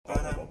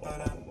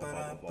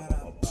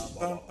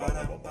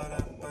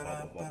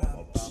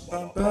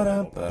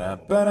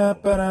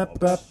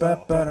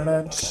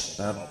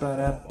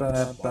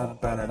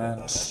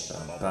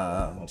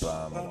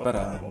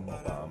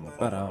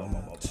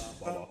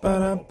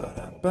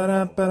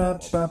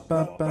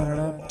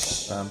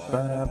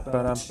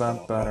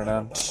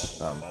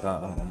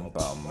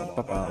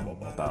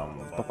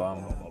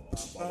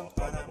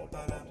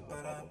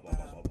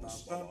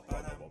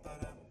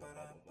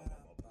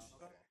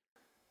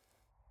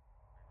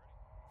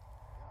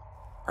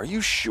Are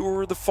you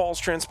sure the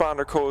false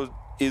transponder code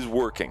is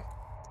working?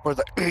 For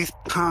the 8th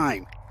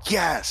time,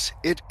 yes,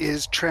 it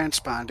is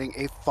transponding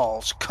a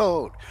false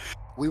code.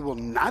 We will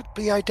not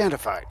be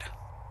identified.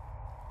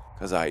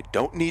 Because I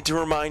don't need to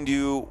remind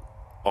you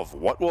of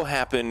what will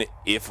happen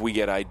if we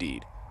get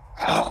ID'd.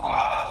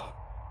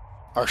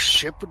 Our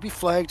ship would be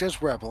flagged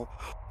as rebel,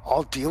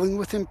 all dealing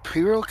with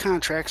Imperial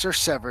contracts are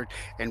severed,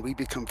 and we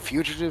become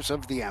fugitives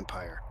of the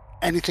Empire.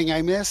 Anything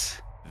I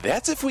miss?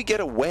 That's if we get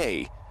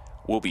away.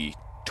 We'll be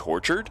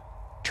tortured,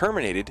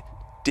 terminated,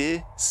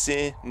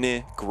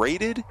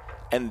 disintegrated,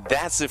 and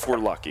that's if we're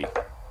lucky.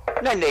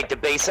 No need to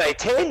be so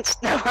tense.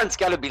 No one's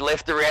going to be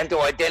left around to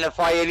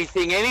identify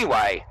anything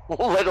anyway,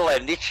 let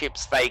alone this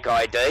ship's fake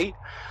ID.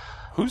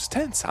 Who's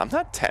tense? I'm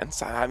not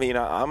tense. I mean,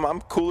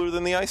 I'm cooler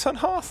than the ice on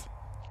Hoth.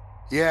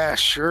 Yeah,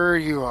 sure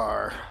you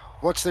are.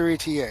 What's their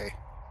ETA?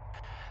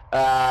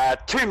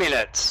 2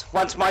 minutes.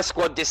 Once my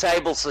squad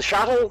disables the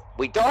shuttle,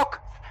 we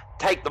dock,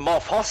 take them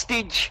off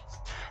hostage,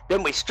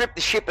 then we strip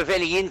the ship of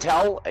any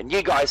intel, and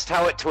you guys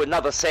tow it to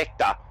another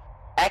sector.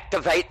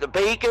 Activate the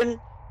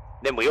beacon,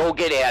 then we all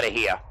get out of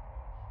here.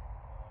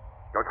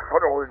 Your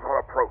shuttle is on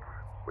approach.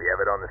 We have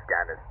it on the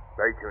scanners.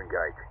 Ready to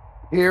engage.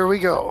 Here we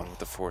go. One with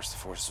the Force. The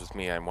Force is with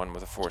me. I'm one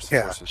with the Force.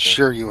 Yeah, Force is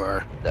sure you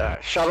are.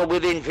 Shuttle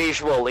within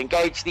visual.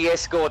 Engage the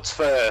escorts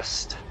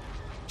first.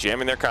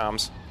 Jamming their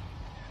comms.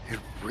 It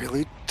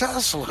really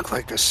does look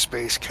like a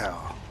space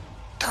cow,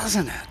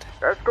 doesn't it?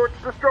 Escorts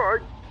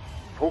destroyed.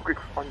 Focus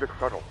on the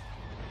shuttle.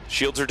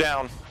 Shields are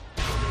down.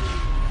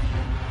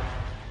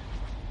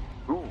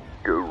 Ooh,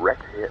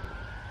 direct hit.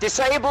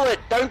 Disable it.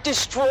 Don't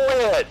destroy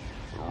it.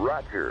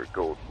 Roger,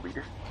 Gold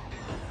Leader.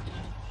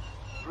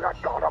 I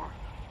got him.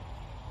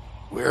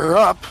 We're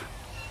up.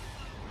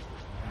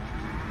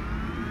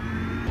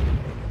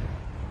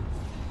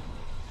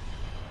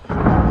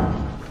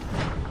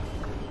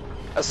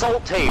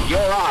 Assault team, you're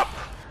up.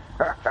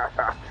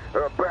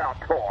 About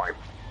time.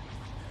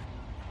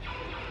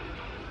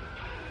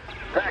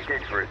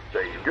 Package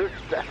received. Good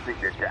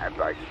testing the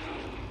database.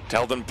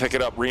 Tell them to pick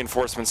it up.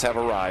 Reinforcements have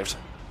arrived.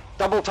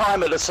 Double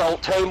time it,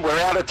 assault team. We're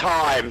out of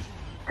time.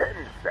 10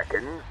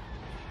 seconds.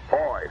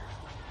 5.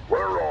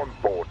 We're on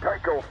board.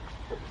 Take off.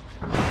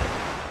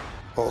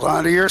 Hold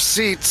on to your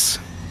seats.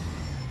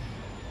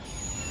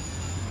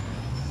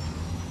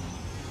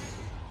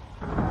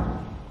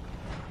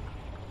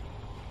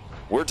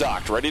 We're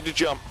docked, ready to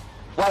jump.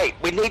 Wait,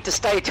 we need to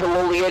stay till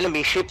all the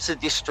enemy ships are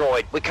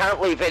destroyed. We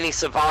can't leave any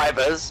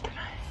survivors.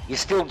 You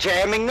still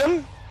jamming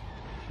them?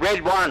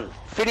 Red 1,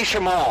 finish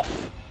them off.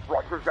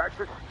 Roger's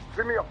access.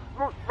 Give me a...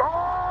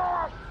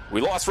 Ah!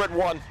 We lost Red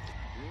 1.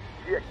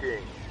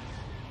 Checking.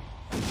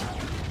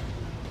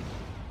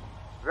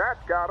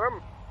 That got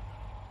him.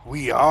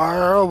 We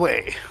are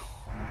away.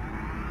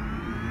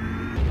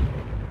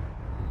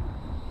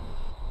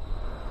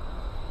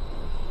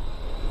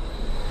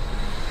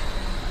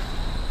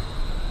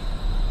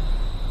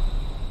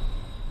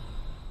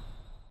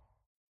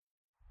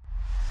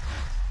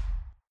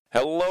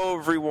 Hello,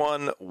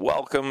 everyone.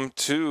 Welcome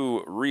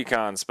to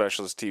Recon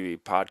Specialist TV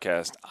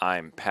podcast.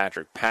 I'm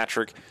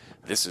Patrick.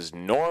 This is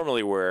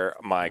normally where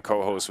my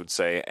co-host would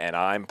say, and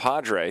I'm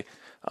Padre.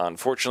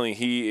 Unfortunately,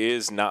 he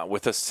is not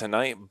with us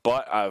tonight,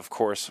 but I, of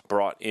course,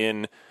 brought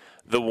in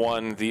the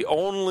one, the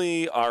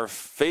only, our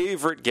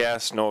favorite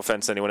guest. No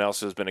offense to anyone else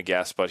who's been a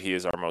guest, but he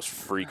is our most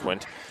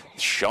frequent,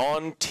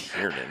 Sean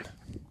Tiernan.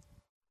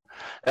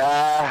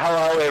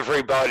 Hello,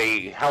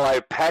 everybody.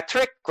 Hello,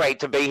 Patrick. Great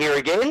to be here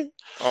again.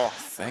 Oh,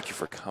 thank you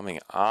for coming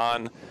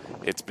on.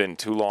 It's been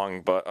too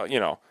long, but,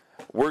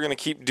 we're going to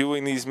keep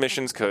doing these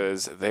missions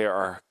because they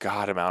are a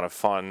god amount of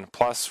fun.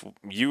 Plus,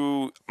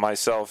 you,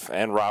 myself,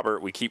 and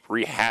Robert, we keep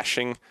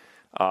rehashing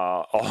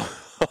all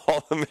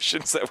the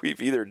missions that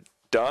we've either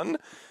done,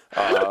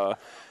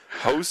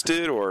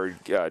 hosted, or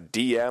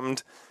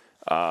DM'd.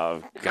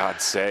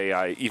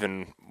 I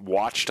even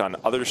watched on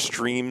other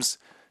streams.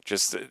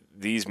 Just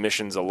these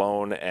missions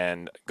alone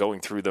and going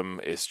through them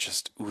is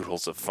just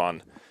oodles of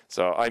fun.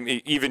 So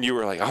even you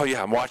were like, oh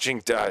yeah, I'm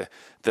watching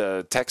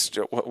the text.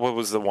 What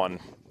was the one?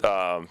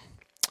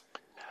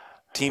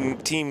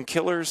 Team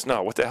Killers?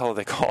 No, what the hell are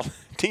they called?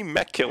 Team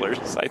Mech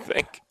Killers, I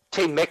think.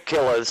 Team Mech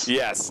Killers.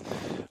 Yes.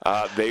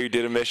 They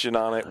did a mission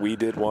on it. We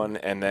did one.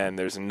 And then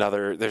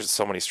there's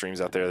so many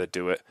streams out there that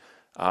do it.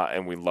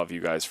 And we love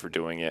you guys for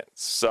doing it.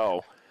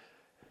 So,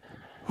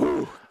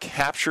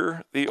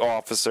 capture the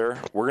officer.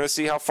 We're going to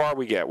see how far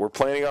we get. We're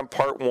planning on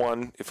part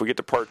 1. If we get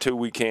to part 2,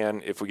 we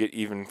can. If we get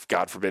even,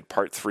 God forbid,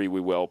 part 3,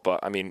 we will.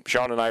 But,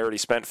 Sean and I already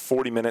spent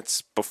 40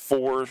 minutes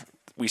before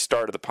we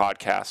started the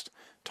podcast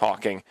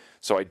talking,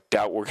 so I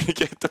doubt we're going to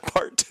get to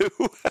part 2.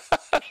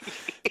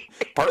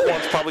 Part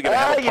 1's probably going to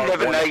have a part 1. You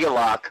never know your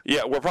luck.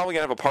 Yeah, we're probably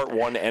going to have a part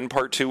 1 and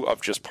part 2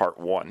 of just part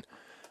 1.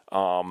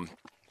 But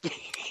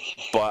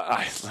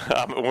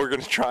we're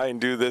going to try and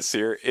do this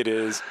here. It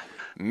is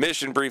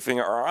mission briefing.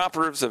 Our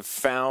operatives have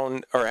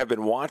found, or have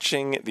been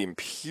watching the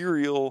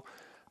Imperial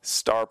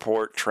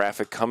starport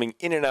traffic coming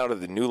in and out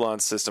of the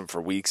Nulon system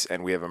for weeks,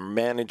 and we have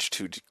managed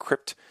to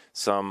decrypt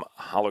some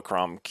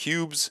holocron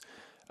cubes,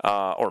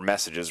 or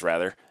messages,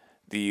 rather.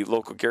 The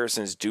local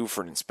garrison is due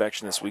for an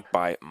inspection this week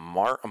by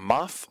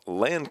Moff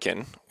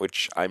Lankin,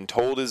 which I'm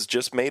told is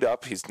just made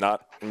up. He's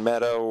not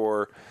meta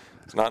or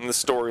he's not in the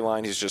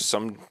storyline. He's just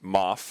some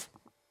Moff,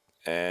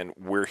 and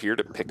we're here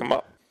to pick him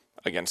up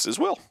against his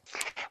will.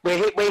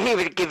 We're here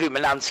to give him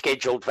an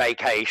unscheduled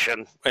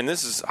vacation. And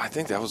this is, I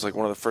think that was like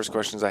one of the first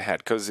questions I had,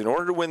 because in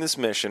order to win this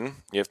mission,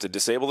 you have to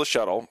disable the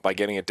shuttle by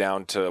getting it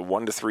down to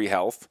 1 to 3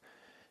 health,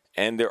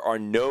 and there are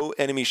no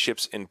enemy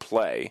ships in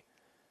play.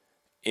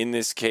 In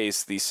this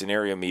case, the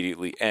scenario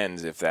immediately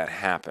ends if that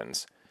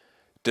happens.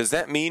 Does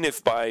that mean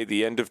if by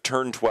the end of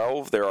turn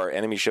 12 there are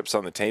enemy ships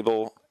on the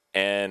table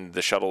and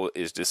the shuttle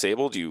is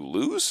disabled, you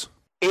lose?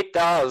 It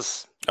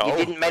does. Oh. You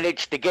didn't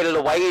manage to get it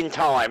away in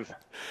time.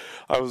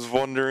 I was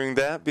wondering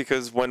that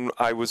because when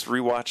I was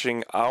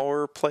rewatching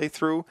our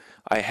playthrough,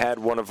 I had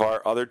one of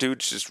our other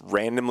dudes just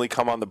randomly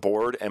come on the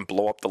board and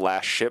blow up the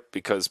last ship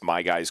because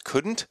my guys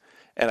couldn't,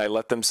 and I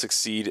let them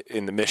succeed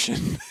in the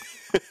mission.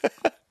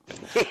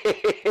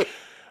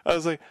 I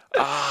was like,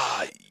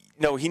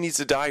 no, he needs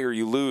to die or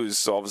you lose.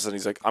 So all of a sudden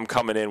he's like, I'm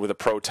coming in with a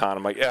proton.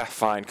 I'm like, yeah,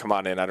 fine, come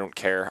on in. I don't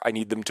care. I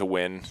need them to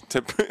win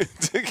to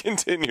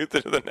continue to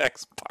the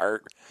next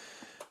part.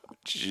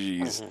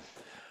 Jeez.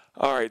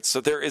 All right, so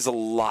there is a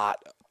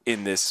lot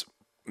in this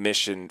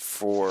mission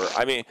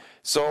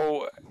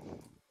so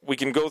we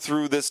can go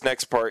through this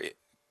next part.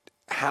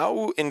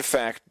 How, in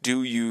fact,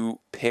 do you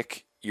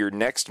pick your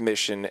next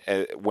mission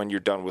when you're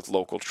done with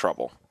local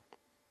trouble?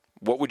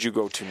 What would you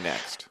go to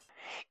next?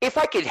 If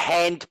I could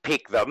hand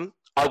pick them,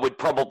 I would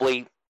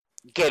probably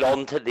get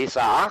onto this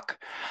arc.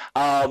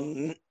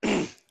 What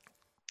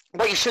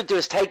you should do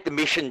is take the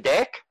mission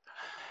deck,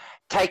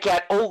 take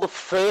out all the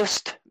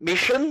first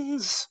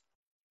missions,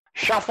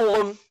 shuffle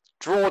them,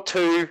 draw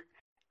 2,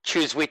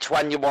 choose which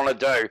one you want to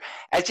do.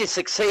 As you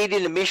succeed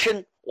in a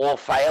mission or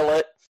fail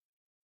it,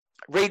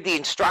 read the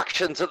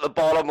instructions at the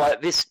bottom,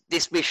 like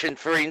this mission,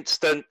 for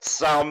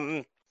instance.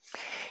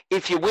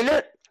 If you win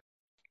it,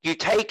 you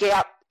take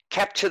out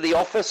capture the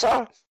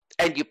officer,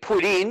 and you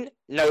put in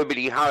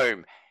nobody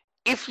home.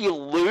 If you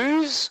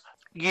lose,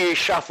 you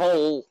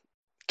shuffle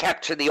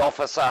capture the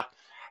officer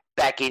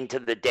back into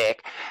the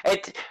deck.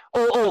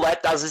 All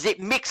that does is it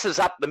mixes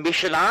up the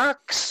mission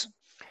arcs,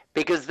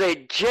 because they're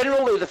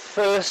generally the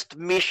first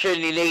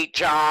mission in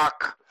each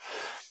arc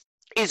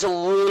is a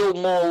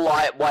little more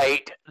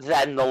lightweight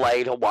than the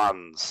later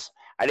ones.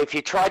 And if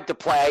you tried to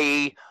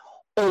play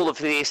all of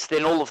this,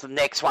 then all of the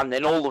next one,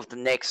 then all of the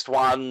next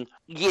one,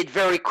 you'd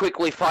very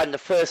quickly find the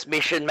first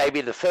mission,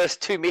 maybe the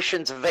first 2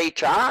 missions of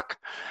each arc,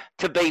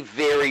 to be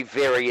very,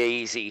 very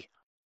easy.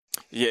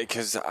 Yeah,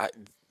 because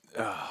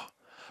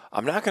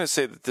I'm not going to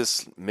say that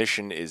this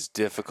mission is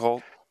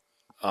difficult.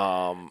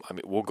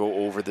 We'll go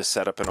over the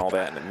setup and all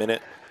that in a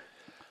minute.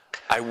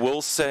 I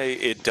will say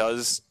it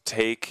does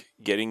take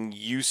getting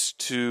used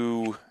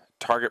to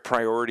target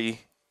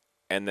priority.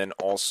 And then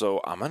also,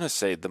 I'm going to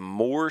say the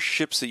more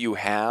ships that you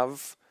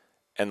have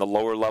and the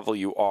lower level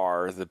you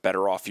are, the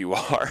better off you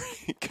are.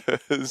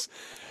 Because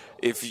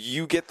if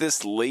you get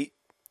this late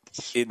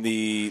in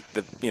the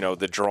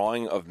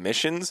drawing of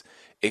missions,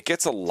 it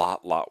gets a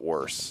lot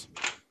worse.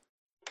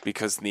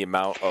 Because the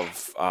amount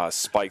of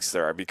spikes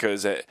there are.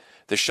 Because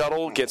the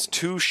shuttle gets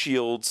 2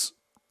 shields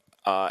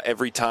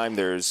every time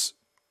there's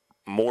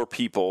more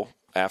people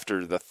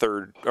after the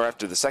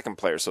second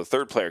player. So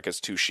third player gets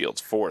 2 shields,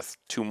 fourth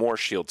 2 more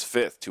shields,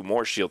 fifth 2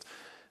 more shields.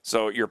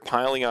 So you're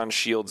piling on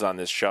shields on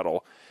this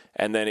shuttle,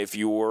 and then if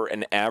you're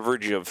an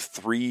average of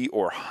 3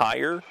 or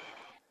higher,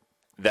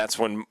 that's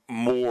when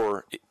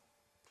more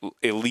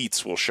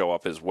elites will show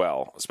up as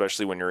well,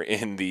 especially when you're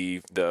in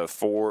the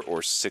 4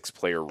 or 6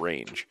 player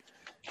range.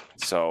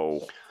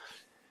 So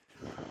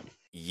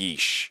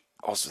yeesh.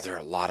 Also, there are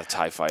a lot of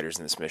TIE fighters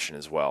in this mission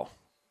as well.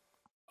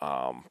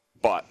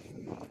 But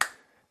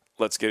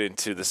let's get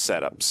into the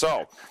setup.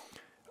 So,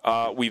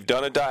 we've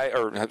done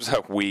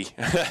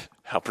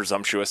how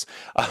presumptuous.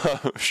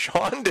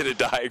 Sean did a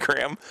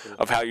diagram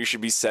of how you should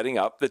be setting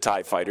up the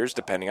TIE fighters,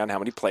 depending on how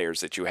many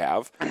players that you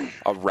have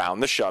around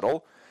the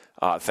shuttle.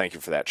 Thank you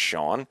for that,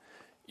 Sean.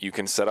 You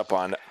can set up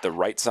on the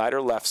right side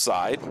or left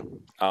side.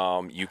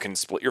 You can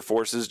split your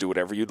forces, do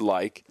whatever you'd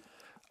like.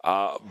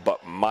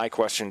 But my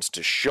question's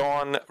to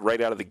Sean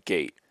right out of the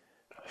gate.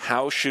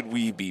 How should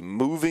we be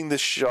moving the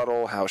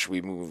shuttle? How should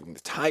we be moving the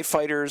TIE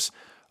fighters?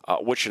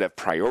 What should have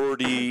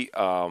priority?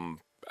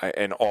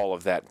 And all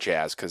of that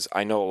jazz, because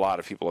I know a lot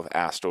of people have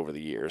asked over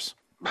the years.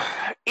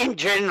 In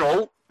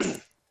general,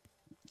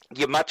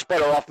 you're much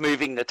better off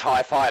moving the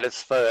TIE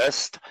fighters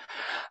first.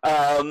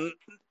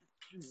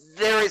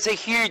 there is a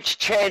huge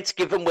chance,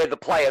 given where the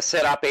player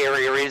setup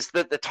area is,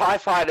 that the TIE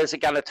fighters are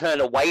going to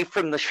turn away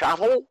from the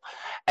shuttle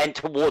and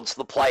towards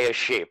the player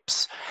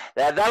ships.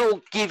 Now,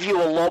 that'll give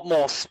you a lot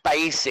more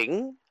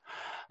spacing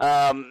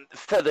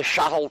for the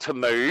shuttle to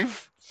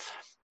move.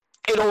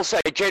 It also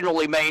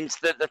generally means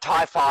that the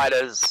TIE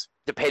fighters,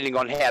 depending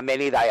on how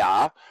many they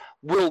are,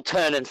 will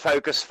turn and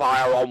focus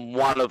fire on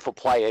one of the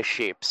player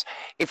ships.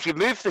 If you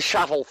move the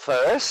shuttle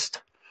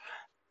first,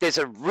 there's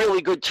a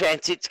really good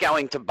chance it's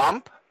going to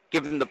bump,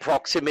 given the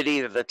proximity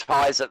of the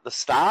TIEs at the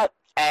start,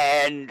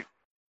 and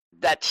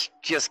that's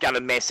just going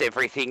to mess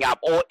everything up.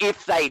 Or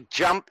if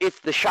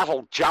the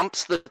shuttle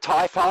jumps the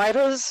TIE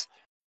fighters,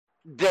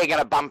 they're going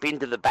to bump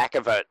into the back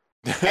of it,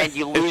 and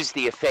you lose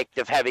the effect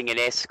of having an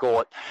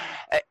escort.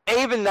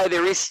 Even though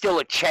there is still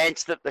a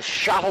chance that the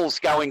shuttle's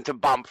going to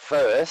bump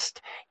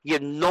first, you're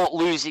not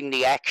losing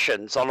the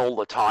actions on all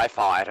the TIE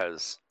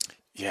fighters.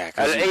 Yeah.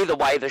 Either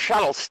way, the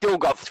shuttle's still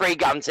got 3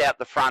 guns out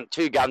the front,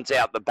 2 guns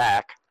out the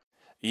back.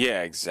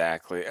 Yeah,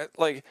 exactly.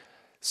 The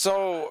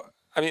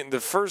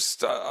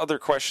first other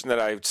question that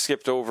I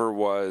skipped over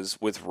was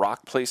with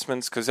rock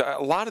placements, because a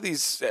lot of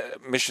these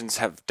missions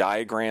have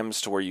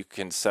diagrams to where you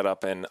can set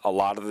up, and a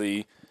lot of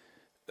the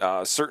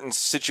certain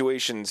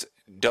situations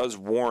does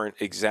warrant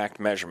exact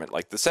measurement,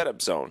 like the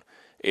setup zone.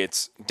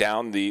 It's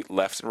down the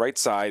left and right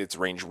side. It's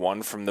range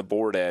 1 from the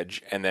board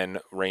edge, and then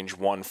range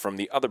 1 from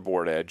the other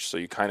board edge, so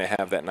you kind of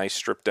have that nice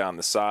strip down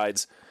the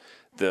sides.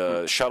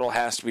 The shuttle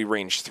has to be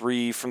range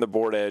 3 from the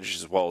board edge,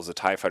 as well as the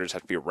TIE fighters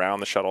have to be around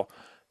the shuttle.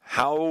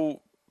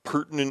 How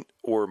pertinent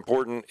or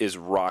important is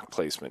rock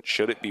placement?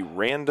 Should it be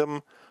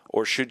random,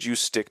 or should you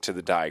stick to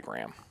the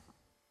diagram?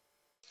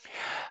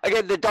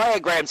 Again, the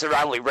diagrams are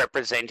only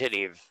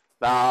representative.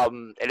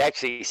 It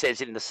actually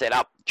says in the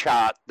setup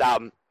chart,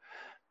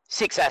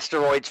 6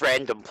 asteroids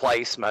random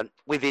placement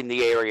within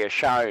the area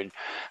shown.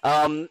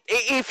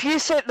 If you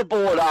set the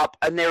board up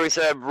and there is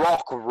a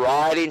rock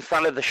right in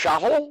front of the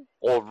shuttle,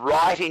 or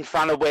right in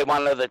front of where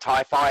one of the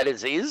TIE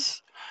fighters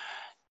is,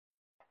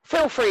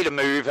 feel free to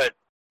move it.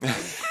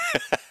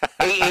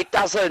 It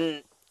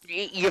doesn't.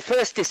 Your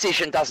first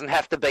decision doesn't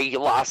have to be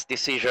your last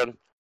decision.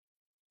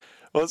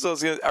 Well,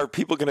 are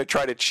people going to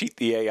try to cheat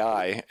the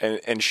AI,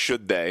 and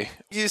should they?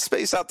 You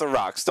space out the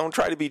rocks. Don't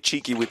try to be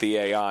cheeky with the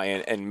AI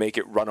and make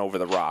it run over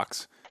the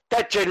rocks.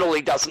 That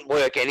generally doesn't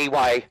work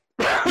anyway.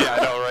 Yeah,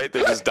 I know, right?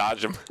 They just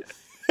dodge them.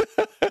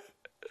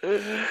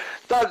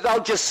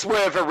 They'll just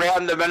swerve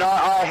around them, and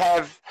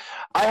I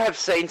have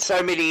seen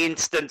so many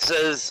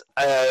instances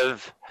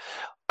of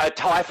a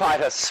TIE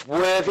fighter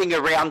swerving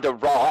around a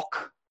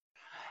rock,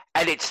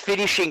 and its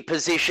finishing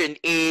position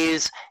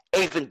is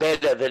even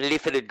better than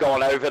if it had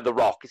gone over the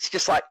rock. It's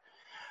just like,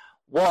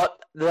 what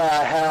the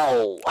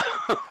hell?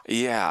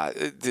 Yeah,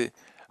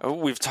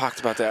 we've talked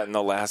about that in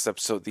the last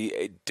episode.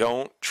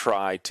 Don't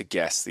try to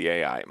guess the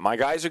AI. My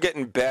guys are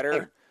getting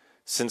better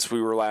since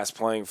we were last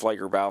playing Flight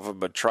Group Alpha,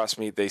 but trust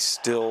me, they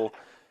still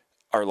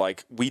are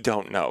like, we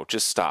don't know.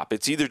 Just stop.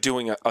 It's either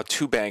doing a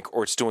 2-bank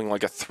or it's doing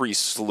like a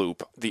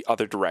 3-sloop the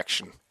other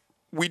direction.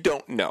 We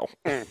don't know.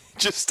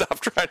 Just stop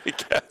trying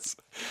to guess.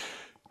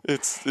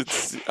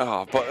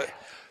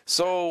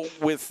 So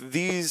with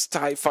these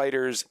TIE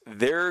fighters,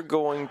 they're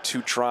going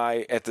to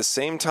try at the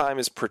same time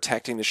as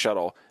protecting the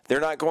shuttle. They're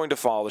not going to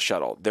follow the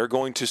shuttle. They're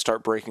going to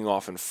start breaking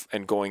off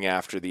and going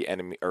after the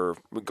enemy, or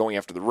going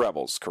after the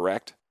rebels,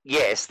 correct?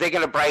 Yes, they're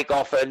going to break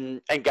off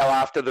and go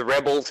after the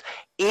rebels.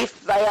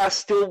 If they are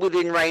still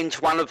within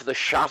range 1 of the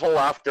shuttle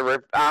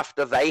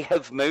after they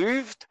have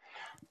moved,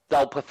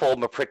 they'll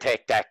perform a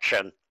protect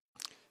action.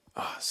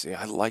 Oh, see,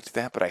 I liked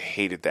that, but I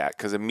hated that,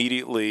 because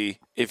immediately,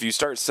 if you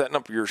start setting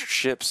up your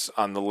ships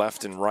on the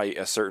left and right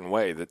a certain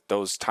way, that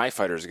those TIE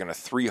fighters are going to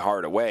 3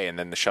 hard away, and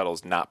then the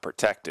shuttle's not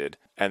protected,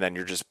 and then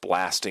you're just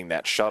blasting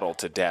that shuttle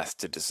to death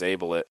to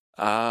disable it.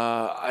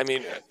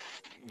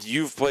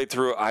 You've played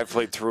through it, I've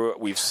played through it,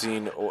 we've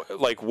seen,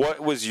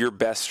 what was your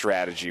best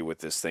strategy with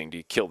this thing? Do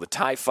you kill the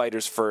TIE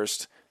fighters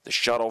first, the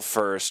shuttle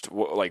first?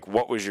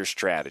 What was your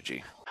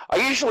strategy? I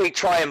usually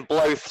try and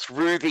blow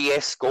through the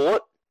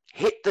escort,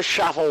 hit the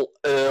shuttle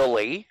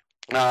early.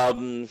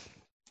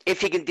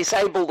 If you can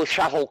disable the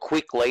shuttle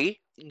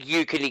quickly,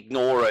 you can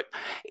ignore it.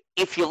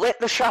 If you let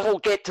the shuttle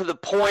get to the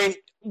point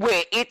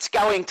where it's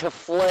going to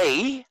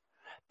flee,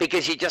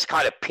 because you're just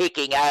kind of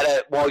picking at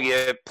it while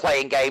you're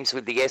playing games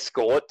with the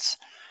escorts,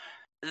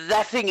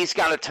 that thing is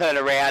going to turn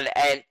around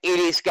and it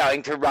is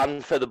going to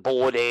run for the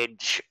board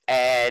edge,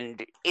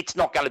 and it's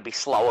not going to be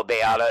slow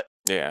about it.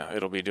 Yeah,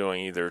 it'll be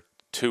doing either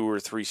 2 or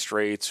 3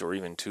 straights, or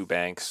even 2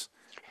 banks.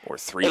 Or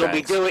 3 it'll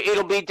banks.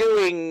 It'll be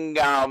doing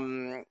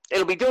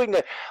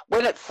the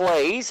when it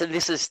flees, and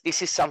this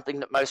is something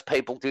that most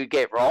people do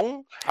get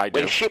wrong. I do.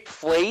 When a ship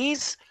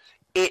flees,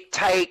 it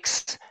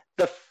takes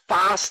the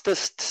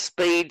fastest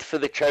speed for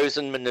the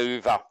chosen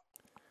maneuver.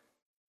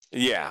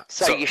 Yeah.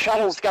 So your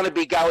shuttle's going to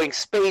be going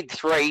speed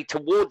 3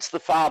 towards the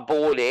far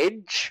board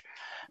edge,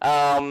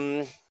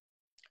 and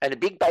a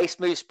big base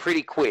moves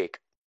pretty quick.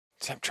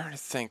 I'm trying to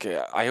think.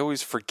 I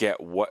always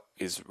forget what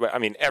is. I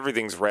mean,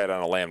 everything's red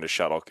on a Lambda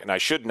shuttle, and I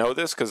should know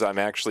this because I'm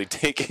actually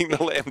taking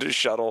the Lambda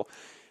shuttle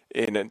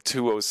in a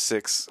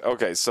 206.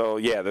 Okay, so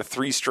yeah, the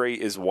 3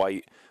 straight is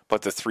white,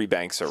 but the 3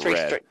 banks are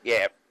red.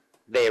 Yeah,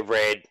 they're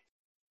red.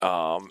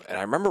 And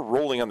I remember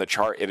rolling on the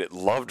chart, it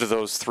loved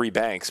those 3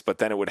 banks, but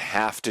then it would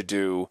have to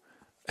do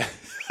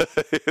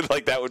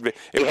like that would be.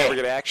 It would never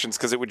get actions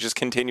because it would just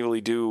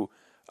continually do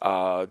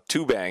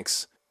 2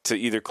 banks to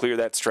either clear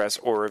that stress,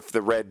 or if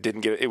the red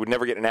didn't get it, would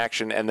never get an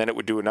action, and then it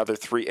would do another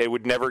 3. It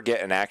would never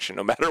get an action,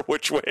 no matter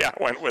which way I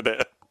went with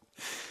it.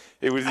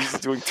 It was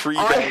doing 3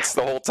 banks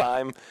the whole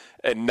time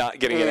and not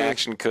getting an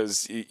action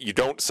because you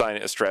don't sign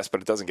it as stress,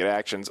 but it doesn't get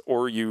actions,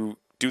 or you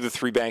do the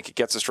 3 bank, it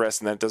gets a stress,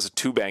 and then it does a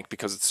 2 bank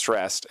because it's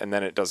stressed, and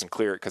then it doesn't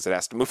clear it because it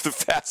has to move the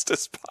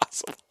fastest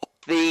possible.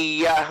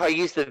 I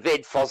use the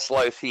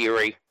Ved-Foslow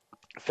theory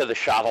for the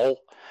shuttle.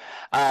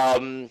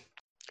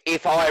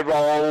 If I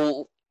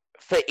roll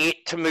for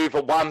it to move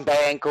a 1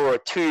 bank or a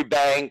 2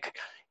 bank,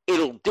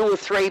 it'll do a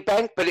 3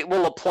 bank, but it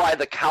will apply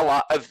the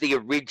color of the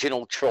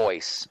original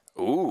choice.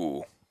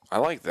 Ooh, I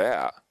like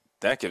that.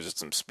 That gives it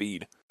some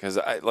speed. Because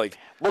I like.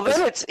 Well,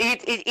 then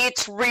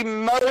it's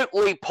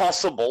remotely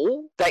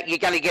possible that you're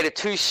going to get a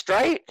 2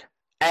 straight,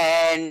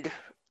 and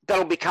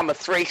that'll become a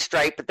 3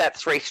 straight, but that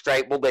 3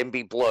 straight will then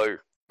be blue,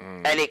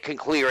 and it can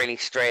clear any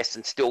stress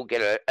and still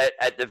get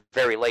at the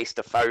very least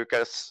a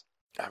focus.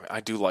 I mean, I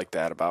do like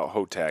that about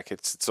Hotek.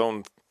 It's its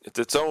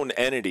own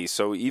entity.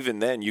 So even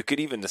then, you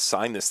could even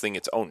assign this thing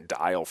its own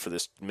dial for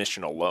this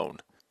mission alone.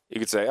 You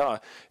could say,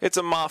 it's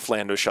a Moff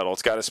Lando shuttle.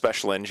 It's got a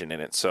special engine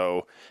in it,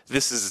 so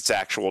this is its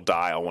actual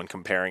dial when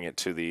comparing it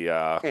to the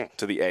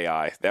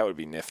AI. That would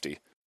be nifty.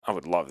 I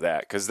would love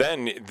that because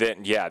then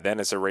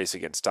it's a race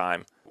against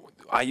time.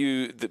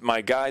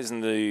 My guys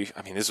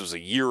this was a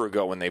year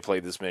ago when they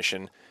played this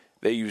mission.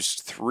 They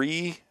used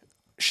 3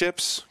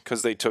 ships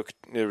because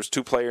there was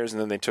 2 players,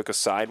 and then they took a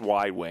side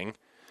wide wing.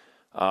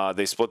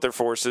 They split their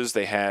forces.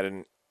 They had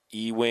an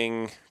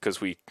E-wing,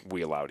 because we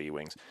allowed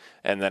E-wings,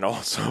 and then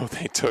also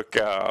they took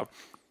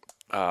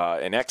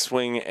an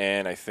X-wing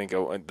and I think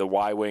the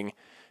Y-wing,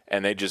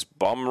 and they just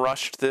bum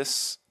rushed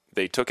this.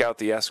 They took out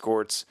the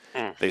escorts.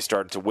 They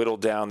started to whittle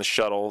down the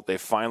shuttle. They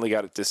finally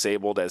got it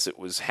disabled as it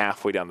was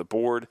halfway down the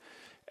board,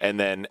 and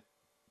then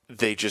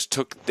they just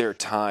took their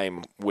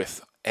time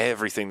with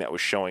everything that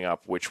was showing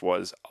up, which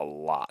was a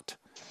lot.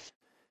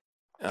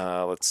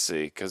 Let's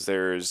see, because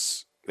there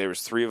was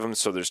 3 of them,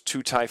 so there's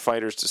 2 TIE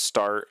fighters to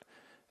start.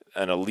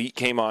 An elite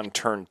came on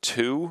turn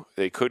 2.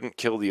 They couldn't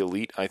kill the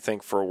elite, I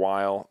think, for a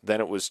while. Then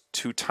it was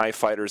 2 TIE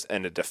fighters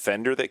and a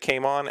defender that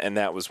came on, and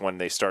that was when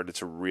they started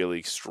to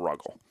really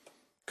struggle.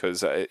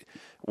 Because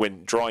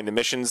when drawing the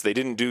missions, they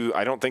didn't do...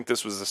 I don't think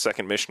this was the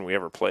second mission we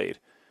ever played.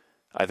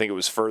 I think it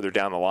was further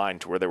down the line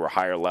to where they were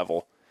higher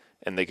level,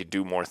 and they could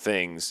do more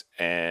things,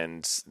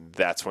 and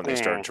that's when they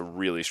started to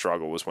really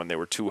struggle, was when they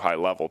were too high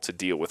level to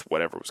deal with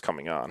whatever was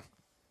coming on.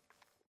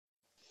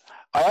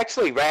 I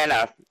actually ran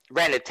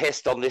a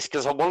test on this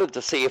because I wanted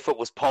to see if it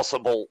was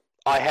possible.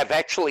 I have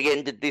actually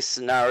ended this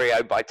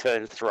scenario by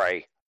turn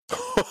 3.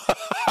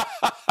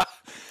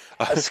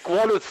 A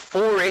squad of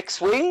 4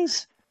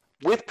 X-Wings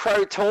with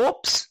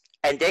Protorps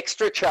and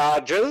extra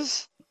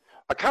charges.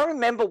 I can't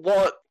remember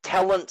what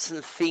talents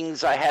and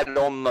things I had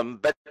on them,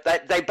 but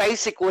they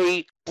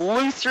basically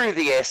blew through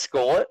the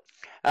escort.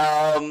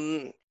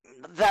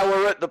 They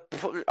were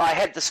I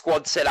had the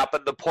squad set up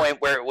at the point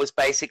where it was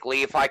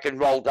basically, if I can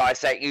roll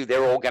dice at you,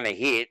 they're all going to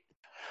hit.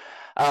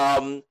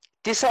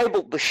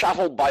 Disabled the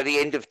shuttle by the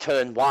end of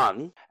turn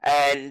 1,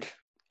 and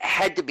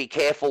had to be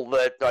careful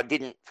that I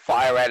didn't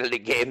fire at it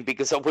again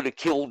because I would have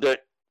killed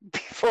it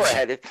before I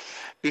had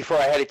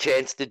a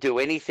chance to do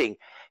anything.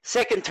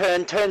 Second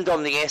turn, turned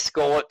on the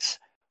escorts,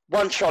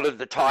 1 shot of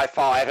the TIE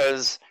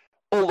fighters.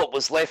 All that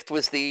was left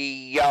was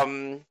the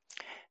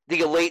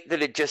elite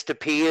that had just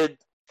appeared.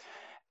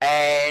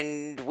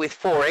 And with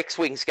 4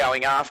 X-Wings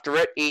going after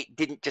it, it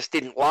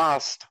didn't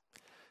last.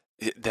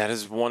 That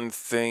is one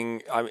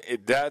thing. I mean,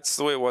 that's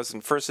the way it was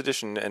in first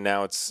edition, and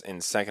now it's in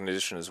second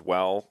edition as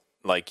well.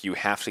 Like, you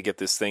have to get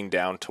this thing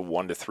down to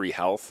 1 to 3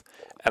 health.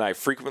 And I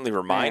frequently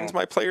remind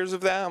my players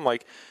of that. I'm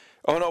like,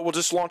 oh no, we'll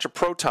just launch a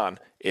proton.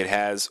 It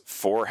has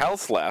 4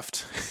 health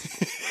left.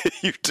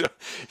 You don't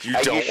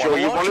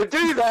want to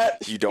do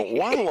that. You don't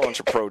want to launch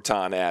a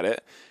proton at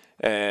it.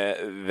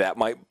 That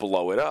might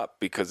blow it up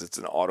because it's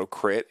an auto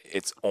crit.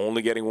 It's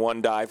only getting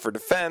 1 die for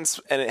defense,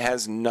 and it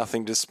has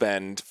nothing to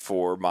spend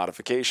for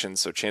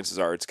modifications. So chances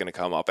are it's going to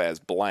come up as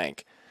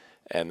blank.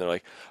 And they're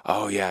like,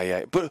 "Oh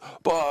yeah, but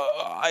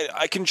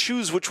I can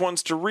choose which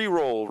ones to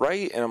reroll,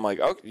 right?" And I'm like,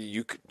 "Oh,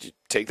 you could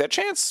take that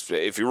chance.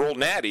 If you roll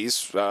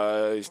natties,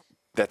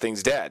 that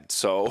thing's dead.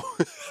 So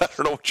I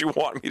don't know what you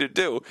want me to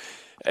do."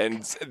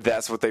 And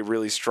that's what they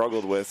really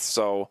struggled with.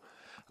 So,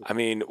 I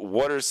mean,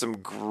 what are some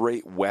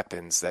great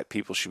weapons that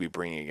people should be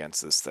bringing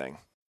against this thing?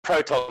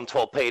 Proton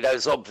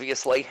torpedoes,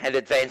 obviously, and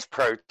advanced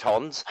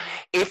protons.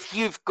 If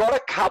you've got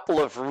a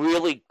couple of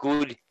really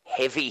good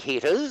heavy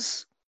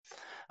hitters,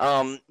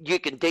 you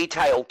can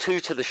detail 2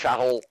 to the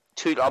shuttle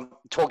I'm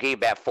talking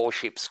about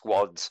 4-ship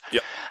squads.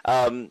 Yep.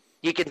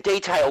 You can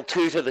detail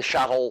 2 to the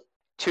shuttle,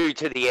 2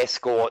 to the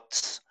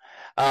escorts.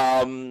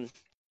 Y-wings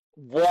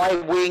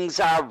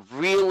are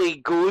really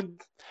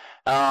good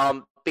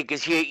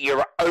because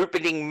your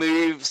opening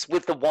moves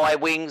with the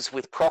Y-wings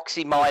with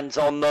proxy mines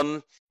on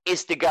them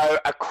is to go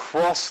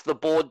across the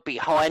board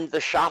behind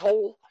the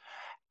shuttle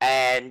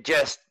and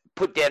just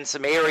put down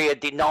some area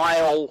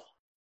denial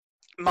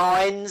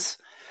mines.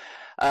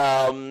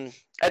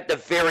 At the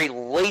very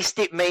least,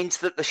 it means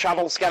that the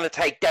shuttle's going to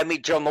take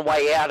damage on the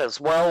way out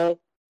as well.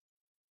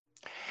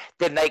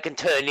 Then they can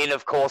turn in,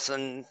 of course,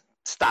 and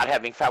start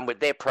having fun with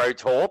their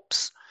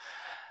protorps.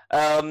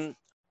 Ion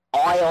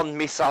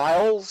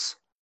missiles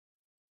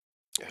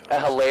are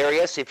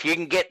hilarious. If you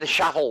can get the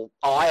shuttle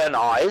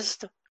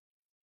ionized,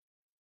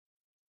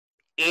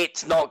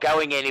 it's not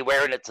going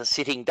anywhere and it's a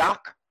sitting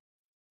duck.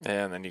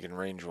 Yeah, and then you can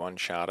range one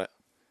shot it.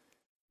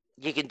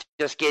 You can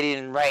just get in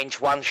and range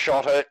one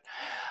shot it.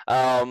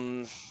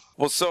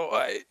 Well,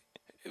 so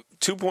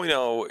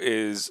 2.0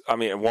 is, I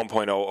mean,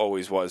 1.0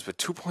 always was, but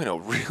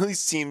 2.0 really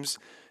seems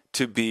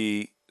to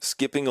be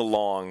skipping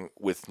along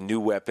with new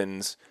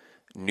weapons,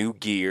 new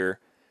gear,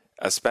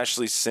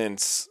 especially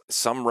since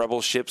some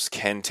Rebel ships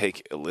can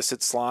take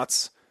illicit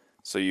slots.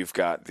 So you've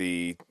got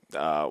the,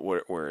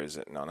 where is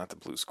it? No, not the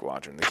Blue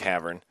Squadron, the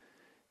Cavern.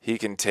 He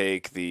can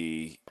take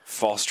the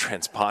false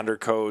transponder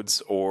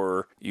codes,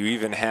 or you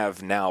even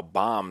have now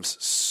bombs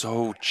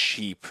so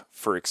cheap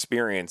for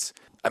experience.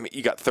 I mean,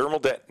 you got thermal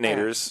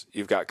detonators,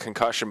 you've got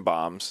concussion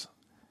bombs,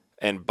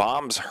 and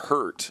bombs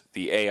hurt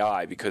the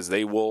AI because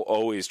they will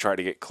always try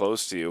to get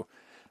close to you.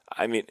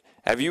 I mean,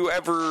 have you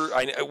ever?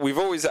 I've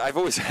always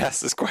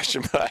asked this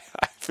question, but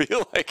I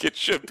feel like it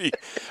should be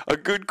a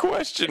good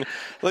question.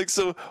 Like,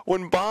 so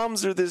when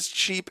bombs are this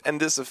cheap and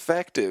this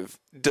effective,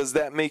 does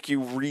that make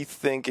you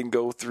rethink and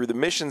go through the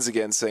missions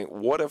again, saying,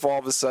 "What if all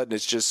of a sudden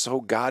it's just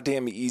so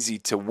goddamn easy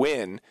to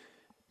win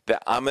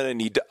that I'm going to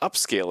need to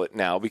upscale it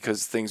now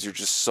because things are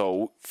just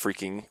so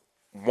freaking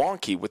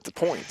wonky with the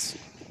points?"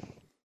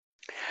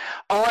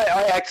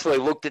 I actually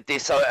looked at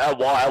this a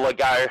while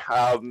ago.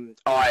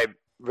 I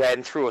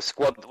ran through a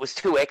squad that was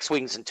 2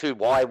 X-Wings and 2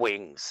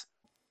 Y-Wings.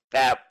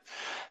 Now,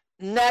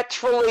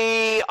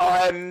 naturally,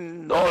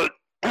 I'm not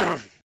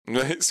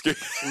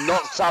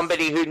not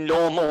somebody who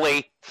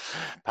normally,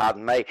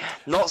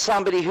 not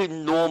somebody who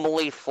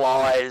normally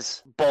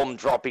flies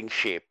bomb-dropping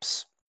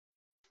ships.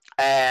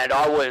 And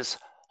I was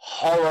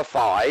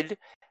horrified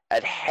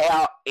at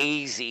how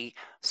easy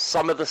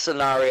some of the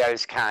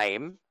scenarios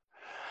came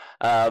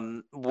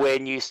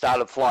when you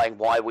started flying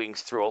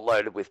Y-Wings through it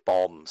loaded with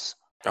bombs.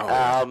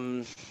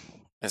 Oh,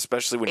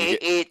 especially when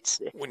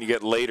you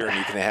get later and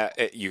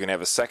you can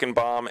have a second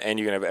bomb and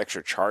you can have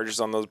extra charges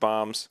on those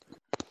bombs.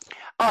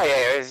 Oh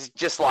yeah, it's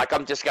just like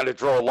I'm just going to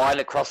draw a line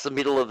across the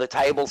middle of the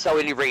table, so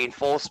any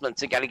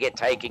reinforcements are going to get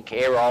taken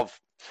care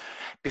of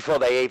before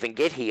they even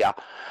get here.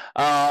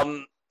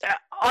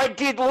 I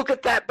did look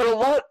at that, but a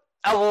lot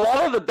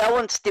of the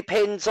balance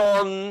depends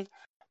on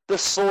the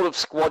sort of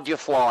squad you're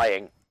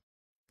flying.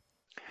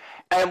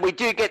 And we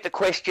do get the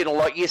question a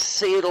lot. You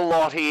see it a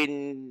lot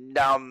in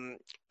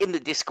the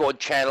Discord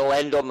channel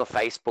and on the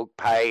Facebook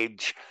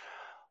page.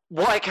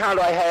 Why can't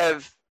I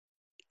have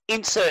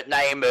insert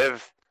name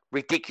of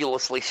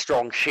ridiculously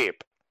strong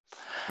ship?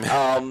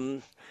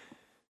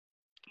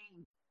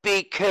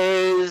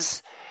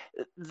 Because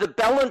the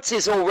balance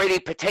is already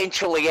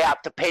potentially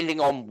out depending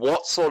on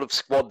what sort of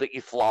squad that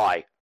you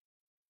fly.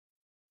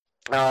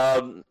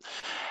 And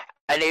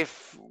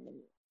if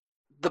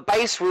the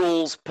base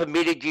rules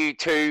permitted you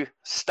to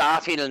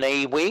start in an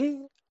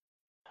E-wing,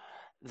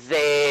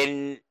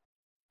 then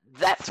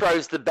that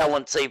throws the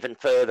balance even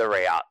further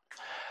out.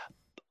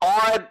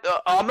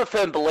 I'm a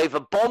firm believer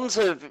bombs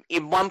have,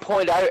 in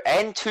 1.0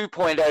 and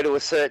 2.0 to a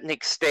certain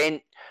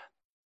extent,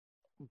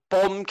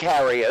 bomb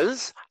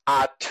carriers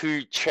are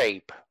too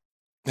cheap.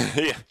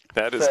 Yeah,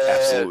 that is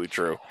absolutely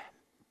true.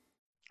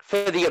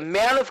 For the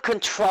amount of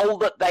control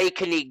that they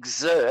can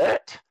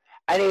exert,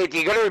 and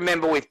you got to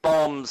remember with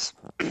bombs,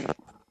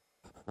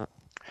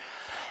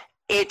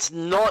 it's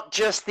not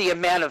just the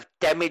amount of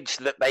damage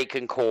that they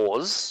can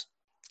cause,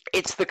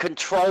 it's the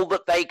control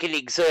that they can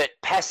exert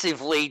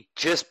passively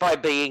just by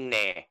being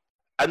there.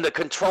 And the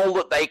control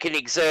that they can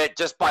exert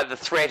just by the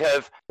threat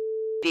of,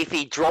 if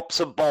he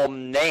drops a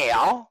bomb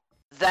now,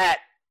 that,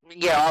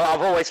 yeah,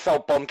 I've always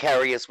felt bomb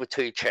carriers were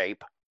too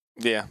cheap.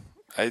 Yeah,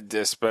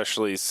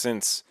 especially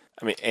since,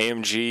 I mean,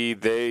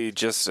 AMG, they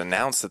just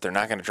announced that they're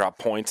not going to drop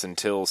points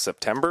until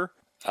September.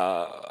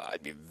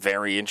 I'd be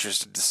very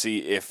interested to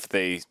see if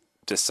they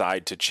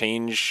decide to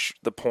change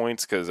the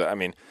points, because, I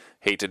mean,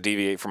 hate to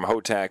deviate from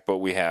HOTAC, but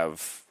we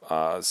have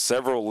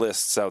several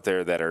lists out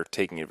there that are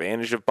taking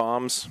advantage of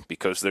bombs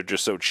because they're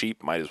just so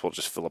cheap, might as well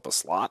just fill up a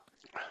slot.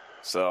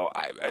 So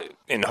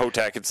in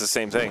HOTAC, it's the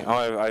same thing.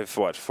 Oh, I have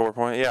what, 4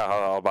 points? Yeah,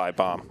 I'll buy a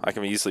bomb. I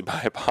can easily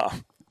buy a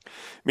bomb.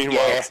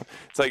 Meanwhile, Yeah.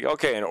 it's like,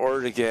 okay, in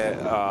order to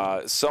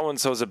get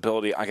so-and-so's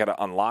ability, I got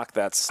to unlock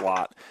that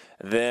slot.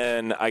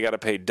 Then I got to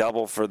pay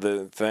double for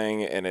the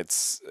thing, and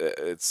it's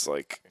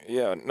like,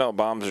 yeah, no,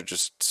 bombs are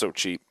just so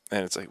cheap.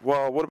 And it's like,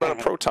 well, what about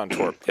a proton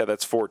torp? Yeah,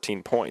 that's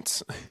 14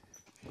 points.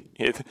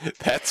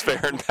 That's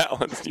fair and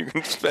balanced. You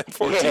can spend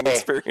 14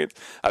 experience.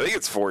 I think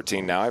it's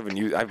 14 now. I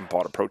haven't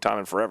bought a proton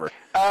in forever.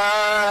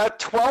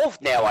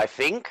 12 now, I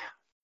think.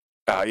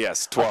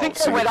 Yes, 12. I think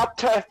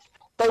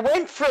they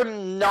went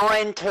from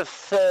 9 to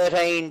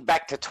 13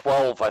 back to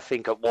 12, I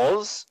think it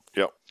was.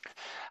 Yep.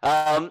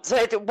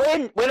 So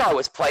when I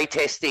was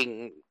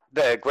playtesting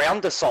the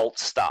ground assault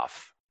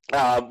stuff,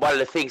 one of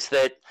the things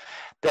that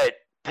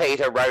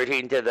Peter wrote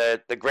into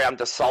the ground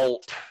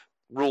assault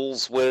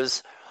rules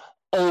was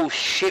all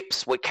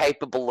ships were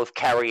capable of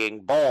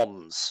carrying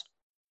bombs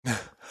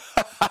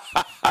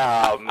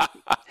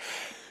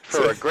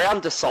for a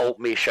ground assault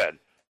mission.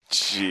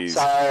 Jeez.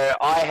 So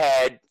I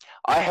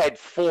had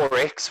 4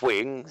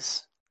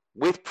 X-wings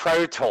with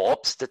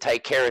protorps to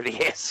take care of the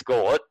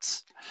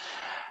escorts,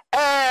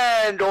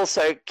 and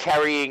also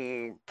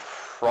carrying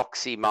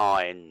proxy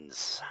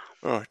mines.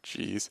 Oh,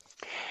 jeez.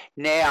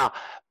 Now,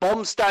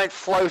 bombs don't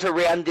float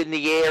around in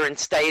the air and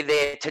stay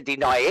there to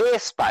deny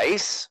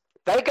airspace.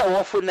 They go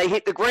off when they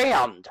hit the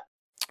ground.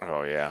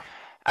 Oh, yeah.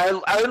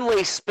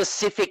 Only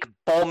specific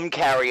bomb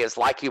carriers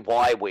like your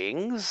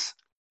Y-wings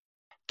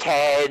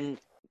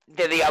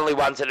they're the only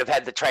ones that have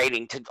had the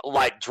training to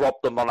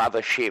drop them on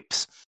other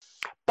ships.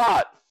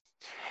 But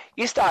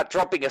you start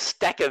dropping a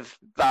stack of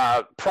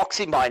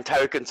proxy mine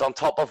tokens on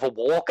top of a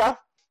walker,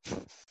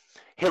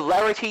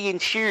 hilarity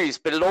ensues,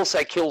 but it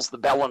also kills the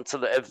balance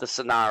of the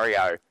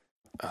scenario.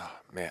 Oh,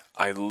 man.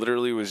 I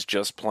literally was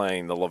just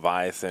playing the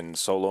Leviathan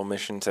solo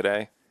mission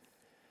today,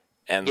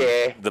 and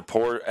the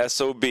poor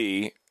SOB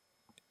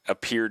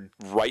appeared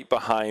right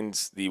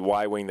behind the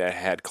Y-wing that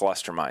had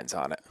cluster mines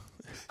on it.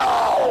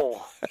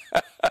 Oh!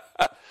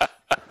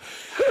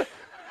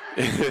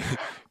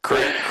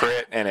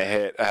 crit, and a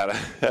hit out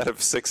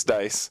of 6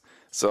 dice.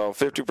 So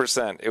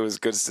 50%. It was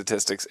good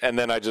statistics. And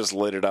then I just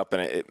lit it up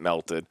and it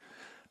melted.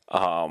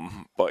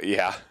 But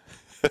yeah,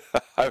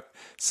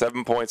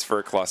 7 points for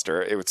a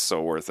cluster. It was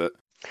so worth it.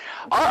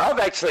 I've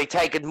actually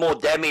taken more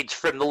damage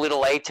from the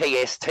little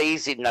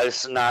ATSTs in those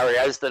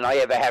scenarios than I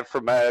ever have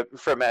from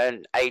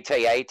an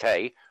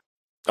AT-AT.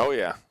 Oh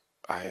yeah,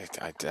 I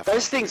definitely.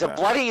 Those things are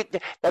bloody.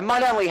 They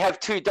might only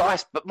have 2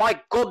 dice, but my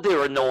God,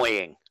 they're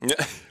annoying.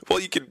 Yeah. Well,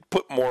 you could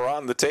put more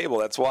on the table.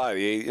 That's why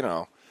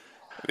the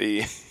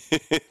the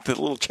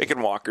little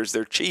chicken walkers.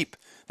 They're cheap.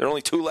 They're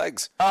only 2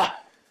 legs.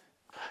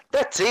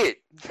 That's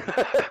it.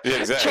 Yeah,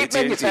 exactly. Cheap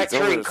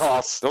manufacturing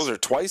costs. Those are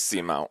twice the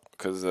amount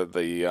because of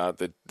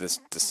the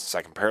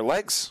second pair of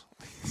legs.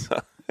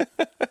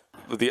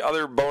 The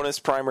other bonus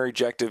primary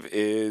objective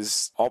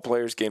is all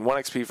players gain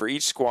 1 XP for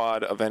each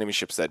squad of enemy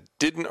ships that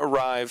didn't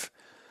arrive.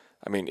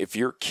 I mean, if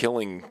you're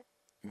killing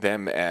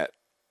them at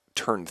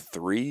turn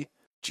 3,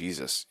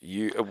 Jesus,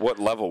 what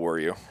level were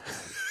you?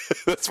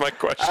 That's my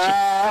question.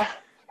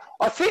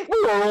 I think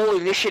we were all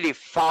Initiative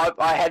 5.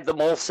 I had them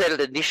all set at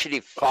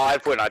Initiative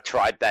 5 when I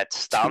tried that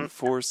stunt. 2,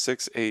 4,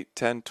 6, 8,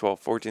 10, 12,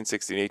 14,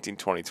 16, 18,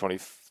 20,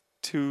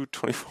 22,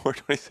 24,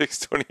 26,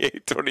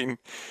 28,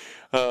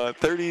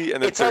 30,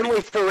 and then it's 30.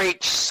 only for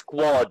each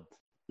squad,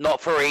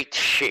 not for each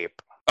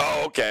ship.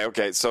 Oh,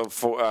 okay. So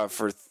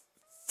for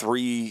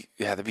 3,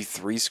 that'd be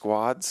 3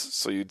 squads.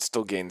 So you'd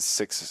still gain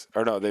 6.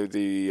 Or no, they'd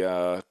be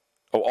all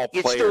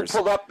You'd players.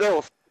 still pull up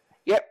Bill.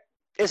 Yep,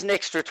 there's an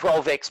extra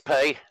 12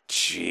 XP.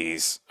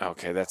 Jeez.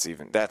 Okay,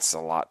 that's a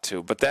lot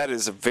too. But that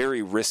is a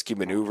very risky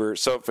maneuver.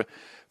 So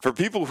for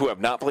people who have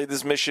not played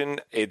this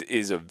mission, it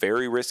is a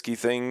very risky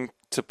thing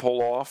to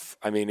pull off.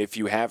 I mean, if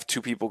you have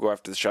 2 people go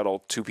after the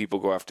shuttle, 2 people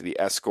go after the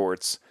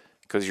escorts,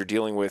 because you're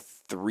dealing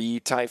with 3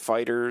 TIE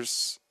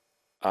fighters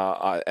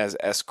as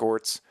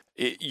escorts,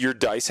 your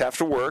dice have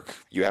to work.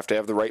 You have to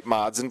have the right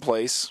mods in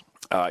place.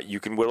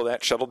 You can whittle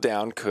that shuttle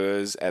down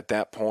because at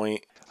that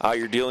point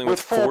you're dealing with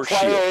 4 players,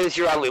 shields.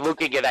 you're only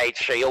looking at 8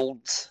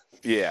 shields.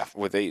 Yeah,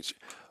 with 8.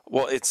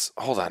 Well,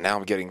 hold on.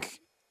 Now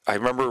I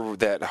remember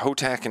that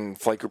HOTAC and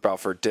Flight Group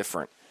Alpha are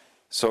different.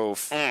 So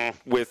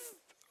with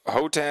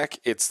HOTAC,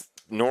 it's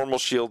normal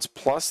shields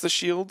plus the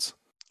shields?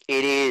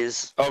 It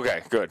is.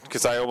 Okay, good.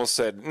 Because I almost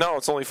said, no,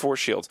 it's only 4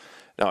 shields.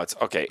 No, it's,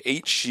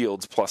 8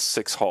 shields plus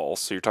 6 hulls.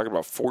 So you're talking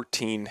about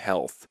 14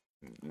 health.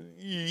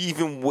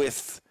 Even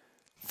with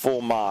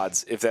full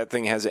mods, if that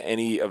thing has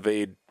any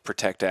evade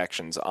protect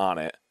actions on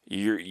it,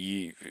 you're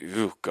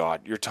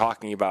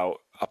talking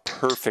about a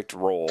perfect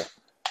roll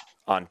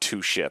on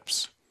 2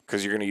 ships.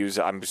 Because you're going to use,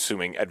 I'm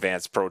assuming,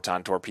 advanced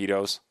proton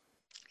torpedoes.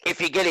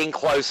 If you're getting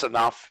close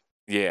enough.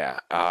 Yeah,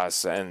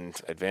 and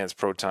advanced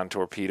proton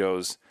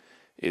torpedoes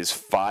is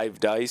 5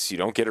 dice. You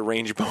don't get a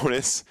range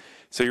bonus.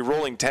 So you're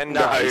rolling 10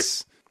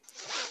 dice.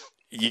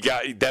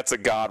 that's a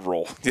god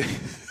roll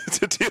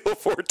to deal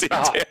 14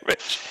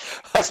 damage.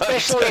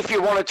 Especially if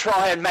you want to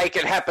try and make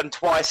it happen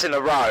twice in a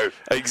row.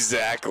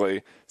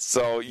 Exactly.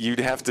 So you'd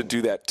have to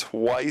do that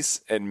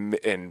twice and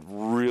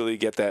really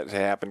get that to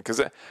happen.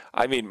 Because,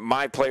 I mean,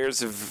 my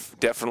players have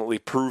definitely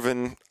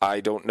proven I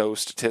don't know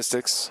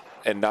statistics.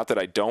 And not that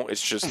I don't,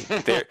 it's just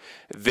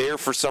they're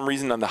for some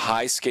reason on the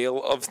high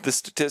scale of the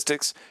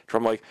statistics.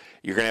 I'm like,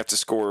 you're going to have to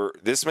score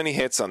this many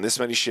hits on this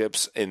many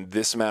ships in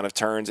this amount of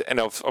turns. And,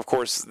 of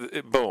course,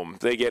 boom,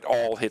 they get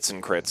all hits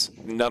and crits.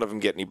 None of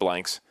them get any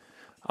blanks,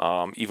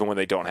 even when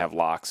they don't have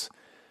locks.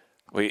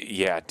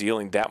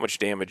 Dealing that much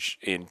damage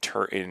in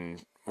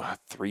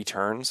 3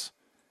 turns,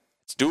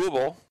 it's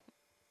doable.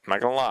 I'm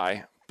not going to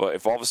lie. But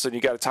if all of a sudden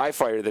you got a TIE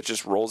fighter that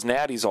just rolls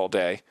natties all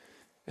day,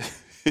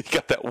 you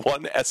got that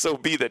one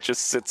SOB that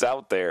just sits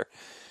out there,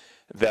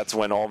 that's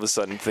when all of a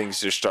sudden things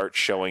just start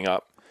showing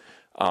up,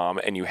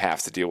 and you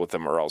have to deal with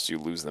them or else you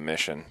lose the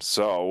mission.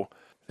 So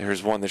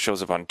there's one that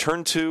shows up on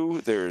turn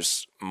 2,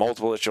 there's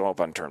multiple that show up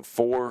on turn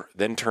 4,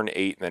 then turn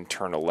 8, and then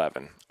turn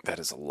 11. That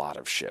is a lot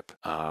of ship,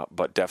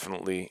 but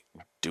definitely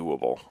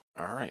doable.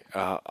 All right,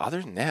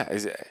 other than that,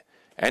 is it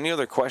any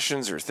other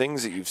questions or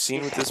things that you've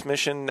seen with this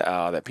mission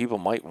that people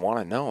might want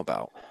to know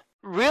about?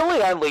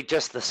 Really only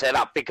just the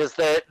setup, because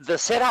the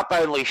setup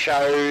only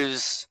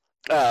shows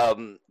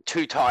 2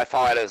 TIE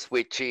fighters,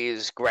 which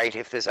is great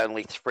if there's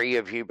only 3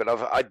 of you, but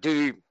I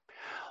do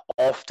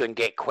often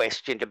get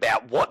questioned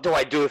about what do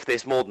I do if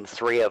there's more than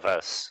 3 of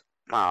us.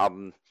 Now,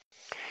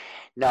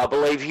 I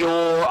believe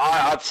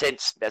I've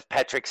sent, as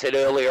Patrick said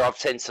earlier, I've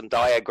sent some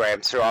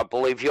diagrams through. I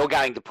believe you're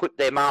going to put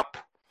them up.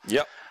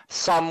 Yep.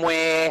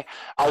 Somewhere.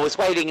 I was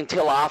waiting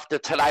until after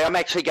today. I'm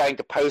actually going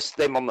to post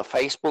them on the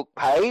Facebook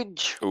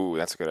page. Ooh,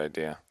 that's a good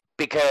idea.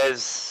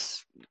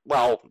 Because,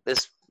 well,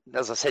 as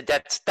I said,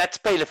 that's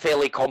been a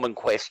fairly common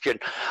question.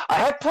 I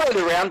have played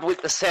around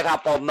with the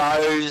setup on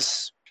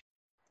those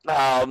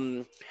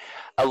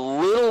a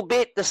little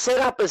bit. The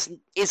setup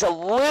is a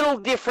little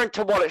different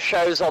to what it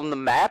shows on the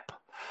map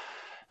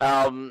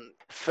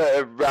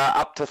for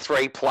up to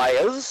 3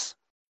 players.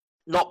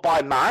 Not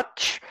by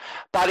much,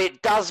 but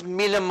it does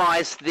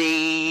minimize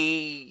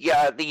the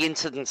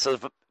incidence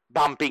of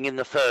bumping in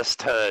the first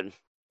turn.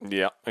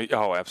 Yeah.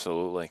 Oh,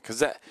 absolutely.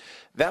 Because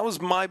that was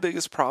my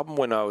biggest problem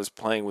when I was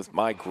playing with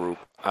my group.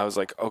 I was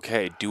like,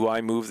 okay, do I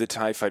move the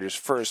TIE fighters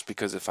first?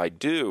 Because if I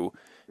do,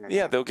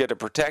 they'll get a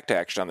protect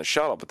action on the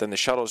shuttle, but then the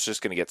shuttle's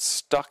just going to get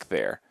stuck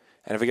there.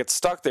 And if it gets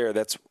stuck there,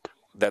 that's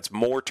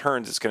more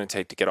turns it's going to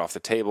take to get off the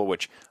table,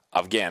 which,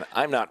 again,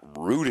 I'm not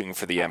rooting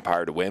for the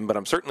Empire to win, but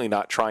I'm certainly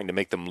not trying to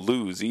make them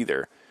lose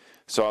either.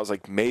 So I was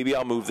like, maybe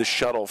I'll move the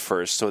shuttle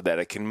first so that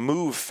it can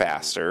move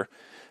faster.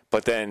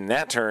 But then in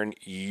that turn,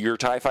 your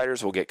TIE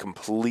fighters will get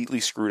completely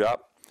screwed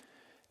up.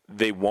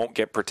 They won't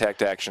get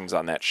protect actions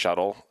on that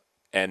shuttle,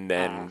 and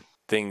then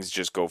things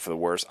just go for the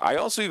worst. I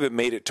also even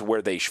made it to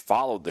where they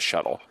followed the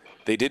shuttle.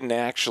 They didn't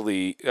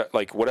actually,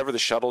 whatever the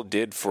shuttle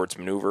did for its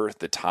maneuver,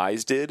 the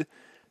TIEs did.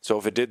 So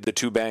if it did the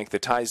 2-bank, the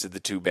TIEs did the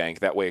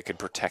 2-bank. That way it could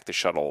protect the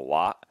shuttle a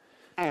lot.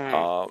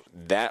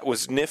 That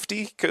was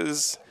nifty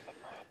because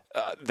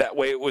that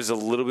way it was a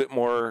little bit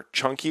more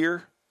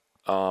chunkier.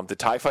 The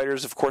TIE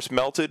fighters, of course,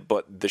 melted,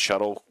 but the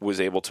shuttle was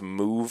able to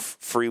move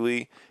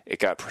freely. It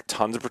got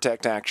tons of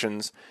protect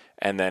actions,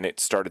 and then it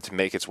started to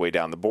make its way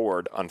down the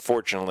board.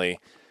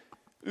 Unfortunately,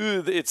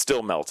 it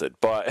still melted,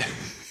 but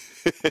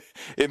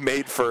it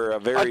made for a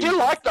very... I do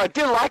like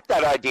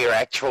that idea,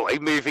 actually,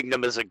 moving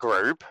them as a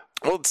group.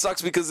 Well, it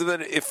sucks because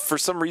then if for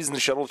some reason the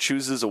shuttle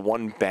chooses a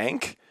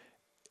 1-bank,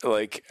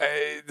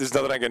 there's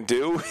nothing I can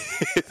do.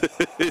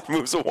 It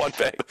moves a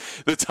 1-bank.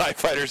 The TIE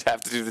fighters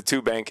have to do the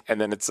 2-bank, and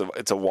then it's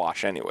a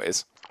wash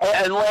anyways.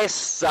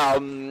 Unless,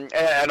 and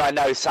I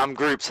know some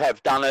groups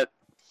have done it,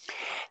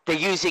 they're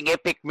using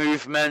epic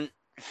movement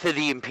for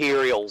the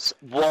Imperials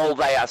while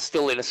they are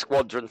still in a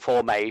squadron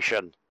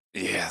formation.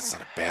 Yeah, it's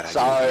not a bad idea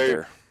so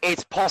either.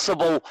 It's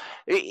possible,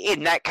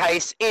 in that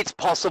case, it's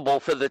possible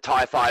for the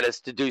TIE fighters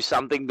to do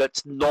something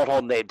that's not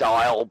on their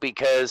dial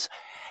because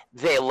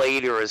their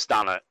leader has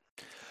done it.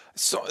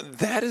 So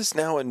that is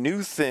now a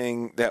new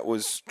thing that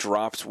was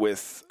dropped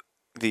with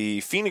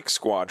the Phoenix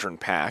Squadron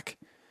pack.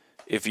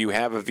 If you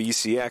have a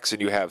VCX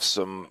and you have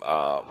some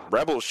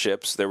Rebel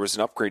ships, there was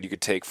an upgrade you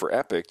could take for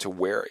Epic to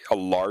where a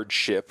large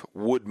ship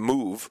would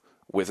move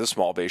with a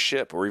small base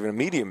ship or even a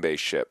medium base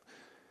ship.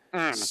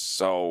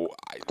 So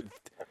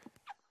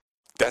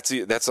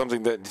that's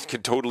something that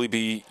could totally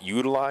be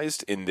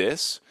utilized in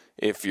this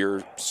if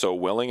you're so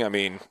willing. I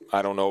mean,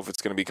 I don't know if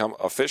it's going to become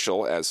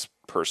official as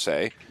per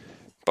se,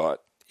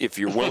 but if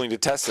you're willing to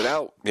test it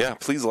out, yeah,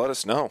 please let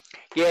us know.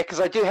 Yeah, because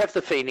I do have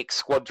the Phoenix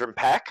Squadron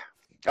pack.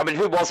 I mean,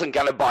 who wasn't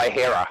going to buy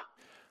Hera?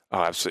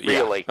 Oh, absolutely.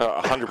 Really?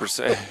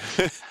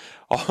 100%.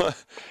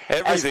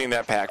 Everything in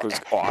that pack was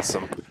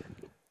awesome.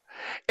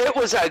 It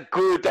was a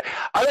good...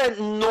 I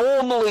don't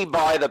normally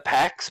buy the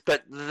packs,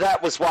 but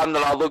that was one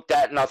that I looked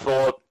at and I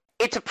thought,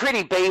 it's a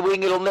pretty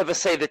B-wing, it'll never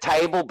see the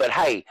table, but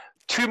hey,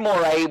 2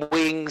 more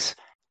A-wings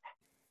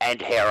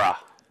and Hera.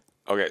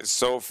 Okay,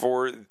 so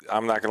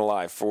I'm not going to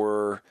lie,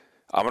 for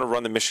I'm going to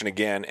run the mission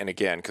again and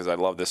again because I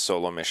love this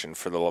solo mission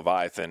for the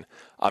Leviathan.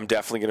 I'm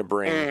definitely going to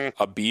bring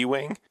a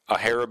B-Wing, a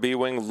Hera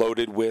B-Wing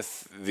loaded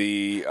with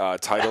the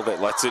title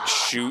that lets it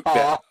shoot.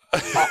 Yeah,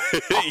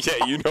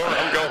 you know where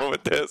I'm going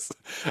with this.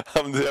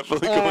 I'm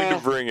definitely going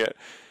to bring it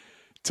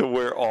to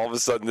where all of a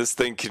sudden this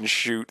thing can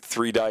shoot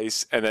 3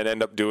 dice and then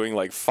end up doing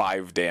like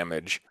 5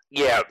 damage.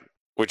 Yeah.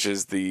 Which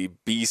is the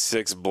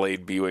B6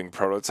 Blade B-Wing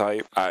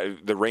prototype.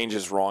 The range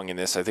is wrong in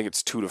this. I think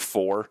it's 2 to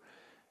 4.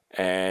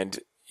 And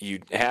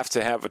you have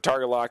to have a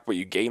target lock, but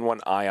you gain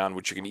 1 ion,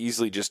 which you can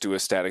easily just do a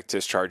static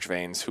discharge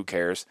veins. Who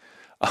cares?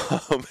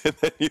 And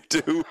then you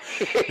do,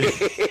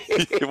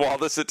 while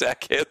this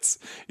attack hits,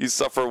 you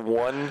suffer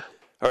 1,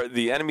 or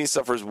the enemy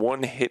suffers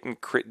 1 hit and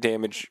crit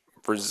damage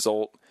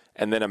result,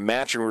 and then a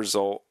matching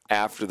result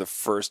after the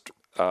first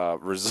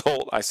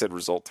result. I said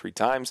result 3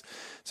 times.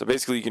 So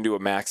basically you can do a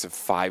max of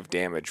 5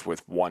 damage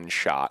with 1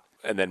 shot.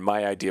 And then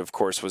my idea, of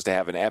course, was to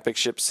have an epic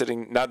ship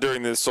sitting, not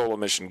during this solo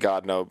mission,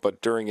 God no,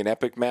 but during an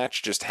epic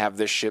match, just have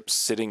this ship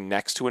sitting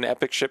next to an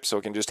epic ship so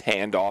it can just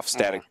hand off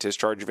static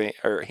discharge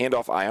or hand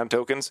off ion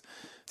tokens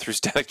through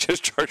static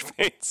discharge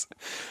veins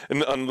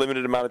an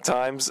unlimited amount of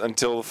times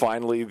until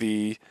finally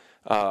the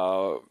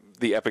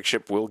epic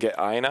ship will get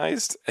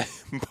ionized.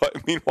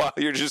 But meanwhile,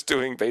 you're just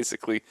doing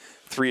basically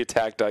 3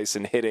 attack dice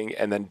and hitting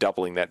and then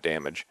doubling that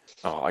damage.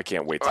 Oh, I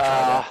can't wait to try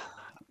that.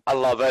 I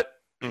love it.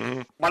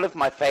 Mm-hmm. One of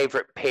my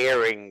favorite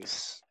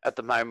pairings at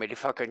the moment,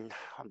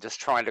 I'm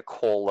just trying to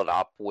call it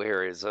up.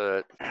 Where is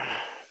it?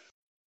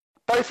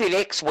 Both in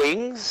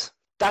X-Wings,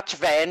 Dutch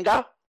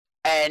Vander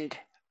and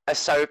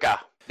Ahsoka,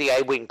 the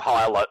A-Wing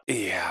pilot.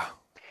 Yeah,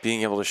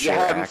 being able to share You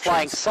have them actions.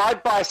 flying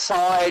side by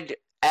side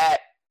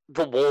at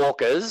the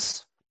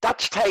walkers.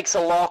 Dutch takes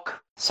a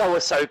lock, so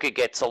Ahsoka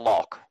gets a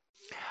lock.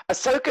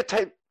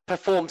 Ahsoka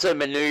performs a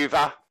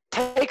maneuver,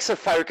 takes a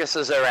focus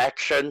as her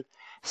action,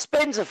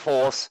 spends a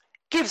force,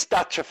 gives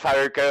Dutch a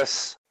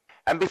focus,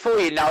 and before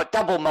you know it,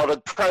 double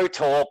modded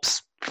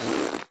Protorps.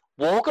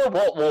 Walker?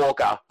 What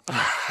Walker?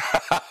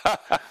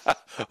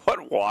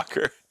 What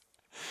walker?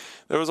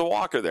 There was a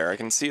walker there. I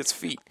can see its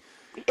feet.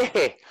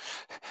 Yeah.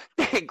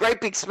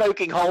 Great big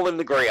smoking hole in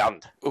the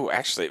ground. Oh,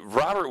 actually,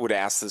 Robert would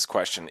ask this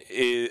question.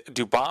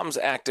 Do bombs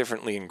act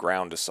differently in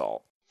ground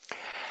assault?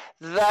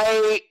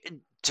 They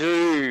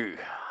do.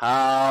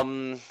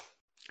 Oh,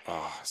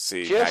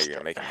 see, now you're going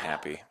to make him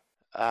happy.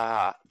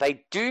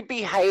 They do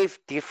behave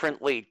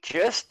differently.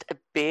 Just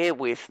bear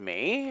with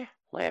me.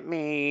 Let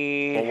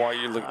me... Well, while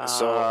you're looking...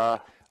 So,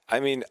 I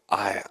mean,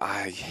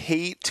 I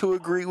hate to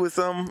agree with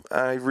them.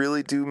 I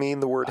really do mean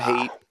the word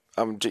hate.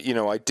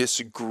 I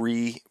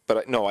disagree,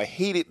 but I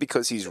hate it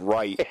because he's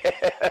right.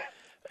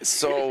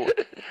 So,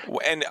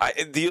 and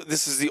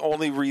this is the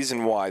only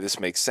reason why this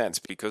makes sense,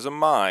 because a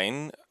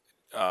mine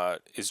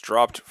is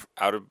dropped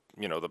out of,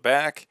 the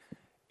back.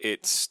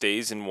 It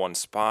stays in one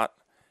spot.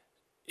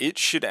 It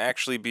should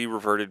actually be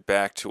reverted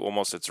back to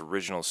almost its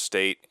original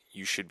state.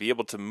 You should be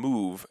able to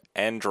move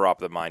and drop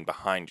the mine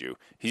behind you.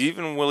 He's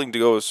even willing to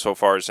go so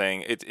far as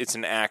saying it's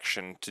an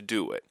action to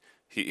do it.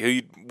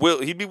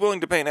 He'd be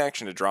willing to pay an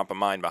action to drop a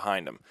mine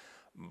behind him.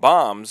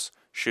 Bombs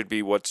should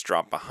be what's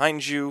dropped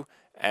behind you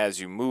as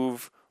you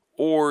move,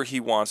 or he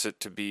wants it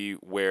to be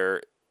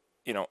where,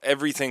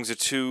 everything's a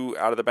 2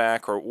 out of the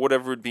back or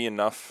whatever would be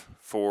enough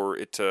for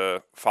it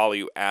to follow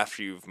you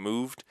after you've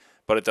moved,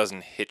 but it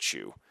doesn't hit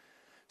you.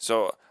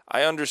 So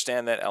I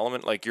understand that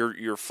element, like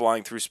you're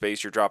flying through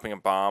space, you're dropping a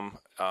bomb,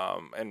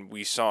 and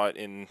we saw it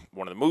in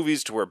one of the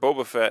movies to where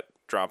Boba Fett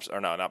drops, or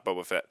no, not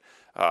Boba Fett,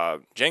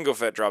 Jango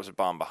Fett drops a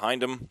bomb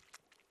behind him,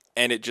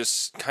 and it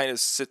just kind of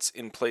sits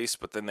in place,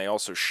 but then they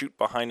also shoot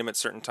behind him at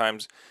certain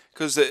times,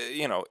 because,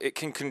 it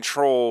can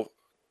control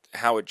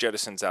how it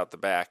jettisons out the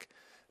back,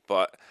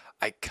 but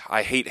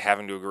I hate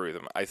having to agree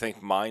with them. I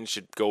think mine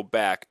should go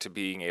back to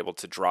being able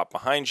to drop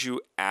behind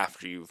you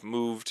after you've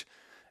moved,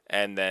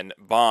 and then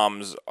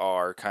bombs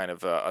are kind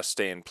of a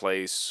stay in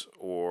place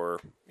or,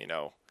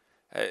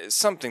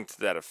 something to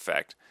that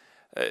effect.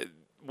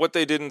 What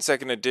they did in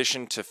second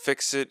edition to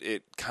fix it,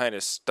 it kind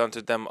of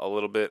stunted them a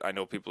little bit. I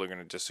know people are going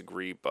to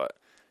disagree, but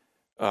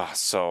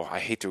so I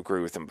hate to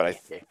agree with them, but I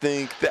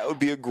think that would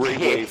be a great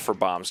way for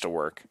bombs to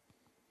work.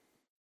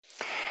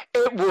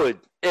 It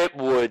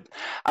would.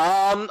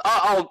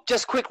 I'll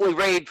just quickly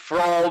read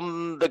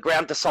from the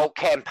Ground Assault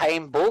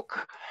campaign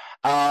book.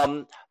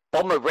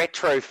 Bomber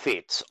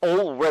retrofits.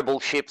 All Rebel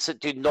ships that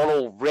do not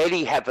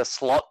already have a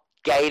slot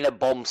gain a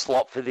bomb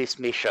slot for this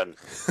mission.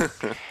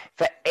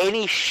 For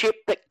any ship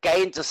that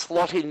gains a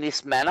slot in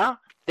this manner,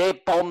 their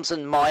bombs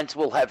and mines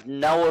will have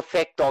no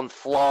effect on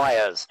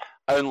flyers,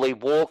 only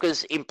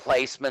walkers,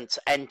 emplacements,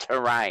 and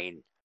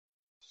terrain.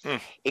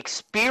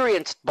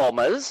 Experienced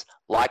bombers,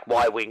 like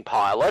Y-Wing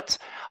pilots,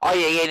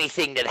 i.e.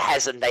 anything that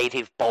has a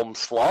native bomb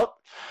slot,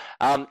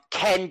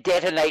 can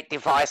detonate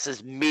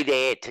devices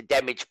mid-air to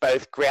damage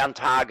both ground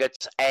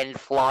targets and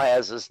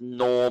flyers as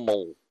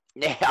normal.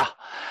 Now,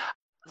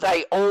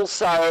 they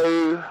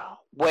also,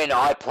 when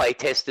I play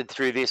tested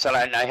through this, I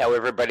don't know how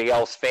everybody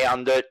else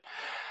found it,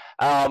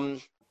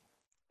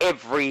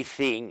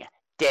 everything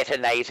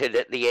detonated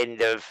at the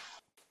end of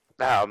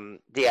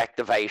the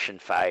activation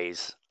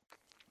phase.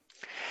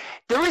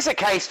 There is a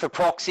case for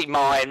proxy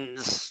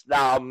mines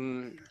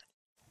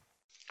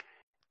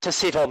to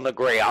sit on the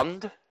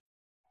ground,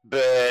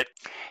 but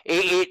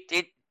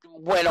it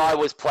when I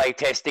was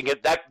playtesting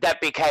it,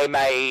 that became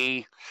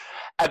a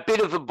bit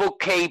of a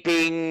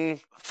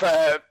bookkeeping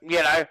for,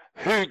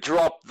 who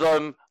dropped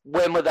them,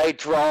 when were they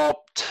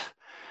dropped,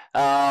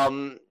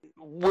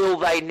 will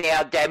they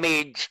now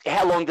damage,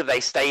 how long do they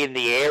stay in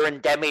the air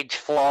and damage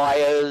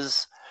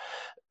flyers?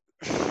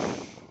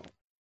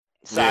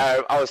 So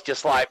yeah. I was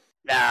just like,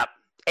 nah,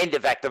 end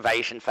of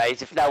activation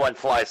phase. If no one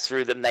flies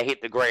through them, they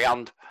hit the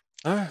ground.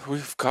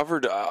 We've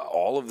covered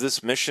all of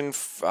this mission.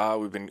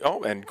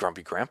 And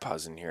Grumpy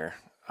Grandpa's in here.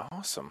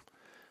 Awesome.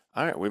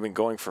 All right, we've been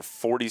going for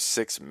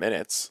 46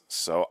 minutes,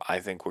 so I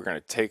think we're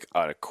going to take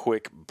a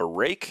quick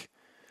break,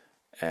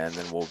 and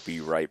then we'll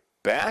be right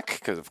back,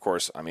 because, of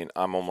course, I'm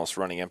almost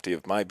running empty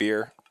of my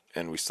beer,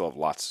 and we still have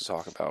lots to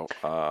talk about.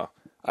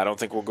 I don't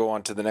think we'll go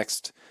on to the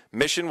next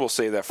mission. We'll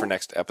save that for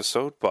next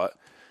episode, but,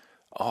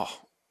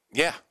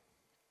 yeah,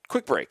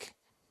 quick break.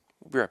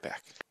 We'll be right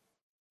back.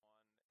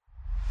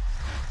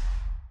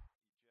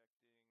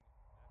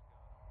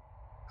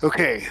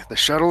 Okay, the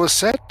shuttle is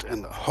set,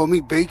 and the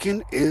homie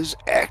bacon is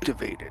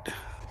activated.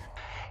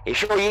 You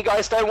sure you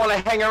guys don't want to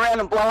hang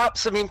around and blow up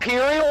some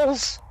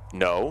Imperials?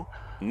 No,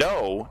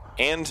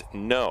 and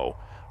no.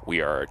 We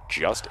are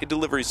just a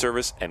delivery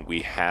service, and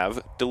we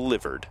have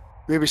delivered.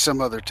 Maybe some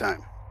other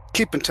time.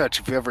 Keep in touch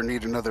if you ever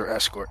need another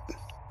escort.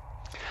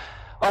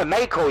 I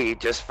may call you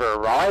just for a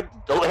ride.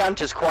 The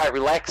lounge is quite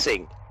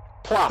relaxing.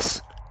 Plus,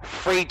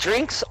 free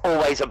drinks,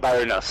 always a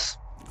bonus.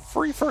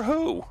 Free for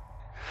who?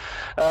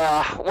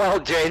 Well,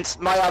 gents,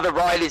 my other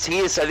ride is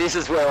here, so this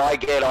is where I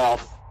get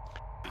off.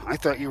 I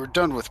thought you were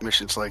done with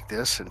missions like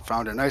this and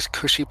found a nice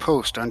cushy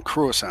post on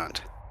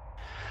Coruscant.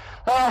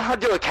 I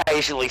do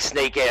occasionally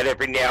sneak out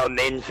every now and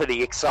then for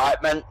the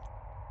excitement.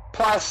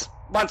 Plus,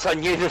 once I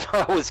knew that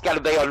I was going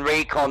to be on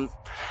recon,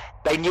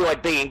 they knew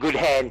I'd be in good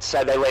hands,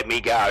 so they let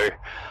me go.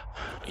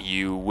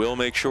 You will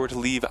make sure to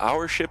leave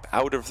our ship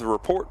out of the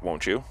report,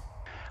 won't you?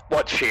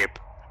 What ship?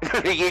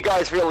 You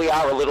guys really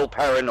are a little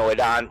paranoid,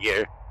 aren't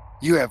you?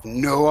 You have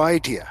no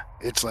idea.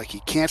 It's like he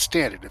can't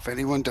stand it if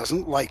anyone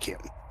doesn't like him.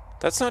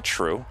 That's not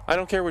true. I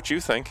don't care what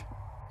you think.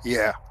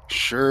 Yeah,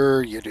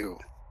 sure you do.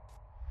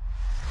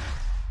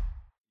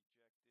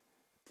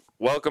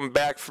 Welcome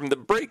back from the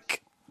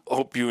break.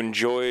 Hope you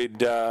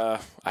enjoyed, I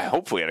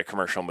hope we had a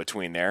commercial in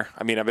between there.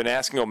 I've been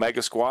asking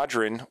Omega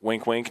Squadron,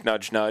 wink wink,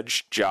 nudge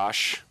nudge,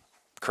 Josh,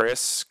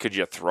 Chris, could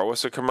you throw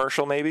us a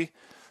commercial maybe?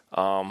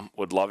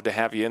 Would love to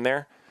have you in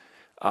there.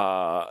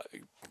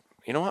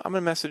 You know what? I'm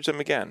going to message them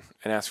again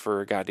and ask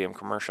for a goddamn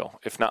commercial.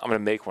 If not, I'm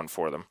going to make one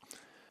for them.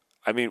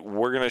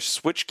 We're going to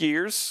switch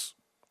gears.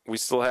 We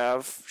still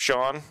have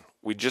Sean.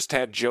 We just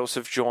had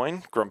Joseph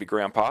join, Grumpy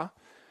Grandpa.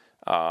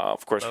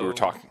 Of course, we were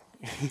talking.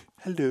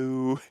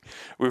 Hello.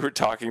 We were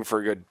talking for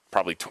a good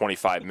probably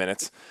 25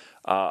 minutes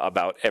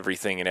about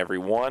everything and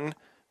everyone.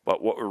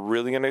 But what we're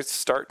really going to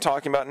start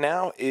talking about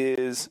now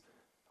is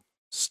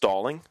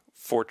stalling,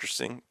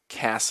 fortressing,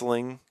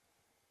 castling,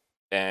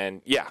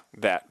 and yeah,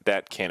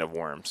 that can of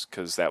worms,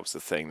 because that was the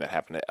thing that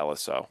happened at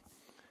LSO.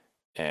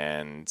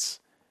 And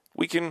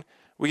we can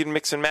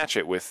mix and match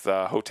it with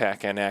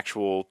HOTAC and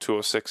actual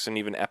 206 and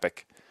even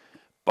Epic.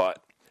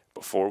 But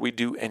before we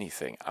do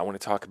anything, I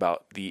want to talk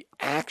about the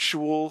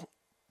actual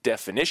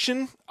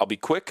definition. I'll be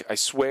quick, I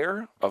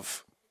swear,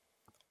 of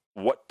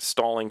what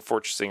stalling,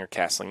 fortressing, or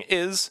castling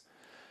is.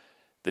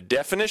 The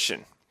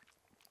definition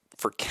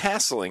for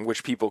castling,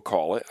 which people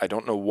call it, I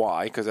don't know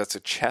why, because that's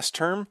a chess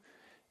term,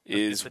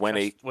 is when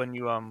you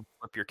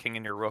flip your king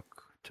and your rook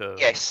to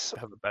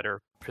have a better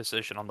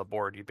position on the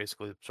board, you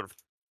basically sort of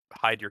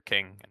hide your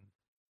king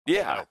and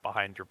out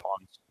behind your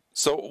pawns.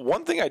 So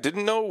one thing I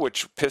didn't know,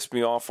 which pissed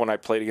me off when I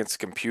played against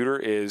the computer,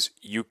 is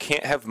you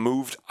can't have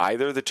moved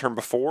either the turn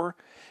before,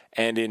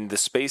 and in the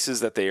spaces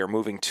that they are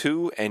moving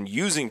to and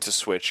using to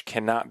switch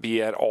cannot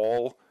be at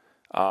all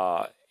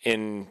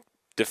in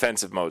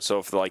defensive mode. So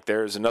if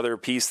there's another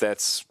piece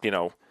that's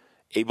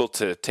able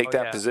to take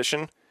that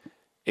position,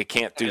 it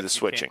can't do the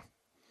switching.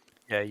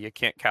 You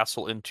can't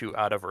castle into,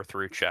 out of, or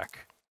through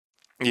check.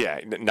 Yeah,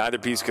 neither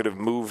piece could have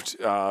moved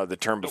the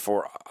turn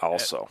before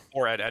also.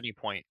 Or at any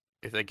point.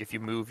 If you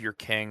move your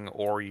king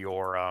or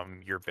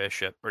your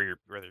bishop or your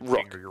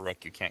king or your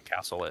rook, you can't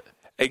castle it.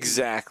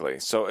 Exactly.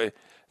 So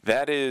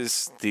that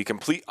is the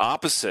complete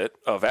opposite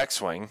of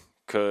X-Wing,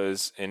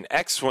 because in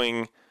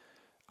X-Wing,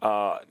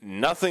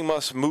 nothing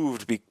must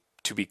move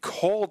to be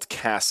called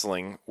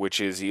castling, which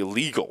is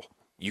illegal.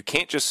 You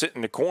can't just sit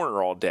in the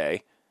corner all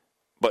day,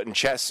 but in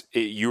chess,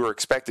 you are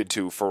expected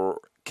to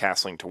for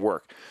castling to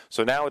work.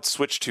 So now it's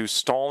switched to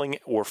stalling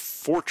or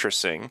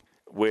fortressing,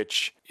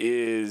 which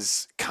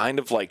is kind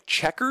of like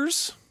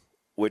checkers,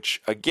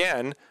 which,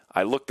 again,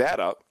 I looked that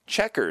up.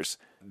 Checkers,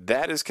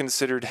 that is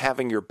considered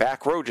having your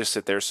back row just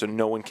sit there so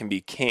no one can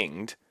be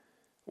kinged,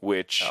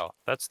 which... Oh,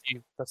 that's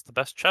the best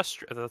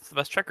that's the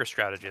best checker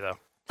strategy, though.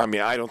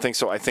 I don't think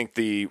so. I think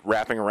the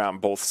wrapping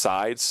around both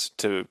sides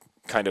to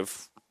kind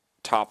of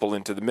topple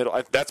into the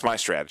middle. That's my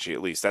strategy,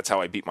 at least. That's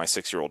how I beat my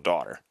 6-year-old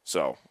daughter.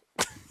 So.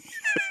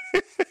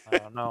 I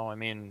don't know. I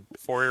mean,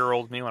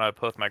 4-year-old me, when I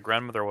put with my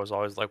grandmother, was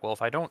always like, well,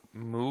 if I don't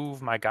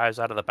move my guys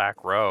out of the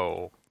back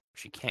row,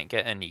 she can't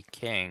get any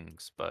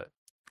kings. But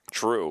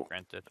true.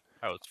 Granted,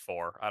 I was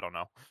 4. I don't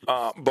know.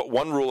 But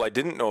one rule I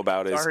didn't know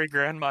about is... Sorry,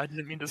 Grandma. I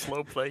didn't mean to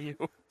slow play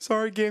you.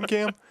 Sorry, Gam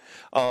Gam.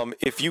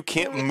 If you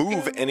can't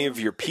move any of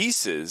your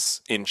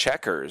pieces in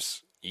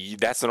checkers,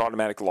 that's an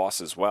automatic loss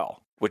as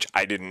well. Which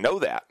I didn't know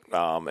that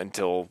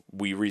until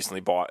we recently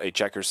bought a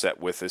checker set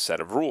with a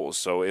set of rules.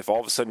 So if all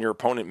of a sudden your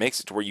opponent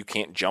makes it to where you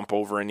can't jump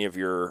over any of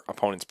your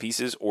opponent's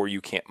pieces or you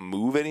can't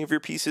move any of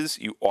your pieces,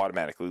 you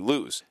automatically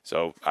lose.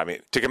 So, I mean,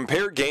 to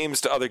compare games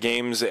to other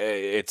games,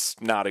 it's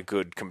not a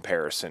good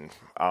comparison.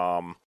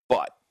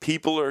 But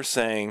people are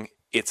saying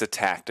it's a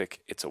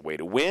tactic. It's a way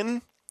to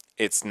win.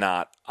 It's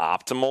not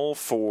optimal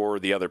for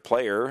the other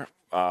player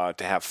to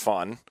have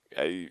fun.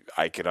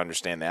 I could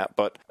understand that,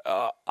 but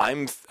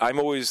I'm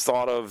always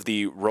thought of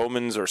the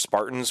Romans or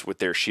Spartans with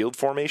their shield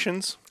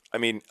formations. I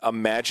mean,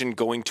 imagine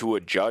going to a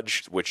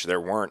judge, which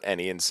there weren't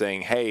any, and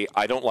saying, hey,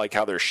 I don't like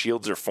how their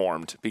shields are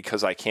formed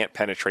because I can't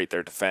penetrate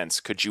their defense.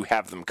 Could you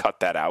have them cut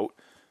that out?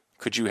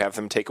 Could you have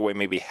them take away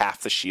maybe half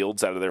the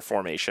shields out of their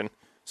formation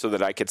so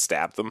that I could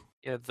stab them?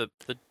 Yeah, the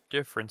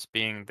difference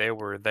being they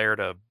were there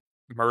to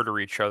murder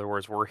each other,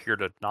 whereas we're here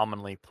to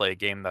nominally play a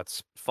game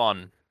that's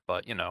fun.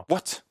 But, you know.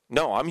 What?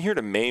 No, I'm here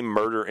to maim,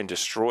 murder, and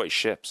destroy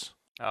ships.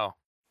 Oh.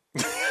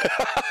 Well,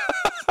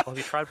 have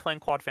you tried playing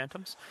Quad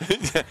Phantoms?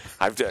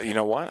 You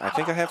know what? I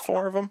think I have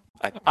 4 of them.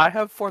 I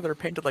have 4 that are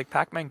painted like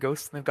Pac-Man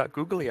ghosts, and they've got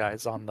googly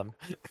eyes on them.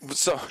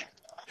 So,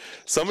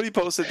 somebody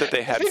posted that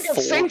they had 4...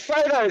 I've seen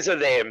photos of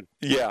them.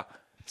 Yeah.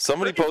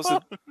 Somebody posted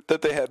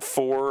that they had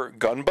 4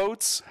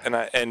 gunboats,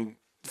 and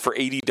for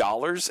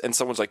 $80, and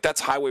someone's like,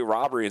 that's highway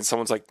robbery, and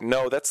someone's like,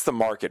 no, that's the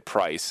market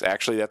price.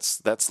 Actually,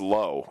 that's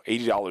low.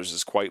 $80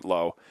 is quite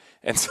low.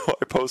 And so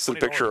I posted a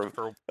picture of...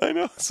 I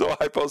know. So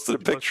I posted a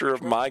picture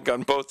of my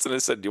gunboats, and I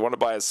said, do you want to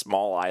buy a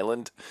small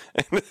island?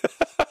 And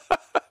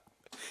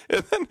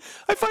then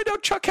I find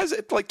out Chuck has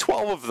like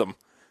 12 of them.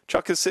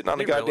 Chuck is sitting on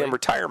a goddamn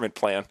retirement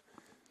plan.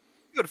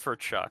 Good for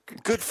Chuck.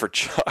 Good for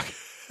Chuck.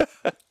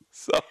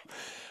 So...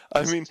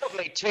 I mean, it took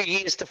me 2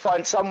 years to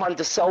find someone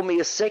to sell me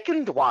a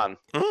second one.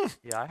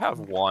 Yeah, I have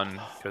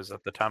 1 because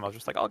at the time I was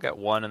just like, I'll get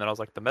 1, and then I was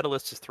like, the meta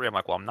list is 3. I'm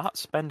like, well, I'm not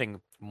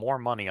spending more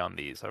money on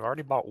these. I've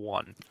already bought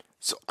 1.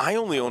 So I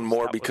only own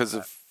more because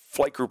of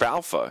Flight Group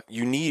Alpha.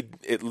 You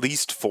need at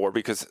least 4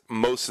 because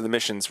most of the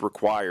missions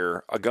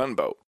require a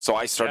gunboat. So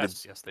I started.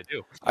 Yes, they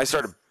do. I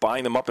started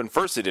buying them up in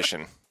first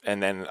edition,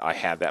 and then I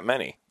had that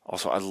many.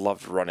 Also, I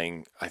loved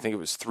running, I think it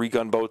was 3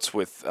 gunboats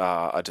with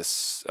a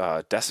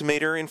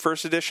decimator in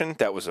first edition.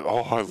 That was,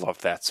 I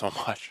loved that so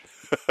much.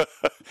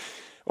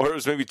 Or it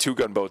was maybe 2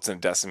 gunboats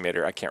and a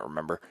decimator. I can't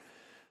remember.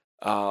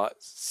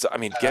 So, I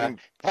mean, getting...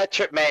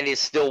 Hatchet Man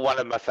is still one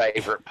of my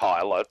favorite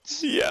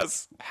pilots.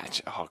 Yes.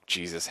 Oh,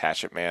 Jesus,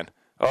 Hatchet Man.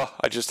 Oh,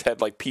 I just had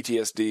like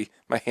PTSD.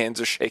 My hands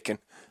are shaking.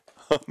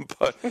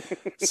 But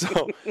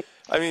so,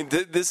 I mean,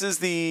 this is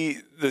the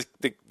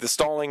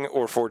stalling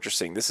or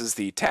fortressing. This is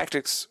the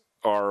tactics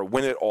are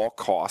win at all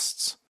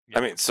costs.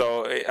 Yep.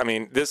 I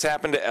mean, this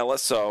happened to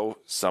LSO.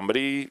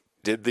 Somebody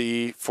did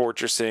the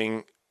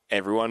fortressing.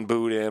 Everyone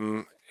booed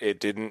him. It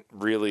didn't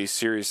really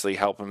seriously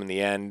help him in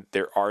the end.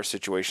 There are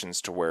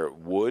situations to where it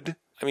would.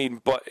 I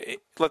mean, but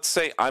let's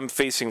say I'm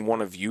facing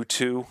one of you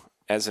two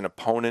as an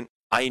opponent.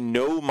 I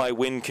know my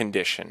win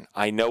condition.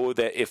 I know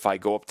that if I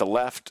go up the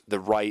left, the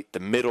right, the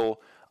middle,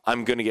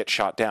 I'm going to get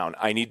shot down.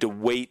 I need to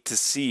wait to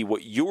see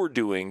what you're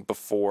doing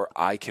before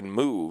I can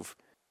move.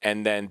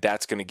 And then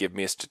that's going to give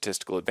me a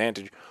statistical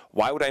advantage.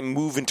 Why would I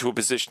move into a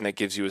position that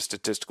gives you a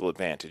statistical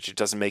advantage? It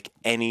doesn't make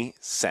any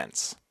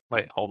sense.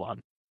 Wait, hold on.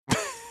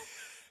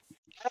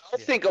 I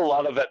think a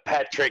lot of it,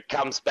 Patrick,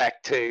 comes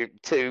back to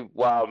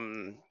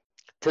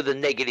the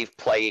negative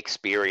play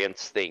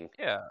experience thing.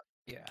 Yeah.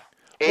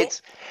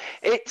 It's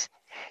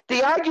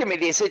the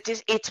argument is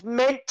it's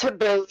meant to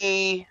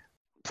be.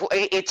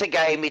 It's a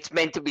game. It's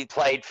meant to be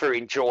played for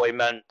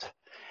enjoyment.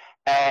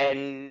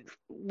 And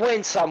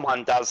when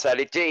someone does that,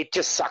 it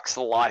just sucks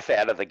the life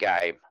out of the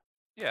game.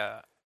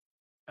 Yeah.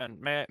 And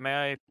may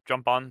I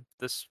jump on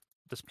this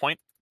point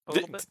a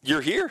little bit?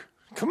 You're here.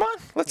 Come on,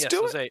 let's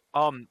do it.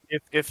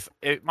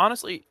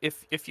 Honestly,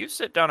 if you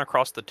sit down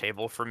across the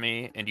table from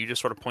me and you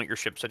just sort of point your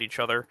ships at each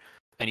other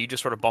and you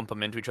just sort of bump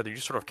them into each other, you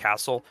just sort of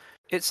castle,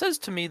 it says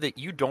to me that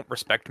you don't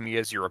respect me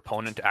as your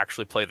opponent to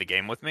actually play the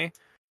game with me,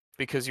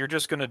 because you're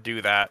just going to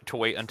do that to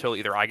wait until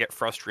either I get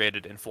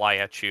frustrated and fly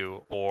at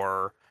you,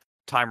 or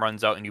time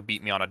runs out and you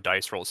beat me on a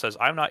dice roll. It says,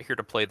 I'm not here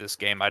to play this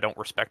game. I don't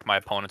respect my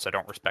opponents. I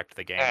don't respect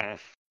the game.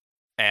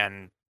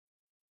 And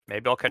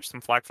maybe I'll catch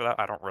some flack for that.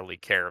 I don't really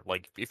care.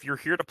 Like, if you're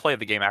here to play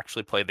the game,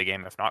 actually play the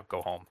game. If not,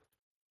 go home.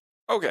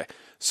 Okay,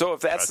 so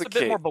if that's the case... It's a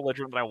bit more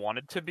belligerent than I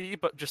wanted to be,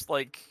 but just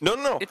like...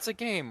 No. It's a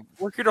game.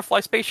 We're here to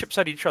fly spaceships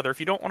at each other. If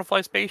you don't want to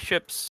fly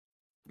spaceships,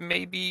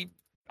 maybe...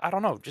 I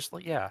don't know. Just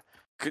like, yeah.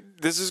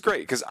 This is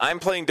great, because I'm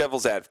playing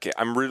devil's advocate.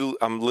 I'm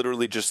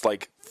literally just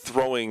like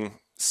throwing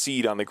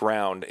seed on the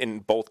ground in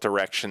both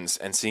directions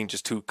and seeing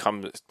just who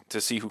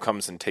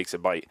comes and takes a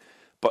bite.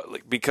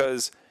 But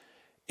because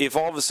if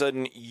all of a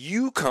sudden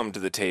you come to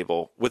the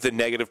table with a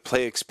negative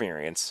play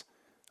experience,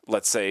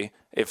 let's say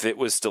if it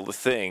was still a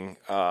thing,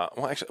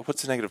 well, actually,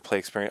 what's a negative play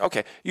experience?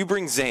 Okay, you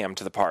bring Zam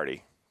to the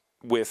party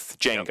with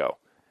Django. Yep.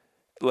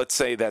 Let's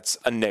say that's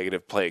a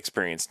negative play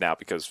experience now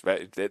because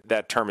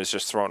that term is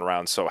just thrown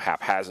around so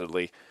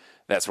haphazardly.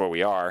 That's where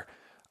we are.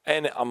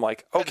 And I'm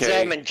like, okay.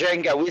 Zam and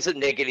Django is a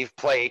negative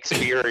play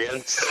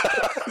experience.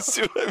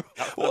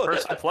 Well, the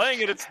person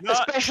playing it, it's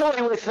not.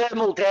 Especially with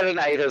thermal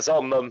detonators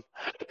on them.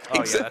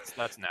 Oh, yeah,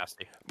 that's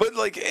nasty. But,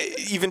 like,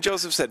 even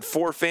Joseph said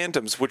 4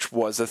 Phantoms, which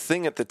was a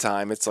thing at the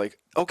time. It's like,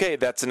 okay,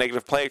 that's a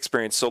negative play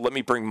experience, so let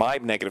me bring my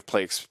negative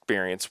play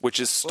experience, which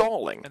is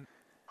stalling.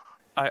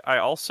 I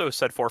also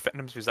said 4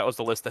 Phantoms because that was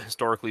the list that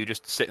historically you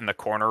just sit in the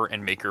corner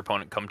and make your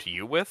opponent come to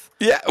you with.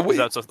 Yeah,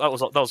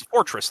 that was a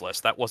fortress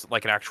list. That wasn't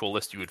like an actual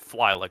list you would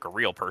fly like a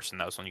real person.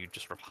 That was one you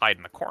just sort of hide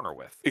in the corner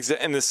with.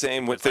 Exactly, and the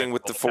same thing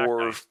with the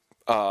 4.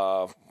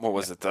 What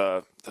was it?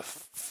 The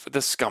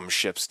scum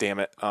ships. Damn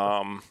it.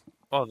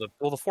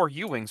 The 4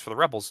 U-wings for the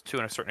rebels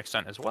to a certain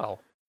extent as well.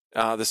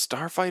 The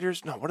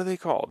Starfighters? No, what are they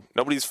called?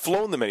 Nobody's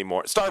flown them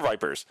anymore. Star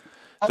Vipers.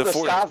 The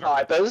 4 Star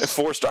Vipers.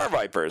 4 Star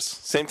Vipers.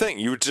 Same thing.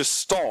 You would just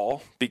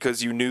stall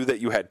because you knew that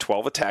you had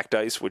 12 attack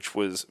dice, which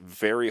was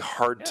very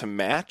hard to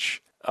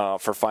match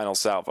for final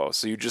salvo.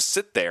 So you just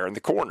sit there in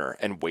the corner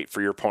and wait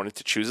for your opponent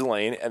to choose a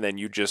lane, and then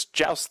you just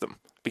joust them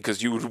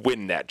because you would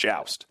win that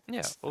joust.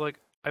 Yeah. Well, like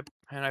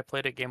I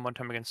played a game one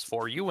time against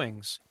 4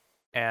 U-wings,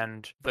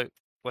 and the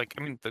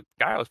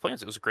guy I was playing,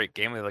 it was a great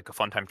game. We had like a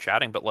fun time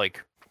chatting, but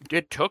like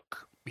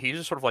he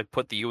just sort of like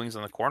put the U-wings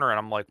in the corner, and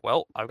I'm like,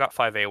 well, I've got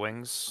 5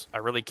 A-wings. I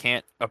really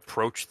can't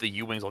approach the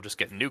U-wings. I'll just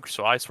get nuked.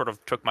 So I sort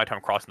of took my time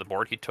crossing the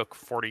board. He took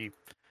 40.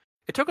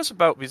 It took us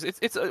about, because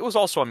it was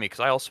also on me because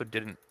I also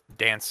didn't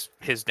dance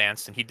his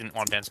dance and he didn't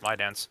want to dance my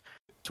dance.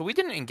 So we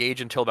didn't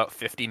engage until about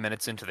 50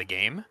 minutes into the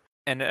game.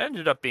 And it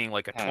ended up being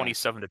like a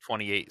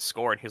 27-28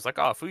 score. And he was like,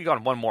 oh, if we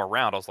got one more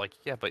round, I was like,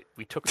 yeah, but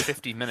we took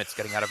 50 minutes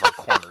getting out of our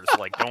corners.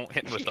 Like, don't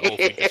hit me with the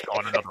we just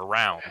got another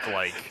round.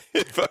 Like,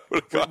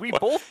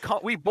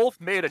 we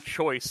both made a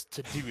choice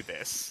to do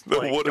this. The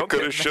like, woulda,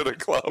 coulda, shoulda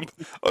club.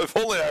 If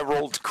only I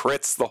rolled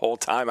crits the whole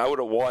time, I would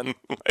have won.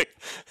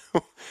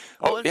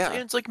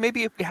 It's like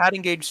maybe if we had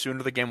engaged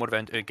sooner, the game would have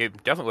ended. The game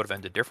definitely would have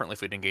ended differently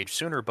if we'd engaged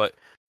sooner, but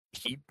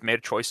he made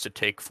a choice to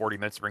take 40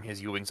 minutes to bring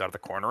his U-wings out of the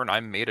corner, and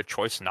I made a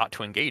choice not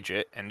to engage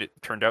it, and it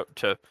turned out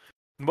to...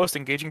 The most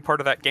engaging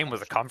part of that game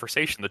was a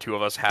conversation the two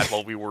of us had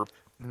while we were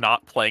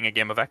not playing a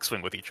game of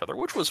X-Wing with each other,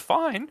 which was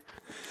fine,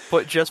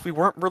 but just we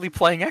weren't really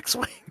playing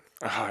X-Wing.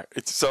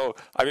 So,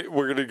 I mean,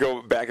 we're going to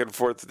go back and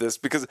forth to this,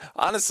 because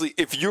honestly,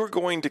 if you're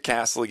going to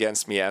castle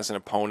against me as an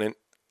opponent,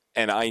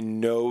 and I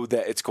know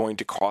that it's going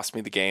to cost me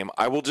the game,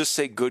 I will just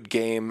say good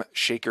game,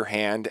 shake your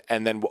hand,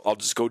 and then I'll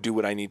just go do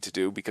what I need to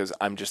do because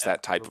I'm just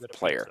that type of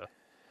player.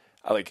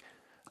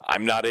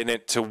 I'm not in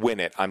it to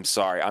win it. I'm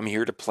sorry. I'm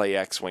here to play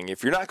X-Wing.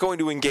 If you're not going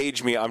to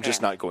engage me, I'm just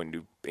not going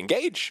to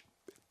engage.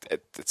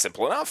 It's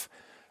simple enough,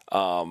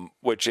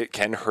 which it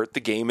can hurt the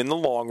game in the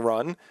long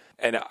run.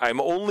 And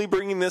I'm only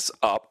bringing this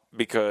up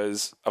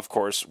because, of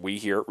course, we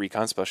here at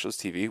Recon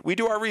Specialist TV, we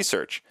do our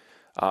research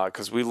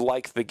because we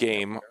like the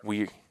game.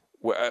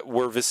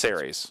 We're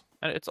Viserys.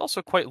 And it's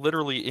also quite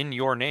literally in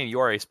your name.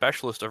 You are a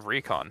specialist of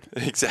recon.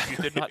 Exactly. If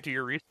you did not do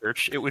your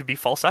research, it would be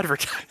false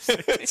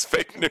advertising. It's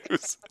fake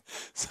news.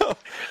 So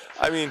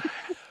I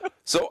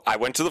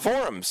went to the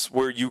forums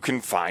where you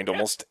can find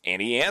almost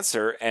any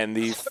answer,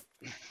 and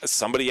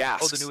somebody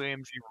asks. Oh, the new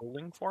AMG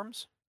rolling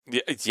forums?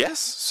 Yes.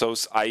 So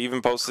I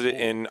even posted it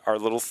in our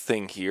little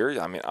thing here.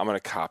 I mean, I'm going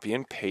to copy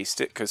and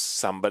paste it because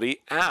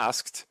somebody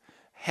asked,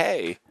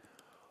 hey,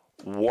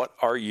 what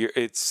are your,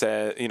 it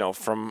says,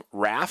 from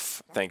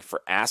Raf, thank you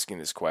for asking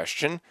this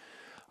question.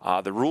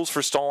 The rules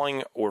for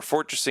stalling or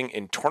fortressing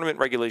in tournament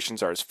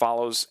regulations are as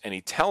follows, and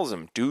he tells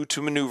them, due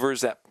to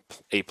maneuvers that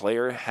a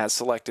player has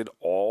selected,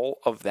 all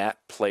of that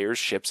player's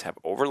ships have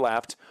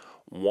overlapped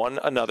one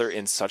another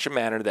in such a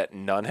manner that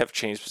none have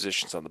changed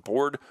positions on the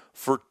board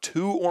for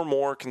 2 or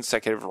more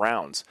consecutive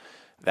rounds.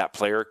 That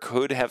player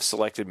could have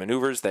selected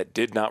maneuvers that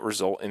did not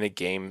result in a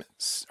game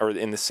or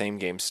in the same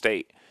game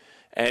state.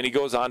 And he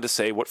goes on to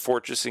say what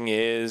fortressing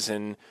is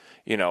and,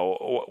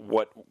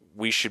 what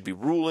we should be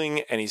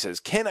ruling. And he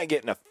says, can I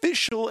get an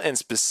official and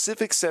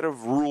specific set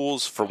of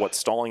rules for what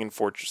stalling and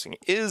fortressing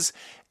is?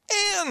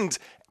 And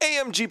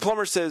AMG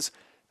Plumber says,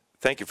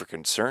 thank you for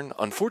concern.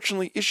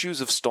 Unfortunately,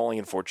 issues of stalling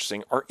and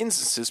fortressing are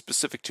instances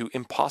specific to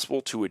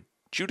impossible to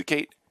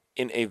adjudicate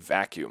in a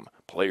vacuum.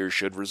 Players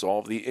should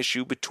resolve the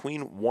issue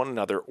between one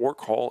another or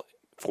call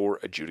for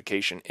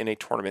adjudication in a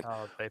tournament.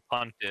 Oh, they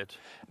punted.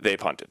 They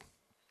punted.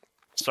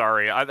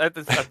 Sorry, I'm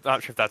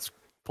not sure if that's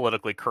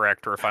politically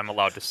correct or if I'm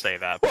allowed to say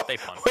that, but they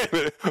punted. Wait a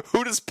minute.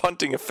 Who does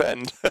punting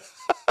offend?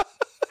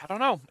 I don't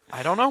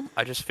know.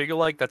 I just figure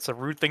like that's a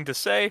rude thing to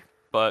say,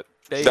 but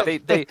they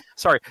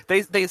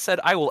said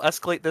I will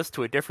escalate this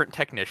to a different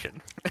technician.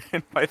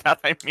 And by that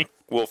I mean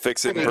we'll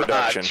fix it in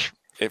production.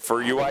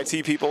 For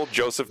UIT people,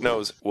 Joseph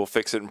knows. We'll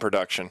fix it in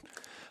production.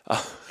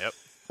 Yep.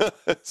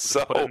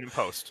 So Put it in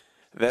post.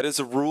 that is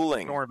a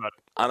ruling Don't worry about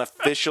it. on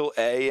official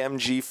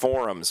AMG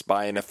forums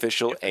by an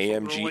official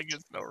AMG. Ruling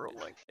is no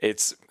ruling.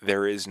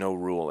 There is no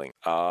ruling.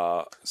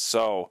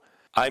 So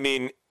I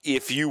mean,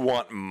 if you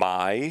want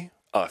my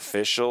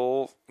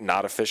official,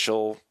 not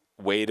official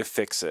way to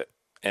fix it,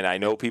 and I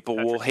know people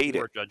will hate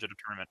you it, were a judge at a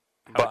tournament.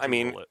 How but would I you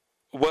mean, rule it?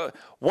 well,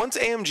 once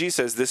AMG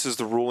says this is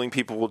the ruling,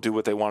 people will do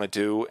what they want to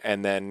do,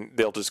 and then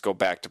they'll just go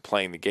back to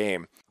playing the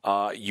game.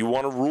 You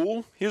want a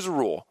rule? Here's a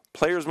rule.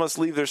 Players must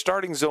leave their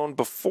starting zone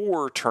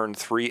before turn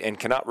 3 and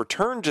cannot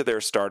return to their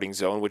starting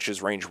zone, which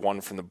is range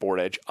 1 from the board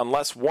edge,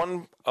 unless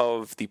one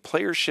of the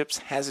player ships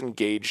has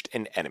engaged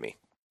an enemy.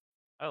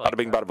 I like Bada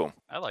bing, that. bada boom.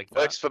 I like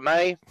Works that. for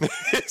me.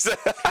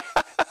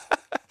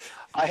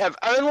 I have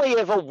only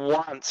ever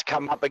once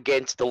come up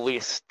against a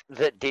list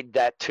that did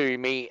that to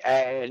me,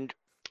 and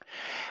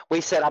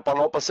we set up on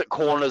opposite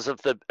corners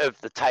of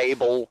the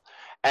table,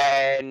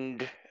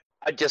 and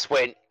I just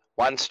went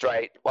one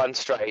straight, one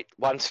straight,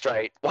 one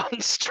straight, one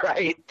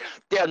straight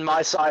down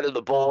my side of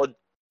the board.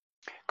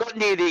 Got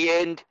near the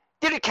end,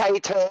 did a K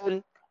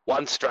turn,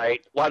 one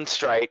straight, one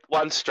straight,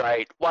 one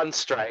straight, one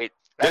straight,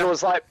 and it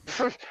was like,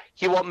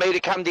 you want me to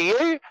come to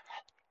you?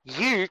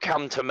 You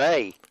come to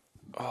me.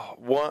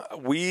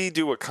 We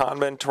do a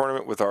convent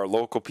tournament with our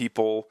local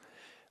people.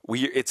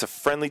 It's a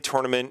friendly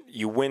tournament.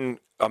 You win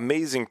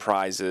amazing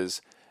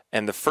prizes.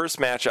 And the first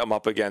match I'm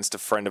up against a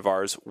friend of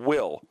ours,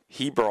 Will.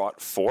 He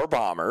brought 4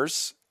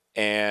 bombers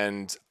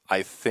and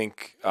I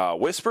think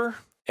Whisper.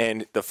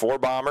 And the 4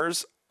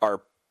 bombers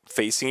are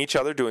facing each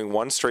other, doing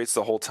one straights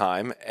the whole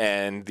time.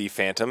 And the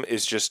Phantom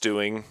is just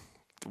doing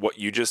what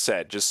you just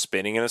said, just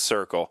spinning in a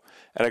circle.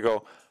 And I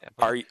go,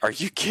 are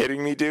you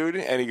kidding me, dude?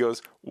 And he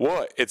goes,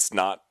 what? It's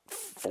not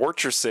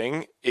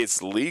fortressing.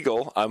 It's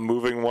legal. I'm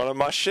moving one of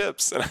my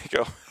ships. And I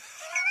go,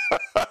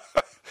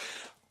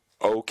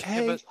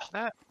 okay.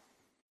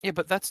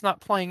 But that's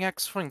not playing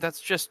X-Wing. That's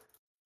just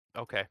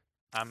okay.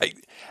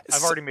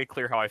 I've already made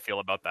clear how I feel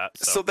about that.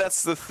 So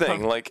that's the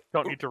thing. Like,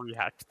 don't need to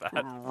react to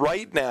that.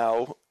 Right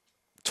now,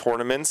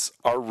 tournaments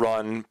are